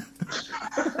 Yeah.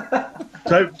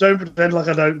 Don't pretend like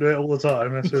I don't do it all the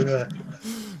time. That's who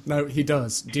No, he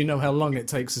does. Do you know how long it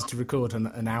takes us to record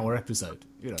an hour episode?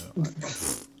 You know,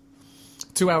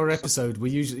 2-hour episode. We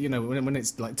usually, you know, when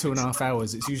it's like 2.5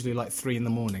 hours, it's usually like 3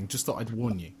 a.m. Just thought I'd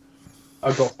warn you.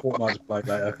 I've got Fortnite to play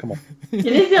later. Come on. You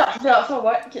need to be up for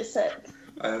work, it's sick.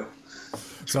 Oh.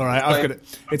 It's all right.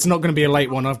 It's not going to be a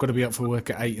late one. I've got to be up for work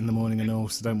at 8 a.m. and all,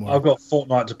 so don't worry. I've got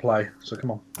Fortnite to play, so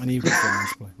come on. And you've got Fortnite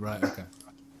to play. Right, okay.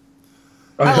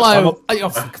 I'm Hello. Oh,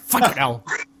 fuck it, hell.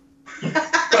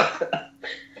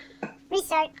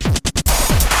 Restart.